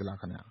ရောရှိသလား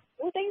ခင်ဗျာ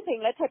ဦးသိ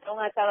န်းစိန်လက်ထက်တုန်း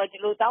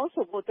ကကျတော့ဒီလိုတောင်း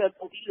ဆိုဖို့အတွက်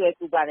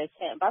ပိုပြီးလွယ်ကူပါတယ်ရှ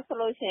င်ဘာလို့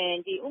လို့ရှ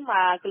င်ဒီ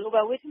ဥမာ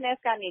Global Witness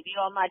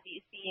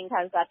ကနေပြီးတော့မှဒီစီရင်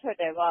ခံစာထွက်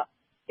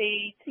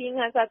တယ်ပေါ့ဒီစီရင်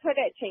ခံစာထွက်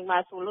တဲ့အချိန်မှာ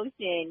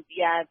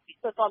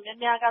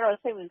ဆိုလို့ရှင်ဒီတော်တော်များများကတော့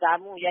စိတ်ဝင်စား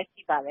မှုရ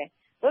ရှိပါတယ်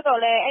တို့တော့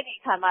လည်း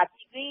အဲ့ဒီခါမှာပြ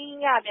ည်တွ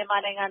င်းကမြန်မာ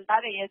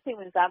နိုင်ငံသားတွေရဲ့စိတ်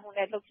ဝင်စား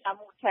မှုနဲ့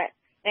လှုပ်ရှားမှု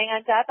ထက်နိုင်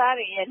ငံ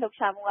သားတွေရဲ့လှုပ်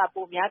ရှားမှုက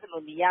ပိုများတယ်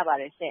လို့မြင်ရပါတ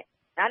ယ်ရှင်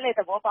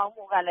နားလေသဘောပေါက်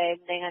မှုကလည်း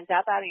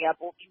နိုင်ငံသားတွေက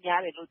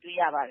ပိုပြီးများတယ်လို့တွေ့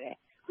ရပါတယ်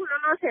ခု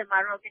လောလောဆယ်မှာ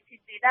တော့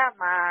ကချင်ဒေသ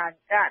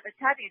မှာက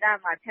တခြားဒေသ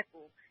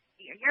မှာချက်ကို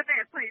ဒီအရက်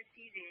တဲ့အဖွဲ့အစ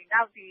ည်းတွေ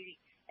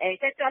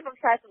နောက်ဒီတက်ကြွလှုပ်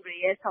ရှားသူ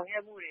တွေရဲ့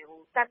ဆောင်ရွက်မှု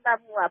တွေကိုစမ်း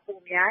သပ်မှုကပို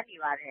များနေ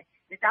ပါ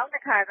တယ်ဒီတောင်းတစ်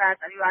ခါ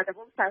ကရွာ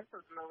တပုတ်ဆ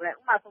န်းဆိုလို့ပဲ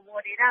ဥမာပုံ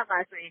ပေါ်ဒေသမှာ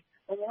ဆိုရင်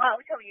ဘုံကအု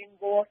ပ်ချုပ်ရေး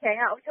ကိုဆန်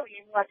ကအုပ်ချုပ်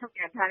ရေးကထုတ်ပြ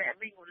န်ထားတဲ့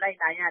အမိန့်ကိုလိုက်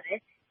လာရတယ်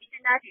ဒီကျ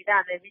နာဒေ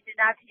သလ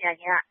ည်းဒီကျနာခ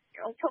ရိုင်က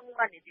အုပ်ချုပ်မှု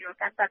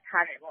ကနေပြီးတော့စမ်းသပ်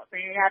ထားတယ်ပေါ့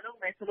ဘယ်ရလို့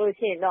မယ်ဆိုလို့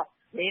ရှိရင်တော့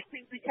လေခွ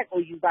င့်ပြုချက်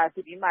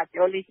ကိုယူပါဆိုပြီးမှ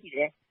ပြောလို့ရှိတ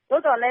ယ်တို့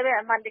တော့လည်းပဲ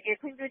အမှန်တ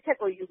ကယ်ခွင့်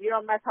ပြုချက်ကိုယူပြီး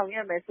တော့မှ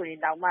ဆောင်ရွက်မယ်ဆိုရင်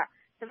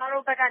တောင်မှကျမ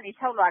တို့ဘက်ကနေ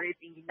6လွာတွေ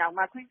တင်တောင်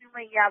မှခွင့်ပြု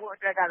မိတ်ရဖို့အ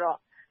တွက်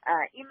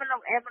ကတော့အင်းမ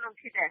လုံးအဲ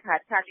မလုံးဖြစ်တဲ့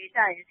အခါခြာ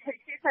လေးကြရင်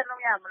ရှေ့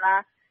ဆက်လုပ်ရ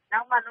မလား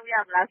နောက်မှလုပ်ရ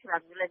မလား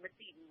ဆိုတာမျိုးလည်း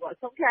မသိဘူးပေါ့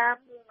ဆုံးဖြတ်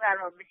မှုက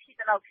တော့မရှိ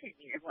တော့ဖြစ်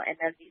နေတယ်ပေါ့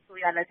NLD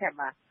ဆိုရလက်ထက်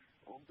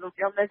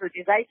မှာလို့ပြောမယ်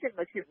ဆိုဒီဇိုင်းစစ်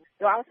မဖြစ်ဘူး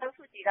တော့အောင်ဆ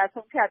န်းစုကြည်က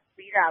ဆုံးဖြတ်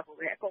ပြီးတာ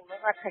ကိုပဲအကုန်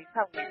လုံးကထိုင်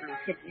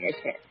ဆောင်နေလို့ဖြစ်နေတဲ့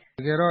ချက်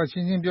တကယ်တော့ရှ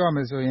င်းရှင်းပြောရမ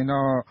ယ်ဆိုရင်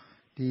တော့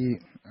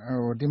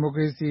ဒီမိုက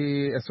ရေစီ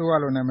အစိုးရ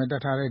လိုနာမည်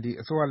တက်ထား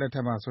တဲ့ဒီအစိုးရလက်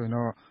ထက်မှာဆိုရင်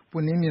တော့ပွ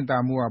င့်လ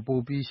င်းမြင်သာမှုကပို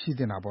ပြီး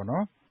ရှိတင်တာပေါ့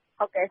နော်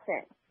ဟုတ်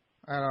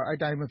ကဲ့ရှင်အဲ့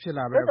တိုင်း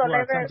မဖြစ်လာပဲအခု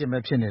ကစ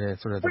န့်ကျင်ပဲဖြစ်နေတယ်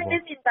ဆိုတဲ့သဘောပွင့်လ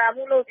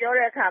င်းမြင်သာမှုလို့ပြော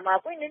တဲ့အခါ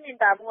မှာပွင့်လင်းမြင်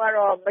သာမှုက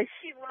တော့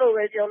မရှိ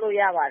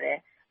ဘူးလို့ပဲပြောလို့ရပါ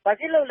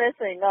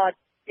တယ်ဘာဖြစ်လို့လဲဆို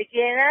ရင်တော့တ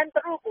ကယ်တ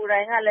မ်းသူတို့ကိုယ်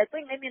တိုင်ကလည်းပွ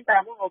င့်လ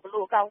င်းမြင်သာမှုကိုဘယ်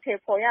လိုအကောင့်ထဲ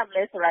ပေါ်ရမ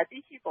လဲ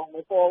ဆိုတာသိရှိပုံမ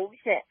ပေါ်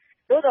ဘူးရှင့်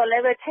သို့တော်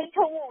လည်းပဲထိ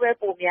န်းချုပ်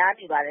မှုပဲပုံများ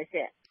နေပါ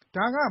တယ်ရှင့်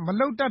ဒါကမ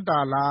လုတ်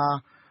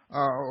တတ်တာလား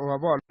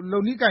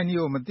လုံနီး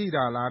ကင်ကြီးကို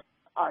မသိတာလား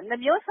နှ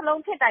မျိုးစ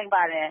လုံးဖြစ်တိုင်းပါ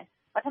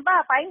တယ်ပထမ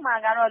ပိုင်း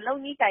မှာကတော့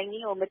လုံနီး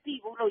ကင်ကြီးကို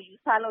မသိဘူးလို့ယူ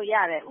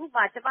ဆလို့ရတယ်ဥ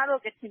ပမာကျမတို့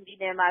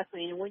ကချင်ပြည်နယ်မှာဆို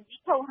ရင်ဝင်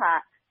ကြီးထုတ်ဟာ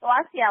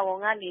သွားဆရာဝ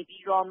န်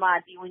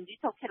ကနေပြီးတော့မှဒီဝင်ကြီး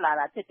ထုတ်ဖြစ်လာ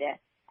တာဖြစ်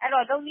တယ်အဲ့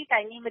တော့လုံနီး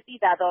ကင်ကြီးမသိ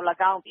တာတော့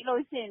၎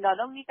င်းပြီးလို့ရှိ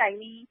ရင်တော့လုံနီးကင်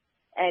ကြီး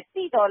သိ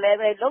တော်လည်း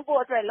ပဲလုပ်ဖို့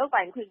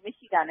အတွက်လုပ်ပိုင်ခွင့်မ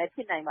ရှိတာလ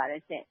ည်းဖြစ်နိုင်ပါ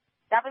တယ်ရှင့်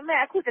ဒါပေ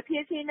မဲ့အခု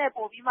တစ်ဖြည်းဖြည်းနဲ့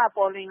ပို့ပြီးမှ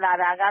ပေါ်လွင်လာ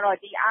တာ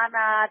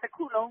ကတော့ဒီအာဏာတစ်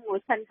ခုလုံးကို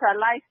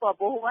centralize ပေါ့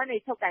ဘိုးဟိုကနေ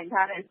ထုတ်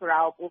ကင်ထားတယ်ဆိုတာ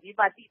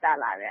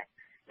ကိုပို့ပြီးမှသိတာလာတယ်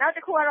နောက်တ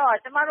စ်ခု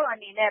ကတော့ကျမတို့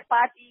အနေနဲ့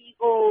ပါတီ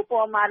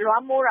ကိုပေါ်မှာ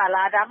လွှမ်းမိုးတာ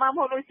လားဒါမှမ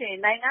ဟုတ်လို့ရှိရင်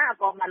နိုင်ငံအ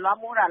ပေါ်မှာလွှ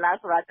မ်းမိုးတာလား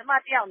ဆိုတာကျမ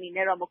တယောက်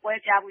အနေနဲ့တော့မကွဲ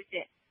ပြား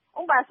ဘူးရှင့်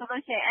ဥပမာ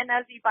ဆိုလို့ရှိရင်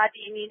NLD ပါတီ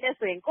အနေနဲ့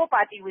ဆိုရင်ကိုယ့်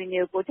ပါတီ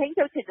ဝင်တွေကိုထိန်း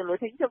ချုပ်ချင်တယ်လို့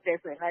ထိန်းချုပ်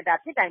တယ်ဆိုရင်လ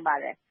ည်းဒါဖြစ်နိုင်ပါ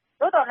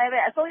တယ်သို့တော်လ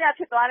ည်းပဲအစိုး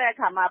ရဖြစ်သွားတဲ့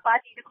အခါမှာပါ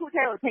တီတစ်ခုတ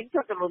ည်းကိုထိ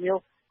န်းချုပ်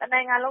တယ်လို့မျိုး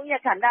နိုင်ငံလုံးရဲ့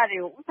ခန္ဓာတွေ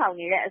ကိုဥ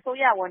ဆောင်နေတဲ့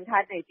အစိုးရဝန်ထ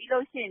မ်းတွေပြီး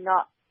လို့ရှိရင်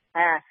တော့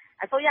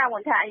အစိုးရ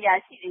ဝန်ထမ်းအရာ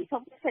ရှိတွေ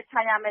ဆုံးဖြတ်ချ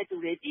ရမ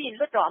ယ့်သူတွေပြီး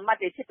ရင်လွတ်တော်အ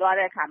မတ်တွေဖြစ်သွား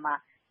တဲ့အခါ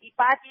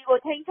မှာဒီပါတီကို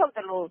ထိန်းချုပ်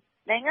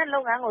တယ်လို့နိုင်ငံလု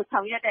ပ်ငန်းကိုဆော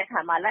င်ရွက်တဲ့အ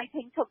ခါမှာလိုက်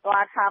ထိန်းချုပ်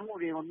သွားထားမှု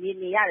တွေကိုမြင်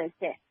နေရတယ်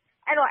ရှ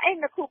င့်အဲ့တော့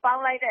အဲ့နှစ်ခုပေါ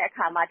င်းလိုက်တဲ့အ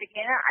ခါမှာတ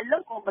ကယ်တော့အလု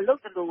ပ်ကိုမလုပ်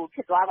သလိုဖြ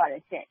စ်သွားပါ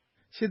တယ်ရှင့်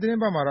ရှေ့သတ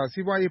င်းပတ်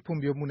မှာတော့စီးပွား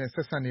ရေးဖွံ့ဖြိုးမှုနဲ့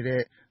ဆက်စပ်နေ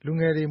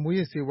တဲ့လူငယ်တွေမူရ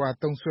စ်စေဝါ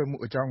သုံးစွဲမှု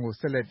အကြောင်း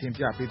ကိုဆက်လက်တင်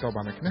ပြ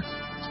ပေးတော့ပါမယ်ခင်ဗျာ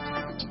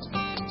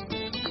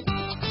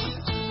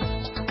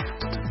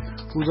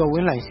ပူဇော်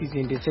ဝင်းလှိုင်စီ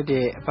စဉ်တင်ဆက်တဲ့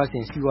အပတ်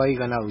စဉ်စီးပွား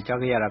ရေးကဏ္ဍကိုကြား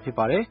ခဲ့ရတာဖြစ်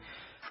ပါ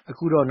တယ်အခု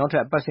တော့နောက်ထ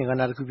ပ်အပတ်စဉ်ကဏ္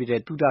ဍတစ်ခုဖြစ်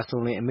တဲ့တူတာဆုံ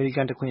လင်အမေရိ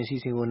ကန်တခွင်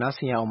အစီအစဉ်ကိုနားဆ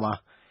င်ရအောင်ပါ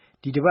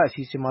ဒီတစ်ပတ်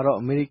အစီအစဉ်မှာတော့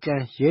အမေရိကန်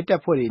ရဲ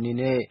တပ်ဖွဲ့တွေ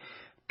အနေနဲ့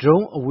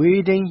drone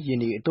အဝေးထိ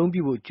န်းယာဉ်တွေ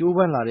အသုံးပြုဖို့ကြိုးပ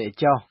မ်းလာတဲ့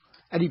အကြောင်း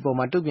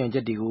အဲ့ဒီပေါ်မှာတုံ့ပြန်ချ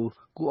က်တွေကို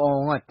ကိုအော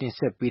င်ကတင်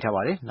ဆက်ပေး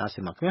ထားပါတယ်နားဆ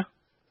င်ပါ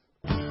ခင်ဗျာ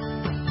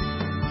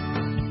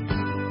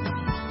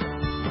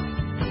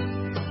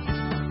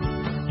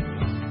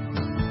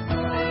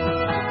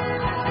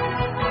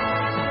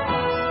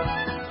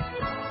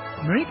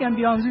အမေရိကန်ပြ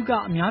ည်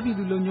ထောင်စုက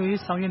အများပြည်သူလုံခြုံ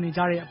ရေးဆောင်ရွက်နေကြ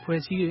တဲ့အဖွဲ့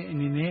အစည်းတွေ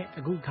အနေနဲ့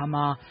အခုအခါ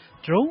မှာ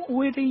drone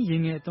အဝေးထိ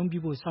န်းယာဉ်ငယ်အသုံးပြု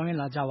ဖို့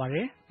ဆောင်ရွက်လာကြပါတ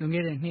ယ်။လွန်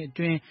ခဲ့တဲ့နှစ်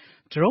အတွင်း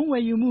drone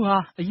ဝယ်ယူမှုဟာ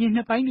အရင်နှ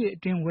စ်ပိုင်းတွေအ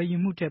တွင်းဝယ်ယူ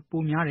မှုထက်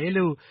ပိုများတယ်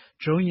လို့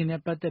drone ယာဉ်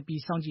နဲ့ပတ်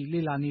သက်ပြီးစောင့်ကြည့်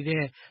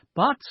လေ့လာနေတဲ့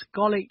Barts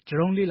College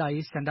Drone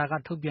လေ့လာရေးစင်တာက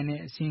ထုတ်ပြန်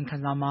တဲ့အစီ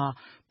ရင်ခံစာမှာ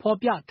ဖော်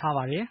ပြ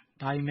ထားပါတယ်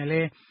။ဒါပေမဲ့လ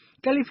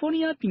ည်းကယ်လီဖိုး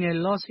နီးယားပြည်နယ်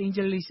Los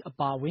Angeles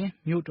အပါအ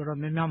ဝင်မြို့တော်တော်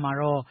များများ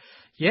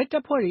မှာတော့ရဲတ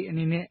ပ်ဖွဲ့တွေအ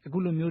နေနဲ့အခု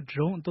လိုမျိုး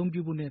drone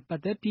အသုံးပြုဖို့နဲ့ပ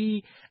တ်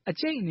သက်ပြီးအ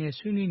ကျိတ်အ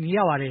နယ်ဆွေးနွေးနေရ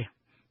ပါတယ်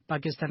။ပါ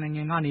ကစ္စတန်နိုင်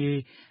ငံ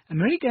ကနေအ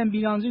မေရိ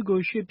ကန်ပြည်ထောင်စု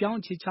ကိုရွှေ့ပြော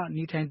င်းအ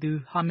ခြေချနေထိုင်သူ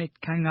Hamid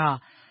Khan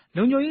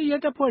ကလုံခြုံ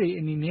ရေးရဲတပ်ဖွဲ့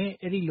တွေအနေ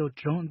နဲ့အဲ့ဒီလို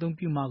drone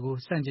အသုံးပြုမှာကို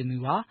ဆန့်ကျင်သူ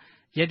ပါ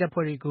။ရဲ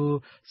တပ်ဖွဲ့တွေ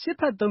ကိုစစ်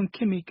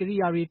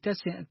ဖက်သုံးခေတ်မီကိရိယာတွေ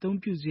တပ်ဆင်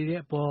အသုံးပြုစေ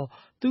တဲ့အပေါ်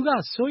သူ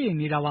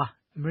ကစိုးရိမ်နေတာပါ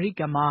။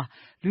အမေရိကန်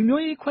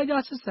မှာလူမျိုးရေးခွဲ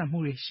ခြားဆက်ဆံမှု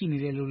တွေရှိနေ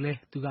တယ်လို့လ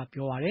ည်းသူက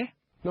ပြောပါတယ်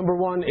။ Number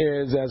one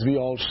is, as we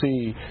all see,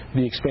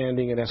 the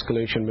expanding and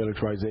escalation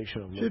militarization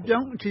of local.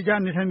 ရွှေ့ပြောင်းအခြေချ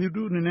နေ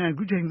ထိုင်သူတို့အနေနဲ့အ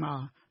ခုချိန်မှာ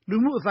လူ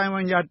မှုအတိုင်း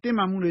အဝိုင်းကြားတ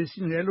င်းမာမှုတွေရှိ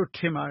နေတယ်လို့ထ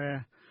င်ပါတယ်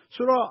။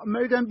ဆိုတော့အမေ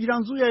ရိကန်ပြည်ထော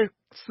င်စု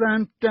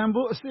ရဲ့စံတန်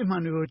ဖို့အစစ်မှ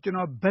န်တွေကို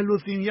ကျွန်တော်ဘယ်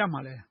လိုသင်ရမှာ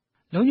လဲ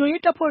။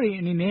လုံခြုံရေးတပ်ဖွဲ့တွေ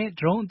အနေနဲ့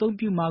drone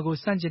အသုံးပြုမှာကို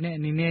စန့်ကျင်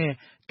တဲ့အနေ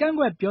နဲ့က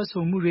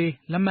န့်ကွက်ပြောဆိုမှုတွေ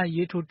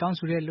လက်မှတ်ရေးထိုးတောင်း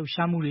ဆိုတဲ့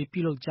လှုပ်ရှားမှု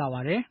တွေပြုလုပ်ကြပါ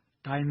တယ်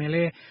။ဒါပေမဲ့လ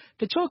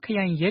ည်းတချို့ခ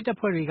ရိုင်ရဲတပ်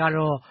ဖွဲ့တွေက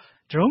တော့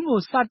drone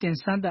ကိုစ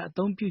တင်စမ်းသပ်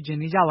အသုံးပြုခြ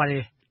င်းနေကြပါတ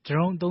ယ်။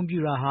 drone အသုံးပြု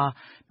တာဟာ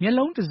မျက်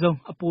လုံးတစ်စုံ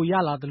အပို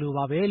ရလာသ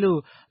လိုပါပဲလို့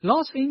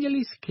Los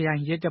Angeles ခရို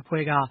င်ရဲ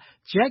တပ်ဖွဲ့က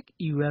Jack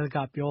Ewell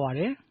ကပြောပါတ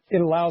ယ်။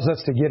 It allows us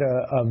to get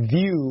a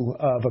view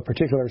of a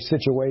particular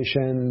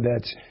situation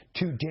that's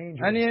too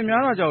dangerous. အန္တရာယ်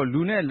များတာကြော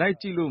င့်လူနဲ့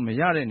လိုက်ကြည့်လို့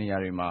မရ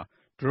တဲ့နေရာတွေမှာ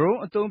drone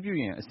အသုံးပြု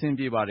ရင်အ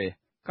ဆင်ပြေပါတယ်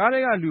။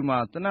ကားထဲကလူ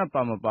မှာတ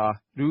နတ်ပါမပါ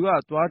လူ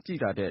ကသွားကြည့်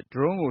တာတဲ့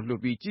drone ကိုလှု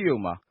ပ်ပြီးကြည့်ရုံ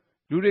ပါ။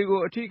လူတွေကို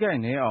အထိခိုက်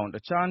နဲအောင်တ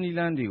ခြားနည်း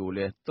လမ်းတွေကို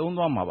လည်းသုံး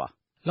သွားမှာပါ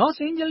။ Los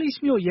Angeles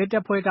မြို့ရဲတ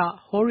ပ်ဖွဲ့က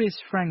Horace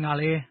Frank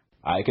ကလည်း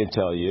I can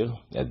tell you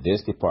that this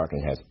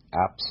department has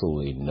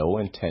absolutely no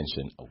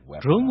intention of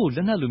drone ကိုလ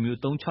က်နက်လို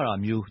မျိုးအသုံးချတာ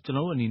မျိုးကျွန်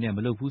တော်တို့အနေနဲ့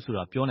မလုပ်ဘူး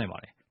ဆိုတာပြောနိုင်ပါ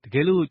တယ်။တက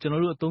ယ်လို့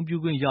ကျွန်တော်တို့အသုံး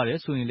ပြုခွင့်ရတယ်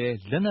ဆိုရင်လည်း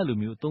လက်နက်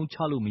လိုမျိုး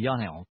အသုံးချလို့မ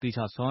ရနိုင်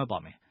အောင်သေချာ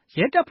ဆောင်ရွက်ပါမယ်။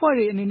ရဲ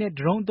တပ်ဖွဲ့တွေအနေနဲ့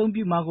drone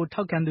အသုံးပြုမှာကို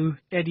ထောက်ခံသူ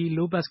Eddie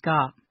Lopez က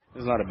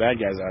There's a lot of bad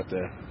guys out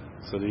there.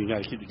 So you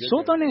got to keep the good.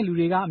 စိုးသွမ်းတဲ့လူ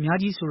တွေက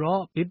အများကြီးဆို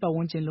တော့ဘေးပတ်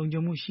ဝန်းကျင်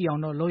လုံခြုံမှုရှိအောင်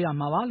တော့လုပ်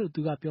ရမှာပါလို့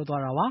သူ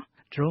ကပြောသွားတာပါ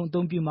။ drone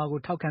အသုံးပြုမှာကို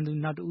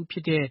ထောက်ခံသူနောက်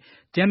တစ်ဦးဖြစ်တဲ့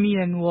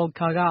Damian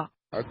Walker က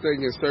I think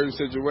in certain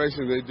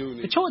situations they do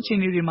need. တချို့အခြေ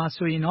အနေတွေ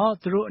မှာဆို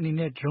ရင်တော့သူတို့အနေ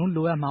နဲ့ drone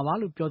လိုအပ်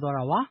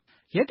မှာပါလို့ပြောသွားတာပါ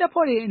။ရဲ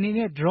တပ်ဖွဲ့တွေ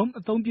အနေနဲ့ drone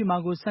အသုံးပြု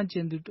မှာကိုဆန့်ကျ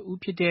င်သူ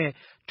တစ်ဦးဖြစ်တဲ့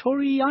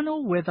Toriano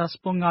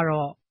Weatherspoon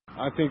ကတော့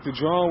I think the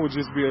drone would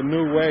just be a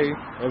new way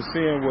of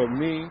seeing what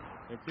me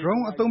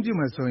drone အသုံးပြု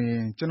မယ်ဆို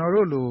ရင်ကျွန်တော်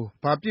တို့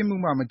လိုဘာပြစ်မှု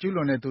မှ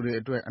မကျူးလွန်တဲ့သူ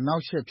တွေအတွက်အနော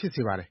က်ရှက်ဖြစ်စေ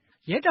ပါတယ်။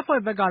ရဲ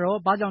တပ်ဖွဲ့ဘက်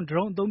ကတော့ဘာကြောင့်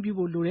drone အသုံးပြု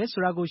ဖို့လိုတယ်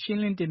ဆိုတာကိုရှ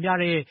င်းလင်းတင်ပြ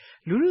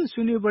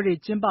တဲ့လူထုဆွေးနွေးပွဲ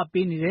တွေကျင်း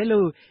ပပေးနေ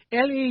တယ်လို့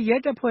LA ရဲ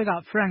တပ်ဖွဲ့က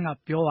Frank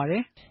ကပြောပါတ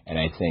ယ်။ And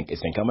I think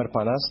it's incumbent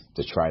upon us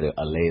to try to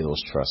allay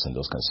those trusts and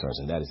those concerns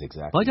and that is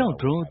exactly. ဘာကြောင့်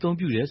drone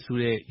အသုံးပြုတယ်ဆို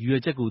တဲ့ရည်ရွ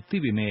ယ်ချက်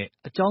ကိုသိပေမဲ့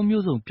အကြောင်း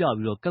မျိုးစုံပြ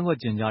ပြီးတော့ကန့်ကွက်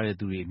ကြင်ကြ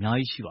တဲ့သူတွေ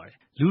အများကြီးရှိပါတယ်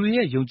။လူ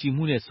တွေရဲ့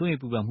ယုံကြည်မှု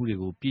နဲ့စိုးရိမ်ပူပန်မှုတွေ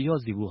ကိုပြေ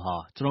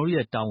လျော့စေဖို့ဟာကျွန်တော်တို့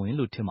ရဲ့တာဝန်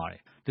လို့ထင်ပါတယ်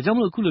။ဒါကြောင့်မ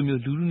လို့အခုလို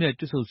မျိုးလူထုနဲ့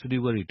တွေ့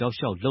ဆုံဆွေးနွေးပွဲတွေတောက်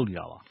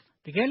လျှောက်လုပ်နေတာပါ။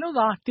တကယ်လို့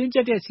သာတင်းကျ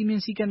ပ်တဲ့စီမ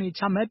င်းစည်းကမ်းတွေ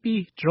ချမှတ်ပြီး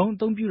drone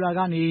အသုံးပြုတာ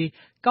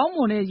ကနေကော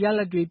င်းမွန်တဲ့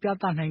ရလဒ်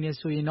တွေပြသနိုင်တယ်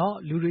ဆိုရင်တော့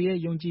လူတွေရဲ့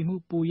ယုံကြည်မှု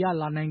ပိုရ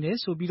လာနိုင်တယ်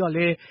ဆိုပြီးတော့လ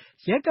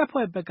ည်းရဲတပ်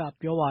ဖွဲ့ဘက်က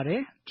ပြောပါတယ်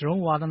။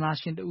 drone ဝါ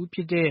သနာရှင်တဦးဖြ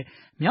စ်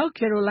တဲ့မြောက်က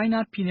ယ်ရိုလို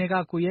င်းနားပြည်နယ်က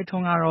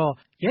ကိုရဲထွန်း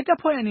ကတော့ရဲတပ်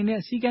ဖွဲ့အနေနဲ့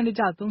စည်းကမ်း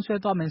တကျသုံးစွဲ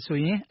သွားမယ်ဆို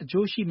ရင်အ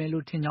ကျိုးရှိ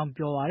မယ်လို့ထင်ကြော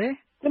င်းပြောပါတယ်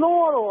။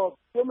ကျွန်တော်ကတော့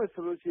ပြော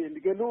မယ်ဆိုလို့ရှိရင်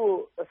တကယ်လို့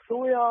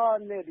အစိုးရ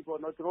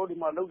နဲ့ဒီပေါ့နော်ကျွန်တော်ဒီ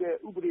မှာလုပ်တဲ့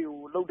ဥပဒေ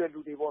ကိုလုပ်တဲ့လူ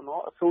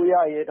တွေပေါ့နော်အစိုး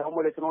ရရဲ့ဒါမှ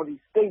မဟုတ်လေကျွန်တော်ဒီ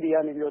state တွေက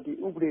နေပြီးတော့ဒီ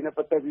ဥပဒေနဲ့ပ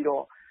တ်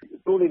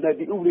သက်ပြီးတော့တို့နေတဲ့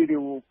ဒီဥပဒေ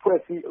တွေကိုဖွဲ့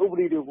စည်းဥပ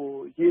ဒေတွေကို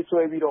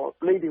ရေးဆွဲပြီးတော့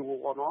plate တွေကို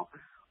ပေါ့နော်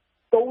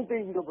တုံးသိ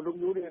ပြီးတော့ဘယ်လို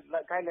မျိုးတွေ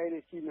guideline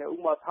တွေရှိမယ်ဥ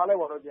ပမာထား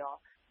လိုက်ပါတော့ဗျာ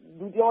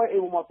လူတယောက်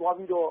ရဲ့အိမ်ပေါ်မှာသွား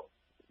ပြီးတော့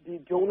ဒီ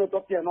drone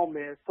နဲ့တော့ပြန်တော့မ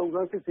ယ်စုံစ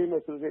မ်းစစ်ဆေးမ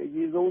ယ်ဆိုတော့အ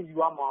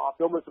ရေးဆုံးယူရ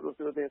မှာပြောမယ်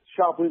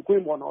ဆိုလို့ရှာ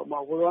ဖွေခွင့်ပေါ့နော်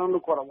ဝရ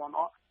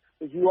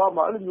မ်းလို့ခေါ်တာပေါ့နော်ယူရ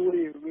မှာအဲ့လိုမျိုး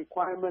တွေ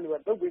requirement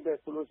တွေတုတ်ပေး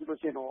တယ်ဆိုလို့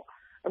ရှိရင်တော့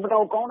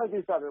အမှန်တော့ကောင်းတဲ့ကိ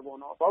စ္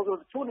စပဲပေါ့နော်ဘာလို့ဆို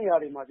တချို့နေရာ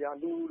တွေမှာ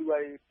ကြာလူတွေ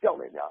ကြောက်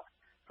နေကြ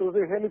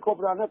ဆိုတော့ဟယ်လီကော်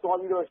ပတာနဲ့တွား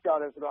ပြီးတော့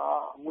ရှာတယ်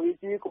ဆိုတာငွေ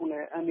ကြေးကုန်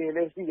နဲ့အန်တယ်လ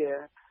ည်းရှိ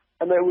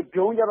တယ်အဲ့မဲ့ဒ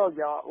ရု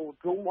န်းကြတော့ကြာ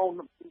ဒရုန်းပေါင်း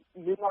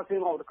4-5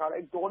 ဆင်းလောက်တခါ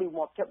အဲ့တော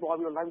တွေမှာဖြတ်သွား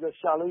ပြီးတော့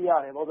လိုက်ပြီးတော့ရှာလို့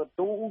ရတယ်ဘာလို့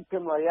ဆိုဒရုန်းကင်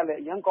မရာရလည်း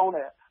အရင်ကောင်း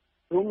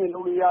တယ်ဒရု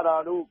န်းမြင်လို့ရတာ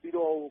တို့ပြီး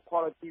တော့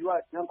quality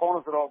ကရန်ကောင်း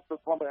လို့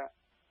ဆိုတော့ကောင်းတယ်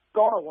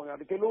ကောင်းတော့ပေါ့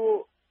ဗျာတ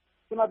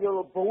ကယ်လို့ခုနပြော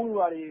လို့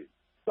ဘုံတွေ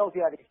ကြောက်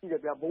စရာတွေရှိတ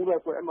ယ်ဗျာဘုံ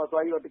တွေကွယ်အဲ့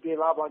မှာသွားပြီးတော့တ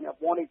ကယ်လားပါညာ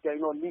ပေါ်နေကြ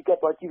ရင်တော့နီး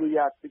ကပ်သွားကြည့်လို့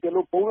ရတ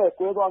ကယ်လို့ဘုံ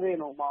တွေကွဲသွား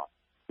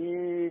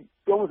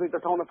ခဲ့တော့မှဒီပြောမစတ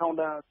စ်ထောင်တ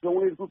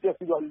န်းဂျုံလေး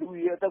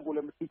တစ်ခုပြက်ပြီးတော့လူရဲ့အသက်ကိုလ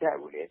ည်းမထိ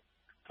ခိုက်ဘူးလေ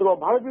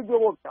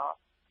ဆိုတော့ဘာလို့ပြောဖို့ဗျာ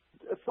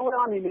အစိုးရ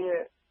အနေနဲ့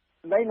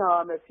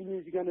လိုက်နာမယ်စီ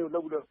မီစီကန်တွေ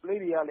ကိုလုပ်ပြီးတော့ play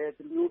တွေကလည်း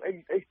ဒီ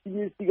လိုအဲ့စီ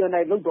မီစီ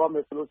ကန်တိုင်းလုပ်သွားမ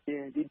ယ်ဆိုလို့ရှိ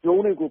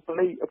ရင်ဒီဂျုံတွေကို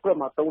play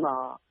အဖွဲ့မှာသုံးတာ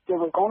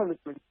ကျွန်တော်ကောင်းတယ်လို့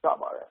ပြော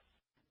ပါ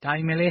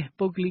တယ်ဒါပေမဲ့လည်း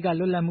ပုဂ္ဂလိက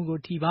လွတ်လပ်မှု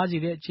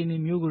ကိုထိပါစေတဲ့အခြေ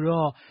အနေမျိုး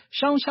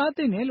ကိုတော့ရှောင်ရှားသ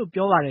င့်တယ်လို့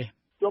ပြောပါ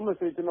တယ်ပြောမယ်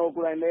ဆိုရင်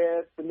ကျွန်တော်ကိုယ်တိုင်လ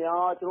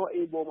ည်းသူများကျွန်တော်အိ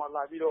မ်ပေါ်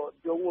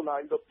မှာလာပြီးတော့ဂျုံကိုလာ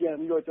ပြီးတော့ပြန်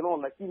ပြီးတော့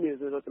ကျွန်တော်လည်းကြည့်နေ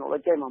ဆိုတော့ကျွန်တော်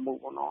လည်းကြိုက်မှာမဟုတ်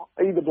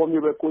ဘူးနော်အဲ့ဒီသဘော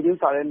မျိုးပဲကိုချ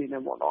င်းစားတဲ့အနေ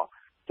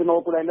နဲ့ပေါ့နော်ကျွန်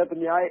တော်ကိုယ်တိုင်လည်းသူ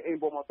များ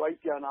ရဲ့အိမ်ပေါ်မှာသွား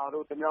ပြီးပြန်လာ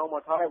တော့သူများ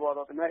ဥမာထား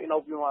လိုက်ပါတော့သူများအိမ်နော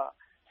က်ပြီးမှ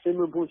ရှ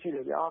င်းမဖို့ရှိတ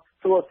ယ်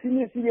ဗျာဆိုတော့စီ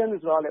နီ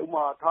ဆိုတာလည်းဥ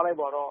မာထားလိုက်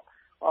ပါတော့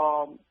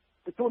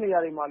တချို့နေရာ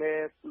တွေမှာလည်း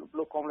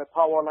ဘယ်လိုခေါ်မလဲ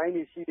power line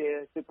တွေရှိ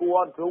တယ်ကို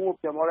ကဒရုန်းကို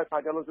ပြန်သွား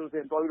တဲ့ခါကျလို့ဆို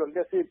ရင်သွားပြီးတော့လ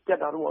က်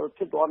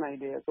စစ်ပြတ်တာတော့ဖြစ်သွားနိုင်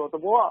တယ်ဆိုတော့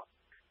သဘော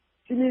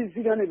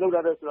ကစီနီကနေ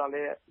လောက်တာတဲ့ဆိုတာလ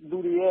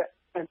ည်းလူတွေရဲ့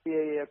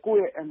NPA ကိုယ့်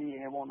ရဲ့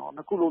NPA ပေါ့နော်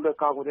နှစ်ခုလုံးလည်း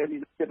ကာကွယ်တဲ့အနေ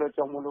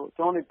နဲ့ဖြစ်တော့ကြောင်း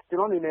မလို့ကျွန်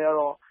တော်အနေနဲ့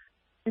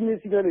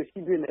ကတော့စီမီစီကနေ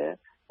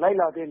ရှိပြနေလိုက်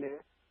လာ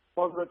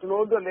တဲ့နေပေါ့ဆိုတော့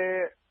ကျွန်တော်တို့လ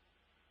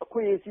ည်းအခွ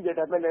င့်အရေးရှိ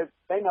တဲ့ဒါပေမဲ့လည်း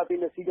လိုက်နာတဲ့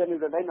စီ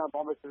ကနေလည်းလိုက်နာ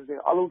သွားမယ်ဆို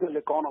ရင်အလုံးစုံလ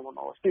ည်းကော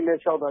င်းတာပေါ့နော်စတင်လ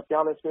ည်းလျှောက်တာ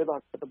ကြားလည်း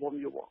ဆွဲတာတဲ့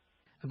ပုံမျိုးပေါ့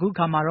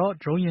အခုခါမှာတော့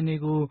drone ယာဉ်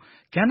တွေကို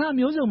ကဏ္ဍ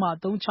မျိုးစုံမှာအ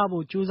သုံးချ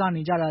ဖို့ကြိုးစား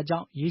နေကြတာကြော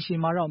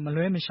င့်ရေရှည်မှာတော့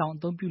မလွဲမရှောင်အ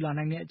သုံး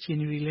ပြုလာနိုင်တဲ့အခြေအ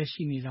နေတွေလ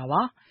ည်းရှိနေတာပါ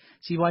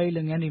စီးပွားရေး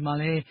လုပ်ငန်းတွေမှာ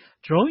လည်း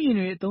drone ယာဉ်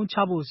တွေအသုံးချ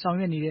ဖို့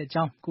ဆောင်ရွက်နေတဲ့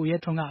အကြောင်း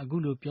ကိုရဲထွန်းကအခု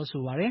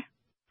လိုပြောဆိုပါ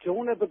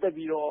တယ်ဂျုံနဲ့ပတ်သက်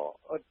ပြီးတော့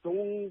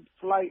drone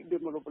flight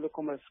တွေမလို့ဘယ်လို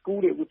ခေါ်မလဲ school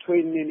တွေ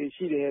training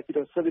တွေရှိ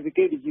တယ်ပြီးတော့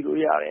certificate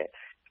တွေယူလို့ရ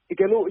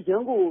တယ်ဒီကလို့အရ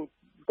န်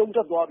ကိုတုံးတ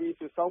က်သွားပြီး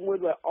ဆိုစော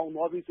င်းမွေးတွေ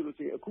အောင်သွားပြီးဆိုလို့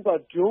ရှိရင်အခုက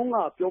ဂျုံ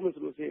ကပြောမယ်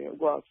ဆိုလို့ရှိရင်အ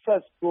ခုက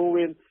fast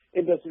growing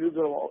industry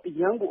ဆိုတော့အ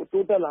ရန်ကို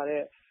အတိုးတက်လာ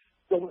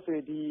တဲ့ပြောမယ်ဆိုရ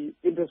င်ဒီ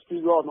industry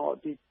တော့เนาะ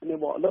ဒီနေ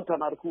ပေါ့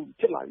အလုပ်ဌာန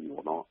တစ်ခုဖြစ်လာပြီ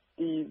ပေါ့เนาะ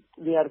ဒီ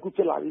နေရာ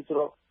တစ်ခုဖြစ်လာပြီ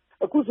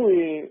ဆိုတော့အခုဆိုရ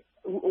င်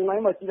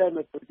online မှာကြည့်လိုက်မ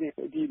ယ်ဆိုရင်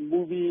ဒီ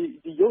movie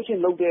ဒီရုပ်ရှင်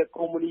လုပ်တဲ့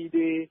comedy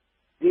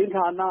တွေရ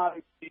င်းဌာန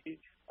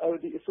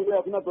ဒီအစိုးရ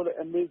ကပြောတဲ့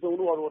Amazon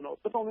တို့တော့တော်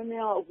တော်များ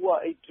များအခုက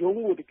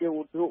အဲ့ဂျုံကိုတကယ်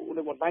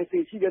ကိုတို့ဟို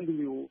license ရှိတဲ့လူ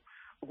တွေကို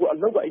အခုအ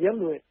လုပ်ကအ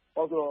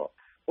ရင်လွယ်ပေါ့ဆိုတော့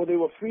ဟိုတွေ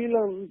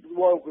freelance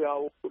work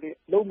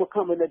ကိုလုံးမ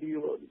ခံမနဲ့ဒီ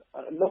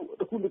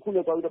အလုပ်တစ်ခု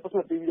နဲ့သွားပြီးတော့ပတ်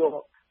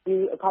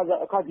သက်ပြီးတော့ဒီအ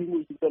ခါဒီ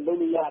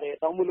မျိုးကြီးလုပ်လို့ရ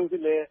တယ်တောင်းမလို့ဖြ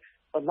စ်လဲ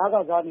နာ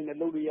ကစားအနေနဲ့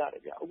လုပ်လို့ရတယ်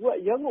ဗျအခုက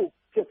အရင်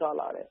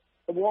ကိုဖြစ်သွားလာတယ်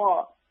သဘော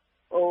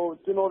ကဟို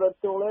ကျွန်တော်လ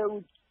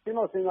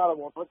ည်းစဉ်းစားတော့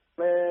ပေါ့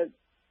ပဲ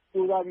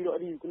ကျိုးစားပြီးတော့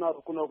အဲ့ဒီခုန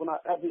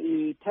FA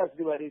test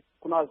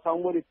တွေပဲခုန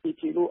ဆောင်းမွေး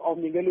တွေဖြည့်လို့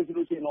အောင်မြင်ခဲ့လို့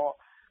ဆိုလို့ရှိ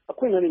ရင်တော့အ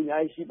ခွင့်အရေးအ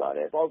များကြီးရှိပါတ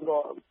ယ်ဘာလို့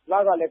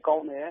ဆိုတော့လာကလည်း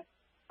ကောင်း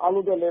တယ်အား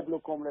လုံးလည်းဘယ်လို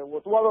ကောင်းလဲ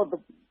ဟိုသူကတော့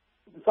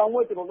ဆောင်း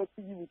မွေးကျွန်တော်လ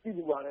ည်းကြည့်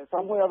ပြီးပါတယ်ဆော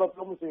င်းမွေးကတော့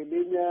ပြောမစင်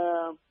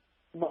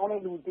လေးမြန်မော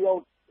င်းတဲ့လူတယောက်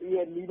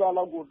ရဲ့မိဘ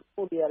လောက်ကို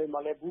ပို့နေရတယ်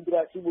မှာလည်းဘူးပြ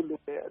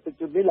ရှိဖို့လုပ်တယ်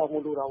သူလေ့လာမှု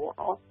လုပ်တာပေါ့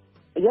နော်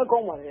အရင်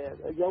ကောင်းပါ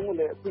တယ်အရင်က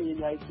လည်းအခွင့်အရေး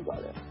အများကြီးရှိပါ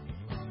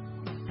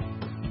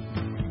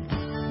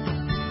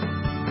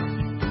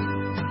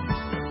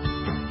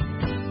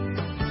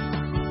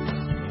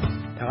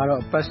တယ်ဒါက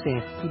တော့ပတ်စင်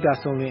ကု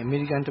သဆောင်တဲ့အမေ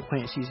ရိကန်တခွ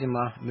င်အစီအ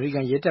စဉ်မှာအမေရိက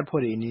န်ရဲ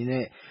တပ်ဖွဲ့တွေ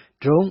အနေနဲ့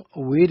drone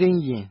အဝေးထိ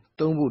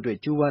န်းယာဉ်သုံးဖို့အတွက်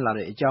ကြိုးပ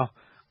မ်းလာတဲ့အကြောင်း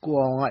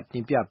ကိုအောင်ကတ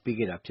င်ပြ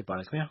ပေးခဲ့တာဖြစ်ပါ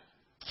တယ်ခင်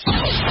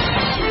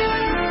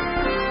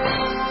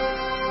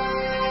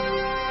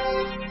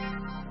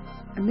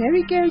ဗျာအမေ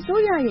ရိကန်ဆို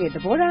ရရဲ့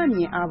သဘောထားအမြ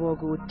င်အာဘော်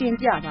ကိုတင်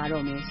ပြပါ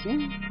တော့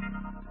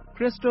မယ်ရှင်ခ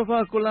ရစ္စ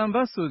တိုဖာကိုလံ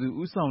ဘတ်ဆိုသူ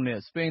ဦးဆောင်တဲ့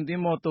စပိန်သ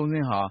င်္ဘော၃စ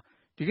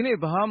င်းဟာဒီက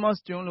နေ့ဘဟားမတ်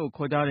စ်ကျွန်းလို့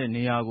ခေါ်ကြ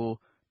တဲ့နေရာကို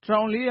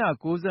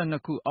1492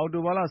ခု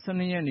အောက်တိုဘာလ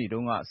12ရက်နေ့တု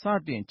န်းက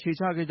စတင်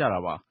ခြေချခဲ့ကြတာ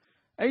ပါ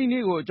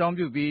အဲ့ဒီနေ့ကိုအကြော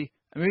င်းပြုပြီး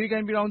အမေရိက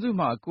န်ပြည်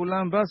ထောင်စုမှာ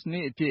ကိုလံဘတ်စ်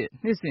နေ့အဖြစ်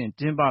နှစ်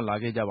စဉ်ကျင်း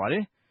ပလာခဲ့ကြပါ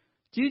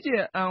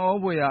တယ်ကြီးကျယ်အံ့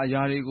ဩဖွယ်ရာအ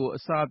ရာတွေကို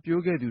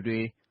အစာပြိုးခဲ့သူတွေ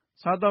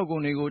စားတောက်ကု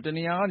န်တွေကို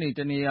တနေရာကနေ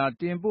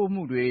တနေရာတင်ပို့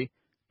မှုတွေ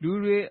လူ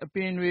တွေအ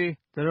ပင်တွေ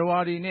သတ္တဝါ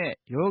တွေနဲ့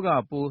ယောဂ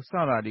ပိုး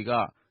စတာတွေ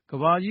ကက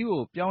ဘာကြီး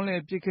ကိုပြောင်းလဲ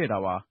ပစ်ခဲ့တာ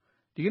ပါ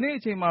ဒီကနေ့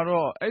အချိန်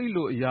မှာတော့အဲ့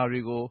လိုအရာ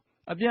တွေကို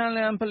အပြန်အ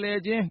လှန်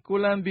ဖလှယ်ခြင်း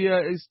Columbia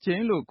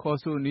Exchange လို့ခေါ်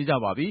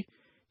ဆိုနေကြပါပြီ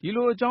ဒီ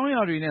လိုအကြောင်းအ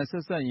ရာတွေနဲ့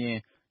ဆက်ဆက်ရင်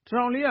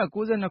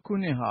1492ခု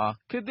နှစ်ဟာ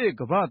ခေတ်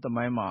သစ်ကမ္ဘာ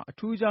သမိုင်းမှာ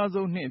အထူးခြား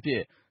ဆုံးနှစ်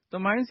အဖြစ်သ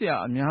မိုင်း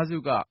ဆရာအများစု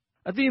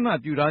ကအသိ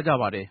အမှတ်ပြု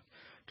ထားကြပါတယ်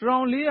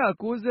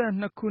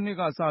1492ခုနှစ်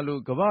ကစ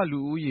လို့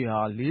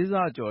ကမ္ဘာလူဦးရေဟာ၄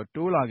ဆကျော်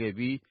တိုးလာ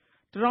ခဲ့ပြီး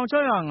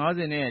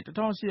1650နဲ့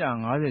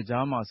1850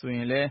ကြားမှာဆို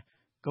ရင်လ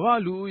ည်းကမ္ဘာ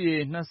လူဦးရေ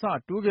2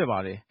ဆတိုးခဲ့ပါ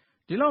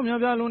တယ်ဒီလောက်များ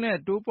ပြားလွန်းတဲ့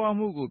တိုးပွား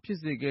မှုကိုဖြစ်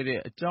စေ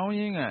ခဲ့တဲ့အကြောင်း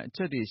ရင်းခံ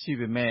အချက်တွေ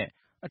ရှိပေမဲ့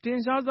အထင်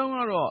ရှားဆုံး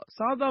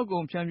ကတော့စား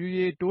သောက်ကုန်ဖြန့်ဖြူး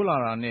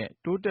ရေးတိုးလာတာနဲ့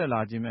တိုး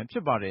တက်လာခြင်းပဲဖြ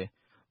စ်ပါ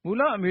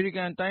တယ်မူလအမေရိက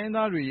န်တိုင်းရင်း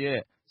သားတွေ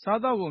ရဲ့စား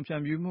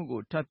သောက်ကုန်ဖြန့်ဖြူး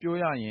မှုကို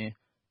ထပ်ပြောရ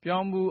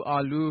ရင်ပြောင်း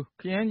ဖူးအာလူး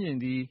ခရ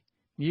မ်းကျင်သီး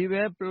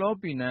မြေပဲပ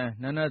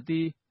လောပီနံန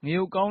နတ်သီး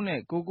ငရုတ်ကောင်းနဲ့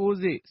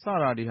ကိုကိုးစေ့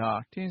စတာတွေဟာ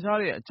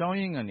ထင်ရှားတဲ့အကြောင်း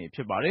ရင်းခံ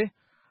တွေဖြစ်ပါတယ်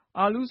။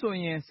အာလူးဆို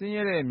ရင်ဆ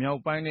င်းရဲတဲ့မြော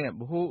က်ပိုင်း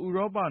နဲ့ဗဟိုဥ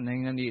ရောပ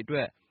နိုင်ငံတွေ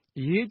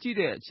အတွက်အ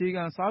ရေးကြီးတဲ့အခြေ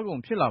ခံ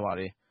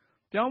စားကုန်ဖြစ်လာပါတယ်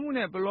။ပြောင်းမှု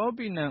နဲ့ပ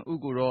လောပီနံဥ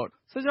ကိုတော့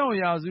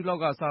16ရာစု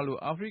လောက်က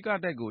စလို့အာဖရိ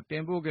ကတိုက်ကိုတ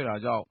င်ပို့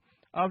ခဲ့တာကြောင့်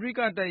အာဖရိက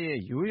တိုက်ရဲ့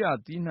ရိုးရာ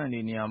သီးနှံ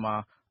တွေနေရာမှာ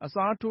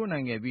အစားထိုး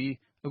နိုင်ခဲ့ပြီး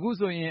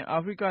အခုဆို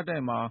ရင်အာဖရိကတို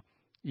က်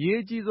မှာအ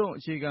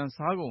ရေးကြီးဆုံးအ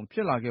ခြေခံစားကုန်ဖြ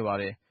စ်လာခဲ့ပါတ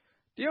ယ်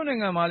။တရုတ်နိုင်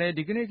ငံမှာလ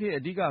ည်းဒီက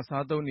နေ့ခေတ်အဓိ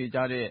ကစားသုံးနေကြ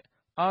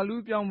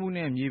တဲ့အာလူးပြောင်းမှု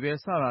နဲ့မြေပဲ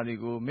စတာတွေ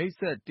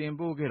ကိုမိတ်ဆက်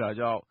တင်ပို့ခဲ့တာ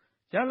ကြော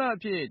င့်ရလဒ်အ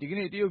ဖြစ်ဒီ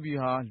ကနေ့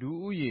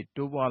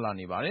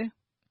တရုတ်ပြည်ဟာလူဦးရေတိုးပွားလာနေပါတယ်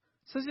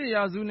။18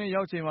ရာစုနှစ်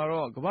ရောက်ချိန်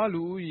မှာတော့ကမ္ဘာ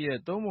လူဦးရေရဲ့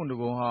3 ပုံ 1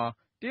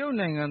 ပုံဟာတရုတ်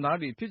နိုင်ငံသား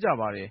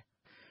တွေဖြစ်ကြပါတယ်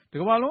။ဒီ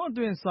ကမ္ဘာလုံးအ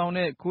သွင်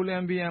ဆောင်တဲ့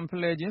ကိုလံဘီယန်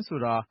ဖလှယ်ခြင်း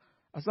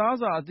ဆိုတာအစားအ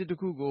စာအသစ်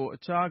တစ်ခုကို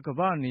အခြားကမ္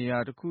ဘာနေ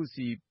ရာ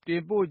တစ်ခုစီတ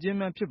င်ပို့ခြ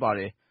င်းပဲဖြစ်ပါတ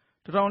ယ်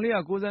။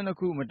1492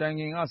ခုမတိုင်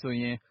ခင်က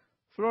ဆိုရင်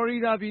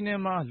ဖလော်ရီဒါပြည်နယ်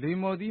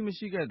မှာလိမ္မော်သီး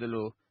မရှိခဲ့သ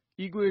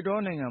လိုအီကွေ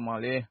ဒေါနိုင်ငံ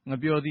မှာလည်းင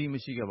ပျော်သီး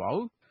မရှိ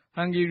ခဲ့ပါဘူး။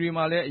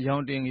ဟန်ဂေရီမှာလည်းအယော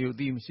င်တင်ငရုတ်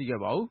သီးမရှိခဲ့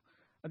ပါဘူး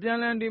။အပြန်အ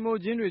လှန်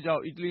တင်ပို့ခြင်း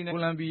တွေကြောင့်အီတလီနဲ့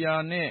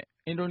ကိုလံဘီယာနဲ့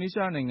အင်ဒို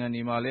နီးရှားနိုင်ငံ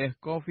တွေမှာလည်း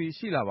ကော်ဖီ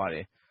ရှိလာပါတ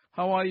ယ်။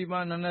ဟာဝိုင်အီမှာ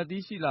နာ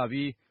နတ်သီး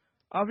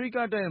ရှိလာပြီးအာဖရိ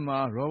ကတိုက်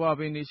မှာရောဘာ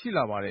ပင်တွေ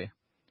ရှိလာပါတယ်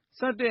။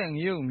စက်တဲ့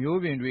ငရုတ်မျိုး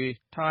ပင်တွေ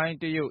ထိုင်း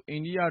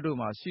တရုတ်အိန္ဒိယတို့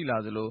မှာရှိလာ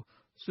သလို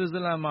ဆွစ်ဇာ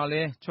လန်မှာ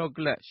လည်းချော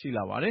ကလက်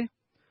ရှိလာပါတယ်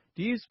။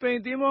ဒီ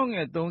စပိန်သင်းမော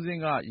ငယ်3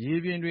 စင်း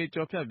ကရေပြင်တွေ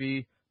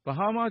ကျော်ဖြတ်ပြီးဘ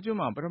ဟားမားကျွန်း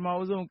မှာပထမ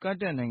ဆုံးကမ်း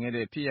တက်နိုင်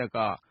ခဲ့တဲ့ဖြစ်ရပ်က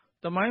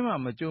သမိုင်းမှာ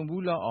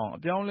မကြုံဘူးလောက်အောင်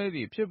အပြောင်း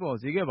အလဲတွေဖြစ်ပေါ်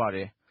စေခဲ့ပါတ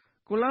ယ်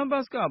။ကိုလမ်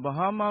ဘတ်က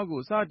ဘဟား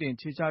မားကိုစတင်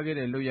ခြေချခဲ့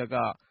တဲ့လုပ်ရပ်ကအ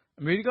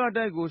မေရိ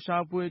ကတိုက်ကိုရှာ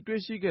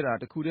ဖွေတွေ့ရှိ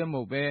ခဲ့တာတခုတည်း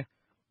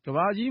မဟုတ်ပဲကမ္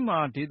ဘာကြီး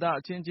မှာဒေသ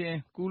အချင်းချ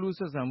င်းကူးလူးဆ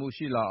က်ဆံ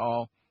မှုရှိလာ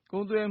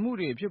အောင်ကုန်သွယ်မှု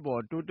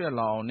တွေဖြစ်ပေါ်တိုးတက်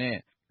လာအောင်နဲ့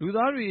လူ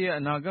သားတွေ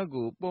ရဲ့အနာ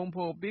ဂတ်ကို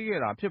ပုံဖော်ပေး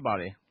ခဲ့တာဖြစ်ပါတ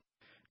ယ်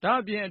။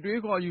ဒါ့အပြင်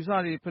အတွေးခေါ်အယူ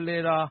ဆတွေ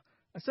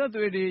ဖလှယ်တာအဆက်အ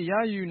သွယ်တွေရ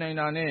ယူ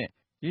နိုင်တာနဲ့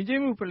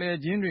ယဉ်ကျေးမှု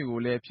ဖလှယ်ခြင်းတွေကို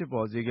လည်းဖြစ်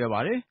ပေါ်စေ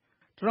ခဲ့ပါတယ်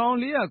။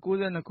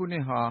1492ခုနှ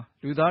စ်ဟာ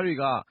လူသားတွေ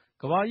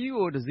ကကမ္ဘာကြီး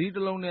ကိုတစ်စည်း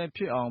တစ်လုံးနဲ့ဖြ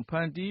စ်အောင်ဖ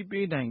န်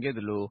တီးပေးနိုင်ခဲ့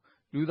သလို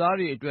လူ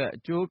သားတွေအတွက်အ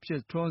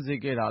ကျိုးဖြစ်ထွန်းစေ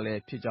ခဲ့တာလ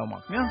ည်းဖြစ်ကြောင်းပါ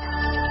ခင်ဗျာ။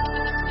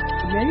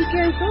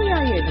 American ဆိုရ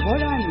ရဲ့သ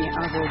ဘောထား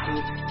အမြင်အား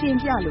ကိုတင်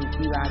ပြလို့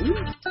ပြီးပါပြီ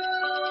။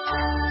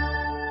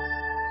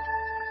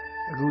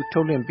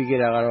အခုထုတ်လွှင့်ပေး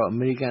ခဲ့တာကတော့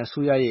အမေရိကန်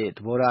အစိုးရရဲ့သ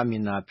ဘောထား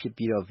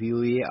အမြင်သာဖြစ်ပြီးတော့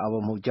VOA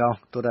ရဲ့အာဘော်မဟုတ်ကြော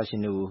င်းသောတာရှ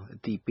င်တွေကို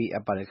အသိပေး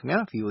အပ်ပါတယ်ခင်ဗျာ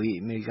VOA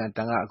အမေရိကန်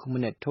တန်ကအခုမ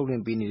နေ့ထုတ်လွှ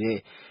င့်ပေးနေ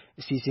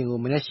တဲ့အစီအစဉ်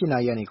ကိုမနေ့ 8 နာ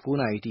ရီကနေ 9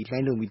 နာရီအထိလို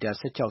င်းဒုံမီတာ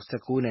 16,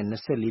 19 နဲ့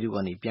 24 တို့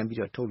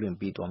ကနေပြန်ပြီးတော့ထုတ်လွှ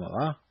င့်ပေးသွား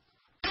မှာပါ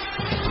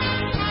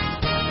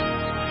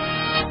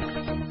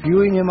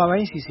VOA မြန်မာ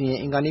ပိုင်းအစီအစဉ်ရဲ့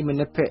အင်္ဂါနေ့မ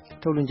နက်ဖက်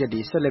ထုတ်လွှင့်ချက်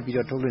တွေဆက်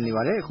လက်ပြီးတော့ထုတ်လွှ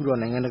င့်နေပါတယ်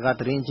အခုတော့နိုင်ငံ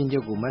တကာသတင်းအချင်း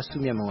ချုပ်ကို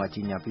မတ်စုမြတ်မောင်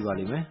ကကြီးညာပေးပါ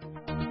လိမ့်မယ်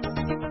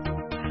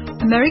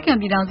အမေရိကန်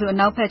ပြည်ထောင်စုအ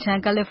နောက်ဘက်ခြ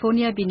မ်းကယ်လီဖိုး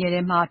နီးယားပြည်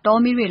နယ်ထဲမှာ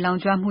တောမီးတွေလောင်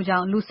ကျွမ်း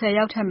မှုကြောင့်လူ10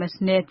 ယောက်ထက်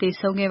မန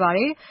ည်းသေဆုံးခဲ့ပါ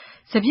တယ်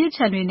။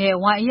စပျစ်ခြံတွေနဲ့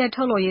ဝိုင်အ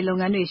ရက်ထုတ်လုပ်ရေးလုပ်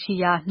ငန်းတွေရှိ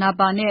ရာနာ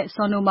ပါ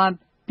နဲ့ဆော်နိုမာ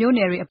မြို့န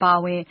ယ်တွေအပါ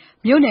အဝင်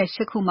မြို့နယ်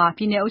 8 ခု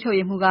မှာပြည်နယ်အုပ်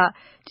ချုပ်ရေးမှူးက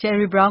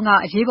Jerry Brown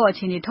ကအရေးပေါ်အ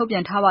ခြေအနေထုတ်ပြ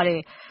န်ထားပါတယ်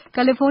။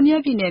ကယ်လီဖိုးနီး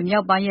ယားပြည်နယ်မြော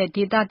က်ပိုင်း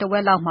ရဲ့ဒေသတဝ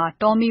က်လောက်မှာ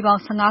တောမီး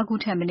ပေါင်း15 ခု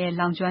ထက်မနည်း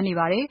လောင်ကျွ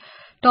မ်းနေပါတယ်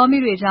။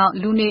တောမီးတွေကြောင့်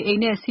လူနေအိမ်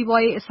နဲ့စီး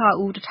ပွားရေးအ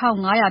ဆောက်အဦ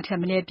 1500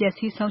 ထက်မနည်းပျက်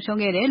စီးဆုံးရှုံး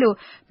ခဲ့တယ်လို့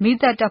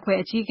မီးသတ်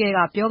တပ်ဖွဲ့အကြီးအကဲက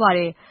ပြောပါ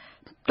တယ်။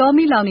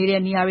တောမီးလောင်နေတဲ့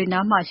နေရာ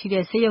တွေနားမှာရှိ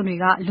တဲ့ဆေး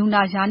ရုံတွေ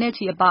ကလူနာရာနဲ့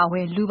ချီအပါအဝ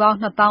င်လူပေါင်း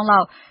 2000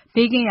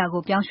 လောက်ဘေးကင်းရာ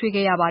ကိုပြောင်း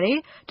ရွှေ့ခဲ့ရပါတယ်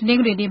။တန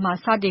င်္ဂနွေနေ့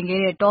မှာစတင်ခဲ့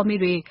တဲ့တော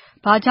မီးတွေ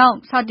ဘာကြော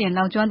င့်စ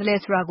တင်လောင်ကျွမ်း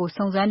သလဲဆိုတာ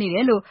ကိုစုံစမ်းနေ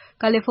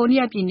တယ်လို့ကယ်လီဖိုး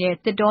နီးယားပြည်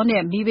နယ်သစ်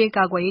တောနဲ့မီးဘေး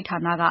ကာကွယ်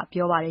ရေးဌာန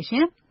ကပြောပါတယ်ရှ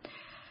င်။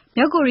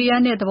မြောက်ကိုရီး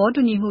ယားနဲ့သဘော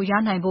တူညီမှုရ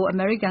နိုင်ဖို့အ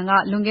မေရိကန်က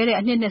လွန်ခဲ့တဲ့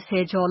အနှစ်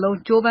20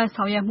ကျော်လုံးကြိုးပမ်း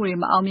ဆောင်ရွက်မှု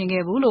တွေမ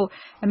အောင်မြင်ခဲ့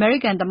ဘူးလို့အမေရိ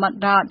ကန်သမ္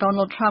မတ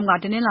Donald Trump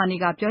ကတနင်္လာ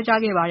နေ့ကပြောကြား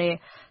ခဲ့ပါတယ်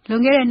။လွ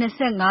န်ခဲ့တဲ့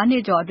25နှ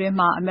စ်ကျော်အတွ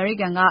င်းမှာ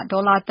အမေရိကန်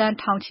ကဒေါ်လာသ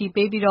န်းထောင်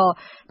ချီပေးပြီးတော့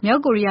မြော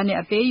က်ကိုရီးယားနဲ့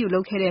အပေး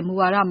အယူလုပ်ခဲ့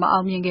တဲ့မူဝါဒမအော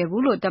င်မြင်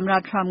ခဲ့ဘူးလို့သမ္မတ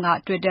Trump က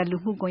Twitter လူ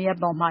မှုကွန်ရက်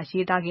ပေါ်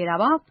မှာရေးသားခဲ့တာ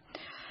ပါ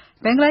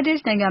။ဘင်္ဂလား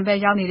ဒေ့ရှ်နိုင်ငံဘက်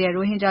ရောက်နေတဲ့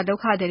ရိုဟင်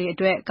ဂျာဒုက္ခသည်တွေ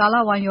အတွက်ကာလ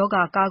ဝမ်း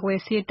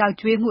ရောဂါကာကွယ်ဆေး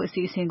တောက်ကျွေးမှုအ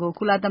စီအစဉ်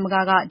ကိုကုလသမဂ္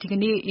ဂကဒီ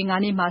ကနေ့အင်္ဂါ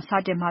နေ့မှာ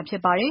စတင်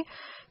မှာဖြစ်ပါတယ်။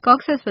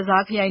 Cox's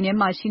Bazar ခရိုင်ထဲ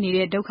မှာရှိနေ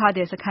တဲ့ဒုက္ခ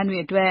သည်စခန်း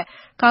တွေအတွက်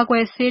ကာကွ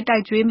ယ်ဆေးတို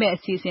က်ကျွေးမဲ့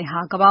အစီအ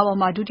စဉ်ဟာကမ္ဘာပေါ်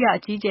မှာဒုတိယ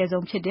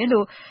အကြီးကျယ်ဆုံးဖြစ်တယ်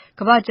လို့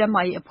ကမ္ဘာ့ကျ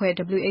န်းမာရေးအဖွဲ့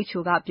WHO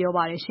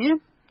ကပြောပါတယ်ရှင်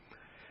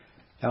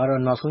။ဒါ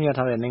ကတော့နောက်ဆုံး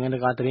ရထားတဲ့နိုင်ငံ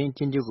တကာသတင်း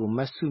အချင်းချုပ်ကို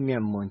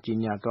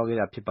မတ်စုမြတ်မွန်ကြီးညာသွားခဲ့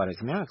တာဖြစ်ပါတယ်ခ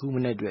င်ဗျာအခု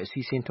မနေ့အတွက်အစီ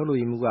အစဉ်ထုတ်လုပ်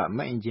ရေးမှုကမ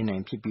တ်အင်ဂျင်နို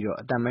င်ဖြစ်ပြီးတော့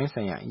အတန်ပိုင်း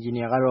ဆိုင်ရာအင်ဂျင်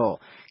နီယာကတော့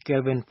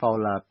Kelvin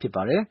Fowler ဖြစ်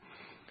ပါတယ်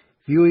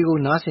VOA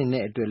ကိုနား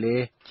ဆင်တဲ့အတွက်လ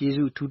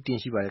ည်းကျေးဇူးအထူး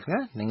တင်ရှိပါတယ်ခင်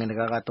ဗျာနိုင်ငံ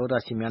တကာက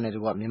တောတာရှင်များနဲ့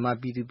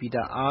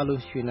တကွမြန်မာပြည်သူပြည်သား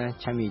အားလုံးရွှေလ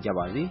န်းချမ်းမြေ့ကြ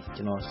ပါစေ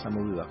ကျွန်တော်ဆမ်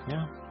မိုးလူပါ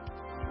ခင်ဗျာ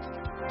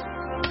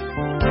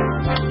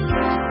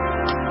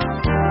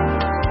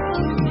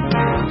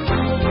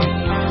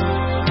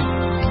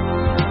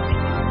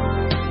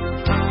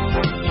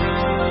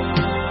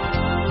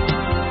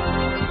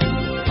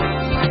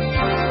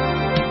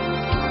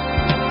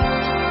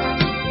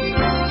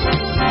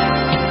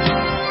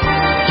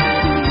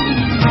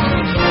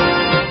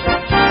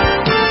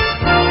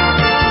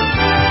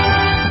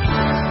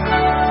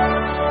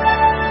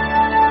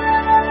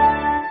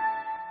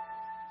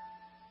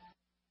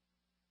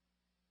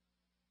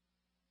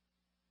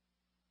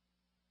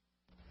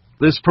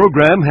This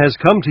program has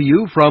come to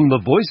you from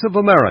the Voice of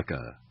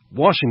America,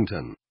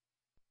 Washington.